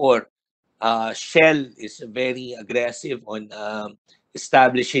Singapore, Shell is very aggressive on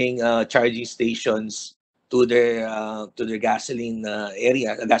establishing charging stations to their gasoline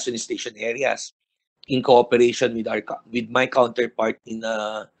gasoline station areas, in cooperation with with my counterpart in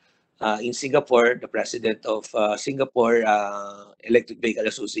Singapore, the president of Singapore Electric Vehicle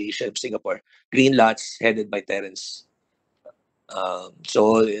Association of Singapore, Green Lots, headed by Terence.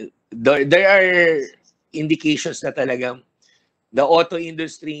 So there are indications na talagang the auto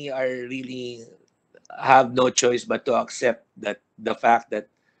industry are really have no choice but to accept that the fact that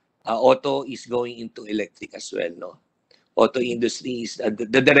auto is going into electric as well. No, auto industry is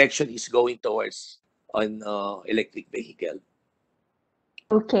the direction is going towards on electric vehicle.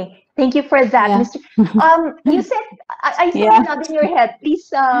 Okay, thank you for that, Yeah. Mr. You said I saw you Yeah. nodding your head. Please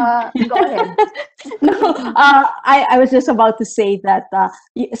go ahead. No, I was just about to say that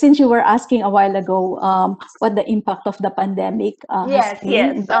since you were asking a while ago what the impact of the pandemic has Yes, been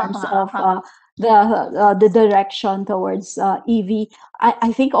yes. in terms of the direction towards EV,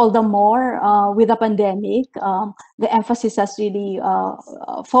 I think all the more with the pandemic, the emphasis has really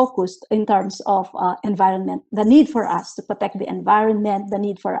focused in terms of environment, the need for us to protect the environment, the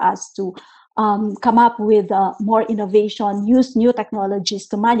need for us to come up with more innovation, use new technologies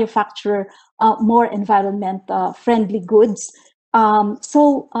to manufacture more environment friendly goods.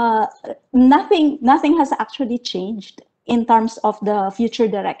 So nothing has actually changed in terms of the future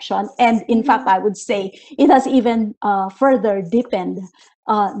direction. And in fact, I would say it has even further deepened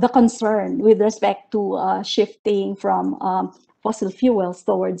the concern with respect to shifting from fossil fuels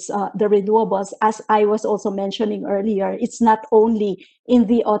towards the renewables. As I was also mentioning earlier, it's not only in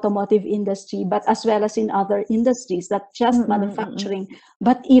the automotive industry, but as well as in other industries, not just manufacturing,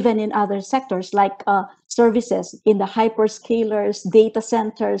 but even in other sectors like services in the hyperscalers, data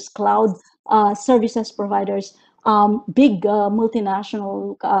centers, cloud services providers, big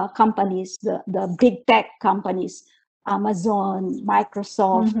multinational companies, the big tech companies, Amazon,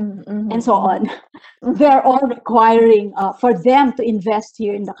 Microsoft, and so on. They're all requiring for them to invest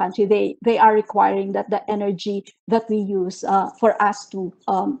here in the country. They are requiring that the energy that we use for us to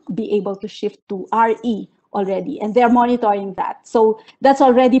be able to shift to RE already, and they're monitoring that. So that's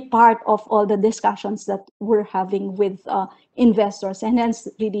already part of all the discussions that we're having with investors, and hence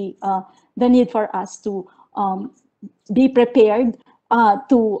really the need for us to be prepared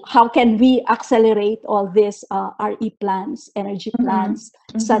to how can we accelerate all these RE plans, energy plans,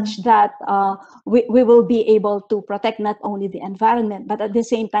 such that we will be able to protect not only the environment, but at the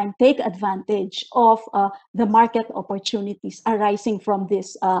same time take advantage of the market opportunities arising from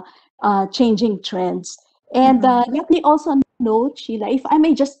these changing trends. And let me also note, Sheila, if I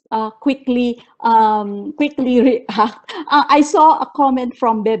may just quickly react. I saw a comment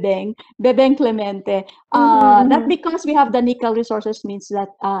from Bebeng Clemente, that because we have the nickel resources means that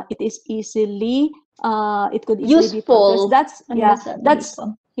it is easily, it could easily be processed. And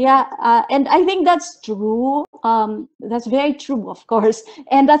I think that's true. That's very true, of course.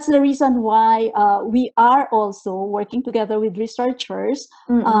 And that's the reason why we are also working together with researchers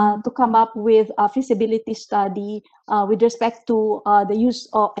to come up with a feasibility study with respect to the use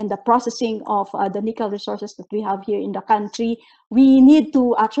of and the processing of the nickel resources that we have here in the country. We need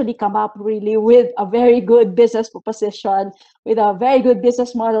to actually come up really with a very good business proposition, with a very good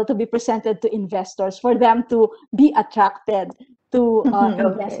business model to be presented to investors for them to be attracted to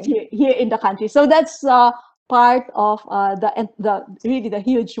invest here in the country. So that's part of the really the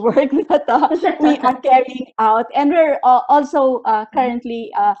huge work that we are carrying out, and we're also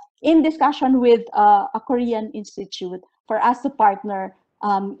currently in discussion with a Korean institute for us to partner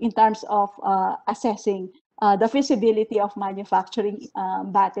in terms of assessing the feasibility of manufacturing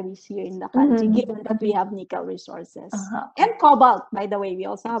batteries here in the country, given that we have nickel resources and cobalt. By the way, we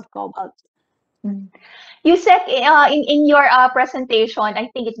also have cobalt. You said in your presentation,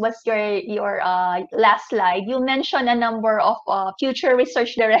 I think it was your last slide, you mentioned a number of future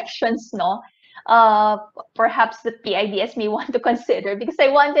research directions, no? Perhaps the PIDS may want to consider, because I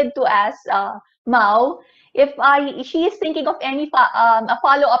wanted to ask Mau if she is thinking of any a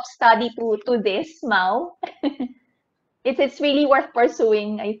follow-up study to this, Mau. It's really worth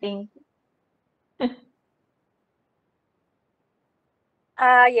pursuing, I think.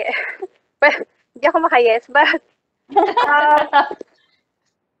 Yeah. But hindi ako maka-yes, uh,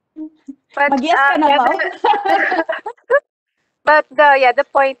 Mag-yes ka na, yeah, Mau. but the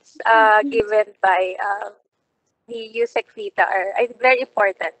points given by the USEC Vita are very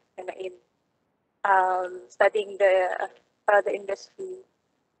important in studying the industry.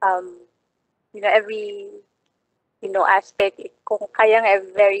 Every aspect, kung kaya nga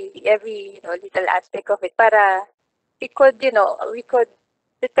every little aspect of it para we could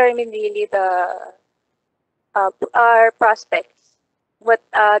determine really our prospects, what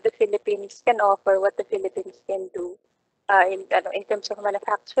the Philippines can offer, what the Philippines can do in terms of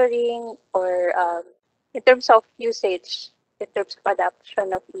manufacturing or in terms of usage, in terms of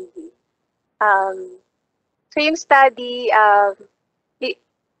adoption of EV. So yung study,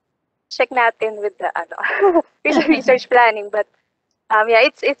 check natin with the research planning, but yeah,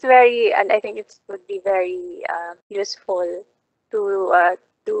 it's very, and I think it would be very useful to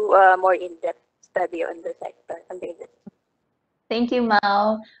do a more in-depth study on the sector, on the industry. Thank you,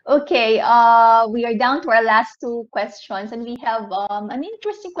 Mao. Okay, we are down to our last two questions, and we have an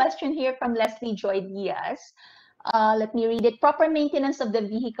interesting question here from Leslie Joy Diaz. Let me read it. Proper maintenance of the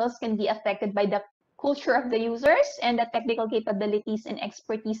vehicles can be affected by the culture of the users and the technical capabilities and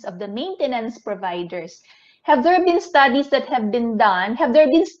expertise of the maintenance providers. Have there been studies that have been done? Have there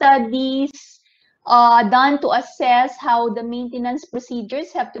been studies done to assess how the maintenance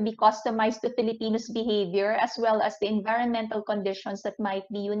procedures have to be customized to Filipinos' behavior as well as the environmental conditions that might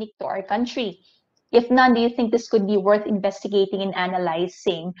be unique to our country? If none, do you think this could be worth investigating and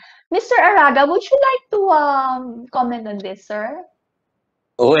analyzing? Mr. Araga, would you like to comment on this, sir?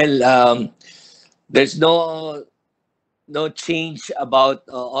 Well, there's no change about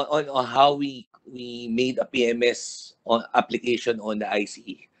on how we made a PMS application on the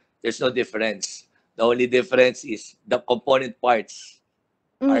ICE. There's no difference. The only difference is the component parts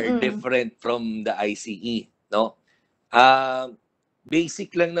are different from the ICE, no?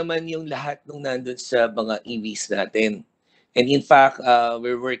 Basic lang naman yung lahat nung nandun sa mga EVs natin. And in fact,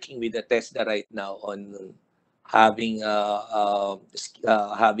 we're working with the TESDA right now on having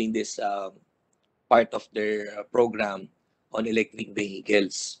this part of their program on electric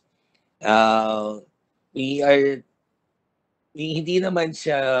vehicles. Hindi naman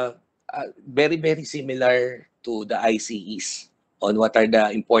siya very, very similar to the ICEs on what are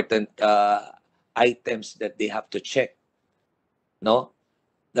the important items that they have to check. No?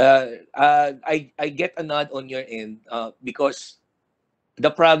 I get a nod on your end because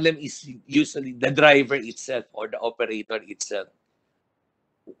the problem is usually the driver itself or the operator itself.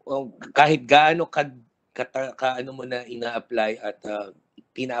 Kahit gaano ano mo na ina-apply at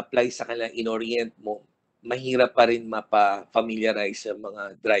pina-apply sa kanila, in-orient mo, mahirap pa rin mapa-familiarize sa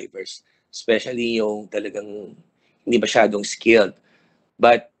mga drivers, especially yung talagang hindi masyadong skilled.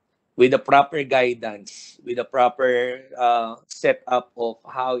 But with the proper guidance, with the proper setup of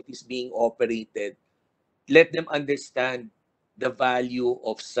how it is being operated, let them understand the value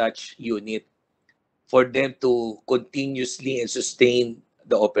of such unit for them to continuously and sustain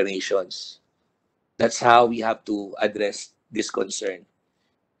the operations. That's how we have to address this concern.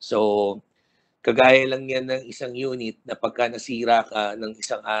 So, kagaya lang yan ng isang unit na pagka nasira ka ng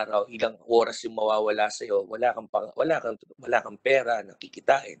isang araw, ilang oras yung mawawala sa'yo, wala kang pera na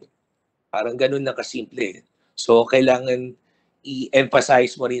kikitain. Parang ganun na kasimple. So, kailangan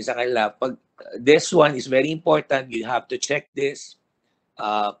i-emphasize mo rin sa kanila. Pag this one is very important, you have to check this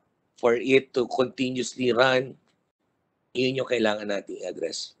for it to continuously run. Yun yung kailangan nating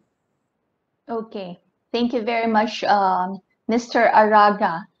address. Okay. Thank you very much, Mr.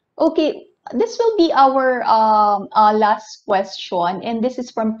 Araga. Okay, this will be our last question, and this is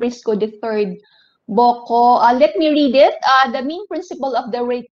from Prisco the Third Boko. Let me read it. The main principle of the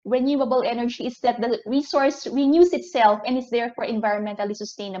renewable energy is that the resource renews itself and is therefore environmentally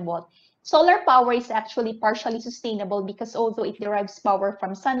sustainable. Solar power is actually partially sustainable because although it derives power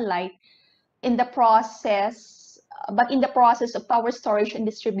from sunlight, in the process of power storage and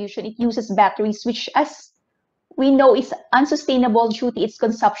distribution, it uses batteries, which, as we know, is unsustainable due to its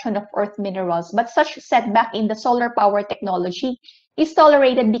consumption of earth minerals. But such setback in the solar power technology is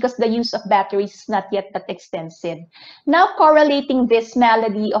tolerated because the use of batteries is not yet that extensive. Now, correlating this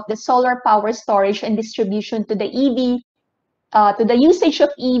malady of the solar power storage and distribution to the to the usage of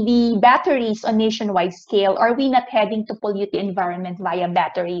EV batteries on nationwide scale, are we not heading to pollute the environment via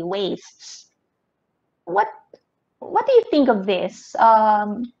battery wastes? What do you think of this,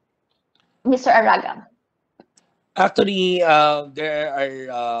 Mr. Araga? Actually, there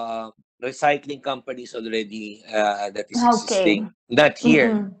are recycling companies already that is Okay. existing. Not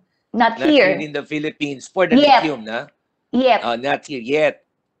here. Not Not here here. in the Philippines for the Yep. lithium, na? Yep. Not here yet.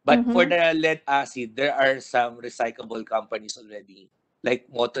 But for Mhm. the lead acid, there are some recyclable companies already. Like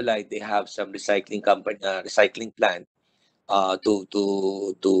Motolite, they have some recycling company, recycling plant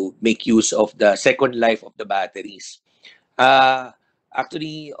to make use of the second life of the batteries. Uh,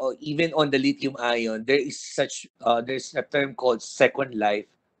 Actually, even on the lithium ion, there's a term called second life,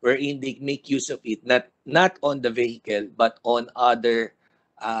 wherein they make use of it not on the vehicle but on other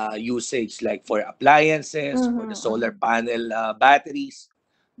usage, like for appliances, for the solar panel batteries.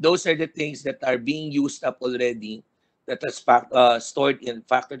 Those are the things that are being used up already, that has factored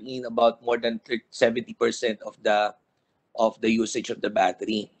in about more than 70% of the usage of the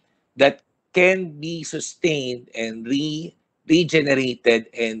battery, that can be sustained and regenerated,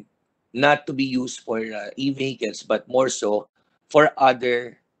 and not to be used for e-vehicles, but more so for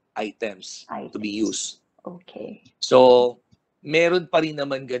other items to be used. Okay. So, meron pa rin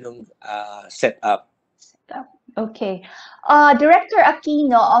naman ganung setup. Okay. Director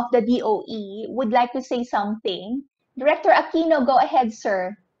Aquino of the DOE would like to say something. Director Aquino, go ahead,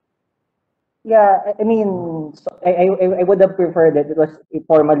 sir. Yeah, I mean, I would have preferred that it was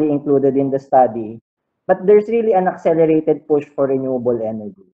formally included in the study, but there's really an accelerated push for renewable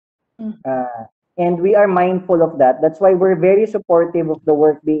energy. And we are mindful of that. That's why we're very supportive of the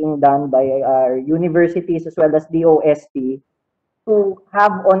work being done by our universities as well as the OSP to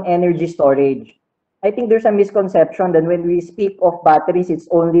have on energy storage. I think there's a misconception that when we speak of batteries, it's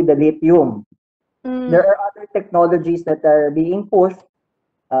only the lithium. There are other technologies that are being pushed,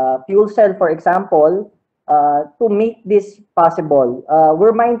 fuel cell, for example, to make this possible.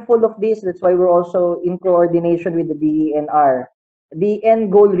 We're mindful of this. That's why we're also in coordination with the DENR. The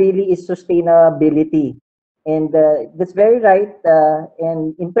end goal really is sustainability. And that's very right.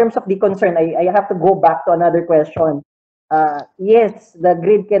 And in terms of the concern, I have to go back to another question. Yes, the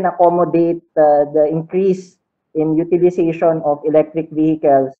grid can accommodate the increase in utilization of electric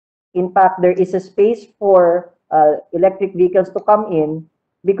vehicles. In fact, there is a space for electric vehicles to come in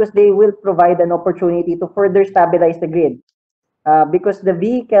because they will provide an opportunity to further stabilize the grid. Because the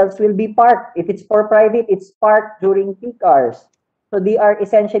vehicles will be parked. If it's for private, it's parked during peak hours. So they are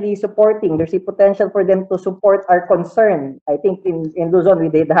essentially supporting. There's a potential for them to support our concern. I think in Luzon, we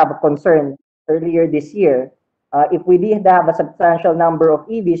did have a concern earlier this year. If we did have a substantial number of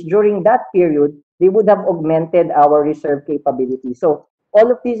EVs during that period, they would have augmented our reserve capability. So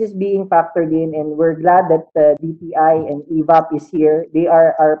all of this is being factored in, and we're glad that DTI and EVAP is here. They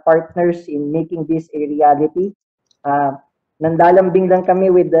are our partners in making this a reality. Nandalambing lang kami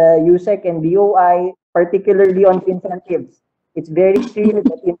with the USEC and DOI, particularly on incentives. It's very clear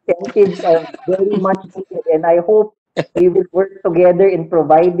that incentives are very much needed, and I hope we will work together in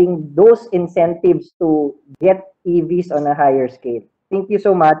providing those incentives to get EVs on a higher scale. Thank you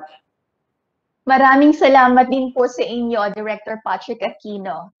so much. Maraming salamat din po sa inyo, Director Patrick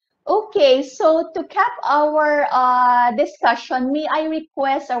Aquino. Okay, so to cap our discussion, may I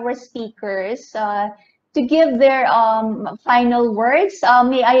request our speakers to give their final words.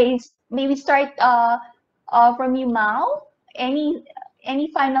 May we start from you, Mao?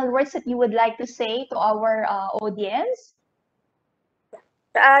 Any final words that you would like to say to our audience?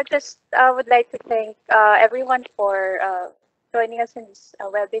 Just would like to thank everyone for joining us in this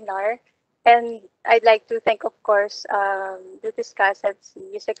webinar. And I'd like to thank, of course, the discussants,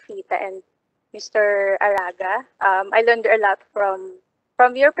 Mr. Fita and Mr. Araga. I learned a lot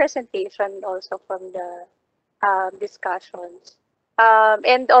from your presentation, also from the discussions.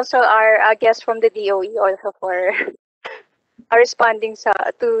 And also our guests from the DOE also for responding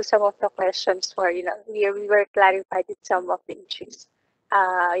to some of the questions, for, we were clarified with some of the issues.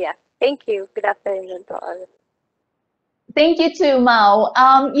 Yeah, thank you. Good afternoon to all. Thank you too, Mao.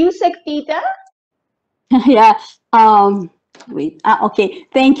 Yusek Pita? Yeah. Wait. Okay.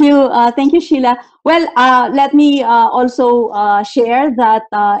 Thank you, Sheila. Well, let me also share that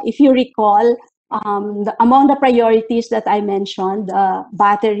if you recall, among the priorities that I mentioned,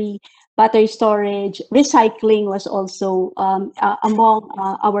 battery storage, recycling was also among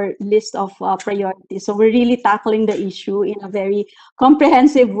our list of priorities. So we're really tackling the issue in a very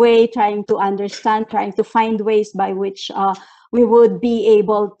comprehensive way, trying to understand, trying to find ways by which we would be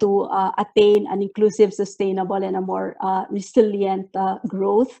able to attain an inclusive, sustainable, and a more resilient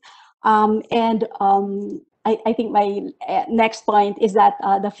growth. I think my next point is that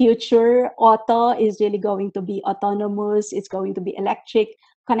the future auto is really going to be autonomous. It's going to be electric,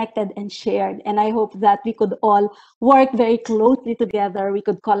 connected, and shared. And I hope that we could all work very closely together. We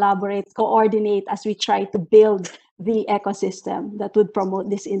could collaborate, coordinate as we try to build the ecosystem that would promote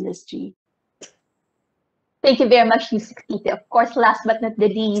this industry. Thank you very much, Ms. Tite. Of course, last but not the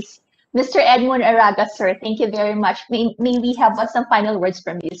least, Mr. Edmund Araga, sir, thank you very much. May we have some final words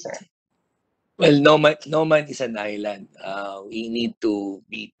from you, sir? Well, no man is an island. We need to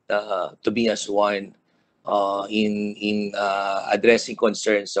be as one in addressing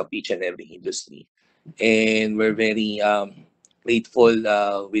concerns of each and every industry, and we're very grateful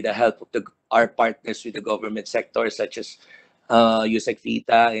with the help of our partners with the government sector, such as Yusek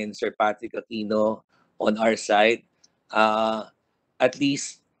Vita and Sir Patrick Aquino on our side. At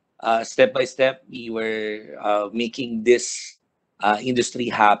least step by step, we were making this industry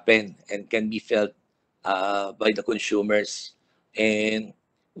happen and can be felt by the consumers. And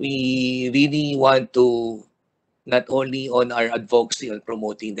we really want to not only on our advocacy on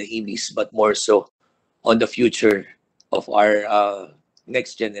promoting the EVs, but more so on the future of our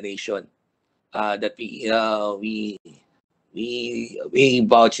next generation. That we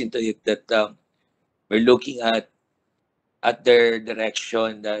vouch into it, that we're looking at their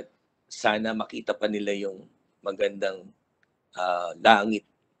direction, that sana makita pa nila yung magandang langit,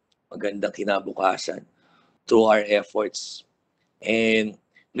 magandang kinabukasan through our efforts. And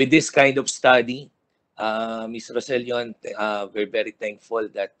with this kind of study, Ms. Rosellon, we're very thankful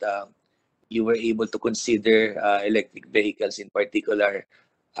that you were able to consider electric vehicles in particular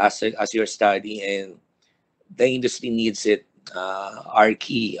as your study, and the industry needs it. Our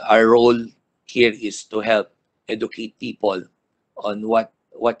role here is to help educate people on what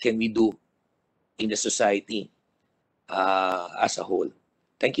can we do in the society as a whole.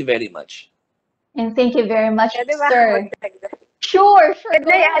 Thank you very much. And thank you very much, Pwede ba sir. magdagdag? Sure, go Pwede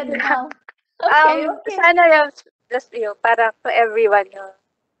ahead. yan. Okay. Sana yung, just yun, para to everyone yun.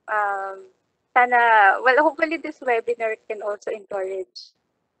 Sana, well, hopefully this webinar can also encourage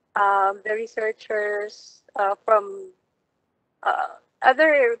the researchers from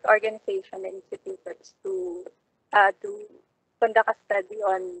other organizations and institutes to conduct a study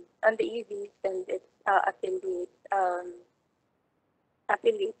on the EVs and its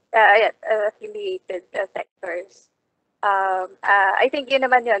affiliated sectors. I think yun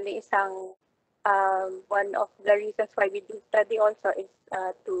naman yun, isang one of the reasons why we do study also is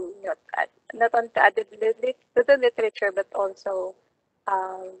to not only to add to the literature, but also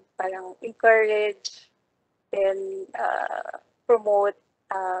parang encourage and promote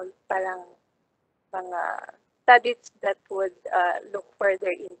parang mga studies that would look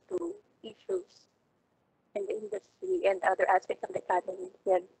further into issues in the industry and other aspects of the economy.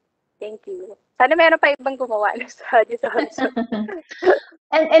 Yan. Thank you. Sana meron pa ibang gumawa ng studies also.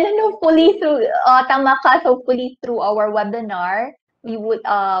 And hopefully through tama ka, hopefully through our webinar, we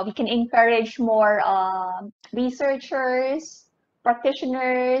can encourage more researchers,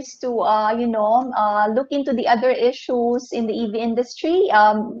 practitioners to look into the other issues in the EV industry.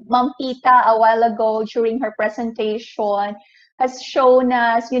 Ma'am Pita a while ago during her presentation has shown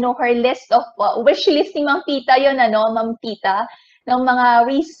us, her list of wish list ni Ma'am Pita yun, Ma'am Pita, ng mga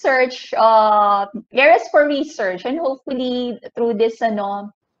research, areas for research, and hopefully through this,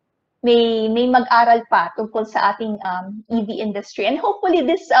 may mag-aral pa tungkol sa ating EV industry. And hopefully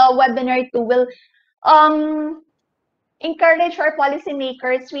this webinar too will encourage our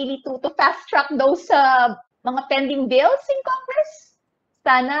policymakers really to fast track those mga pending bills in Congress.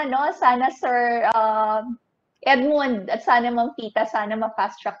 Sana, sana Sir Edmund at sana Ma'am Pita, sana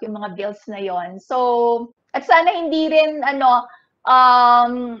ma-fast track yung mga bills na yon. So, at sana hindi rin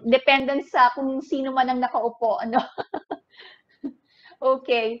dependent sa kung sino man ang nakaupo,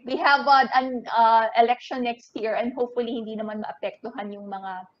 Okay, we have an election next year, and hopefully hindi naman maapektuhan yung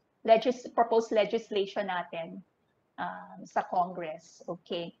mga proposed legislation natin sa Congress.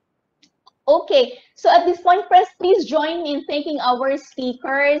 Okay. Okay, so at this point, please join me in thanking our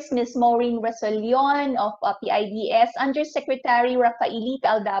speakers, Ms. Maureen Rosellon of PIDS, Undersecretary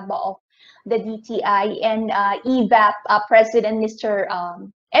Rafaelita Aldaba of the DTI, and EVAP President Mr.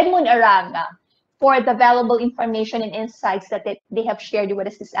 Edmund Araga for the valuable information and insights that they have shared with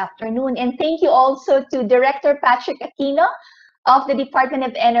us this afternoon. And thank you also to Director Patrick Aquino of the Department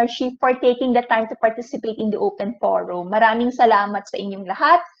of Energy for taking the time to participate in the open forum. Maraming salamat sa inyong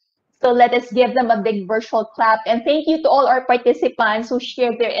lahat. So let us give them a big virtual clap. And thank you to all our participants who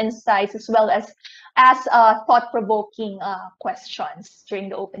shared their insights as well as thought-provoking questions during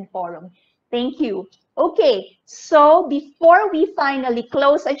the open forum. Thank you. Okay, so before we finally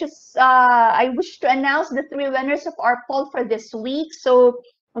close, I wish to announce the 3 winners of our poll for this week. So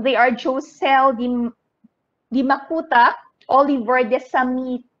they are Josel Di Makuta, Oliver De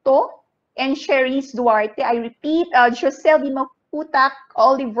Samito, and Cherise Duarte. I repeat, Josel Di Makuta,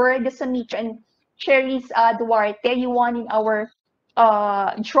 Oliver De Samito, and Cherries Duarte, you won in our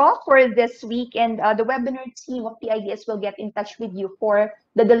draw for this week, and the webinar team of PIDS will get in touch with you for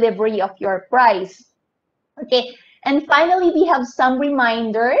the delivery of your prize. Okay, and finally, we have some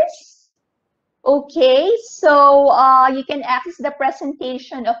reminders. Okay, so you can access the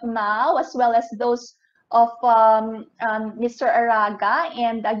presentation of Mao as well as those of Mr. Araga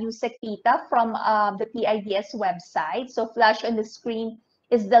and Yusek Pita from the PIDS website. So flash on the screen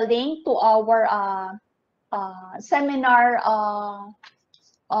is the link to our seminar,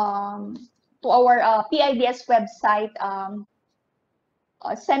 to our PIDS website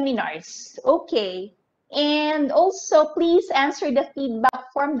seminars. Okay. And also, please answer the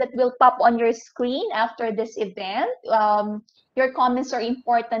feedback form that will pop on your screen after this event. Your comments are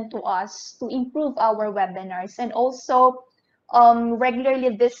important to us to improve our webinars. And also,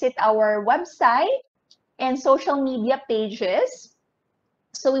 regularly visit our website and social media pages.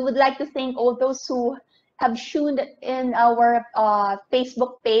 So we would like to thank all those who have tuned in our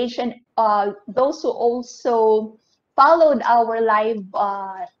Facebook page and those who also followed our live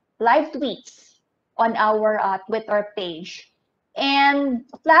tweets on our Twitter page. And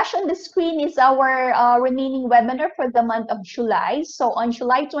flash on the screen is our remaining webinar for the month of July. So on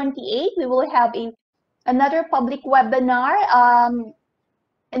July 28th, we will have another public webinar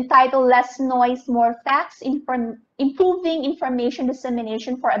entitled Less Noise, More Facts, Improving Information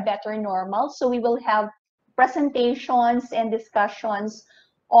Dissemination for a Better Normal. So we will have presentations and discussions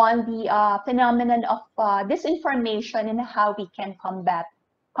on the phenomenon of disinformation and how we can combat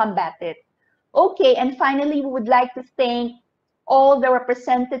it. Okay, and finally, we would like to thank all the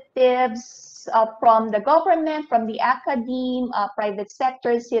representatives from the government, from the academe, private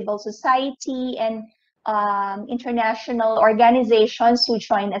sector, civil society, and international organizations who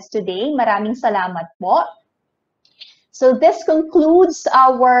join us today. Maraming salamat po. So this concludes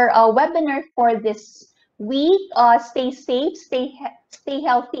our webinar for this week. Stay safe, stay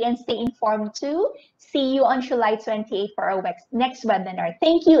healthy, and stay informed too. See you on July 28th for our next webinar.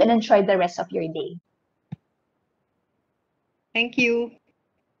 Thank you and enjoy the rest of your day. Thank you.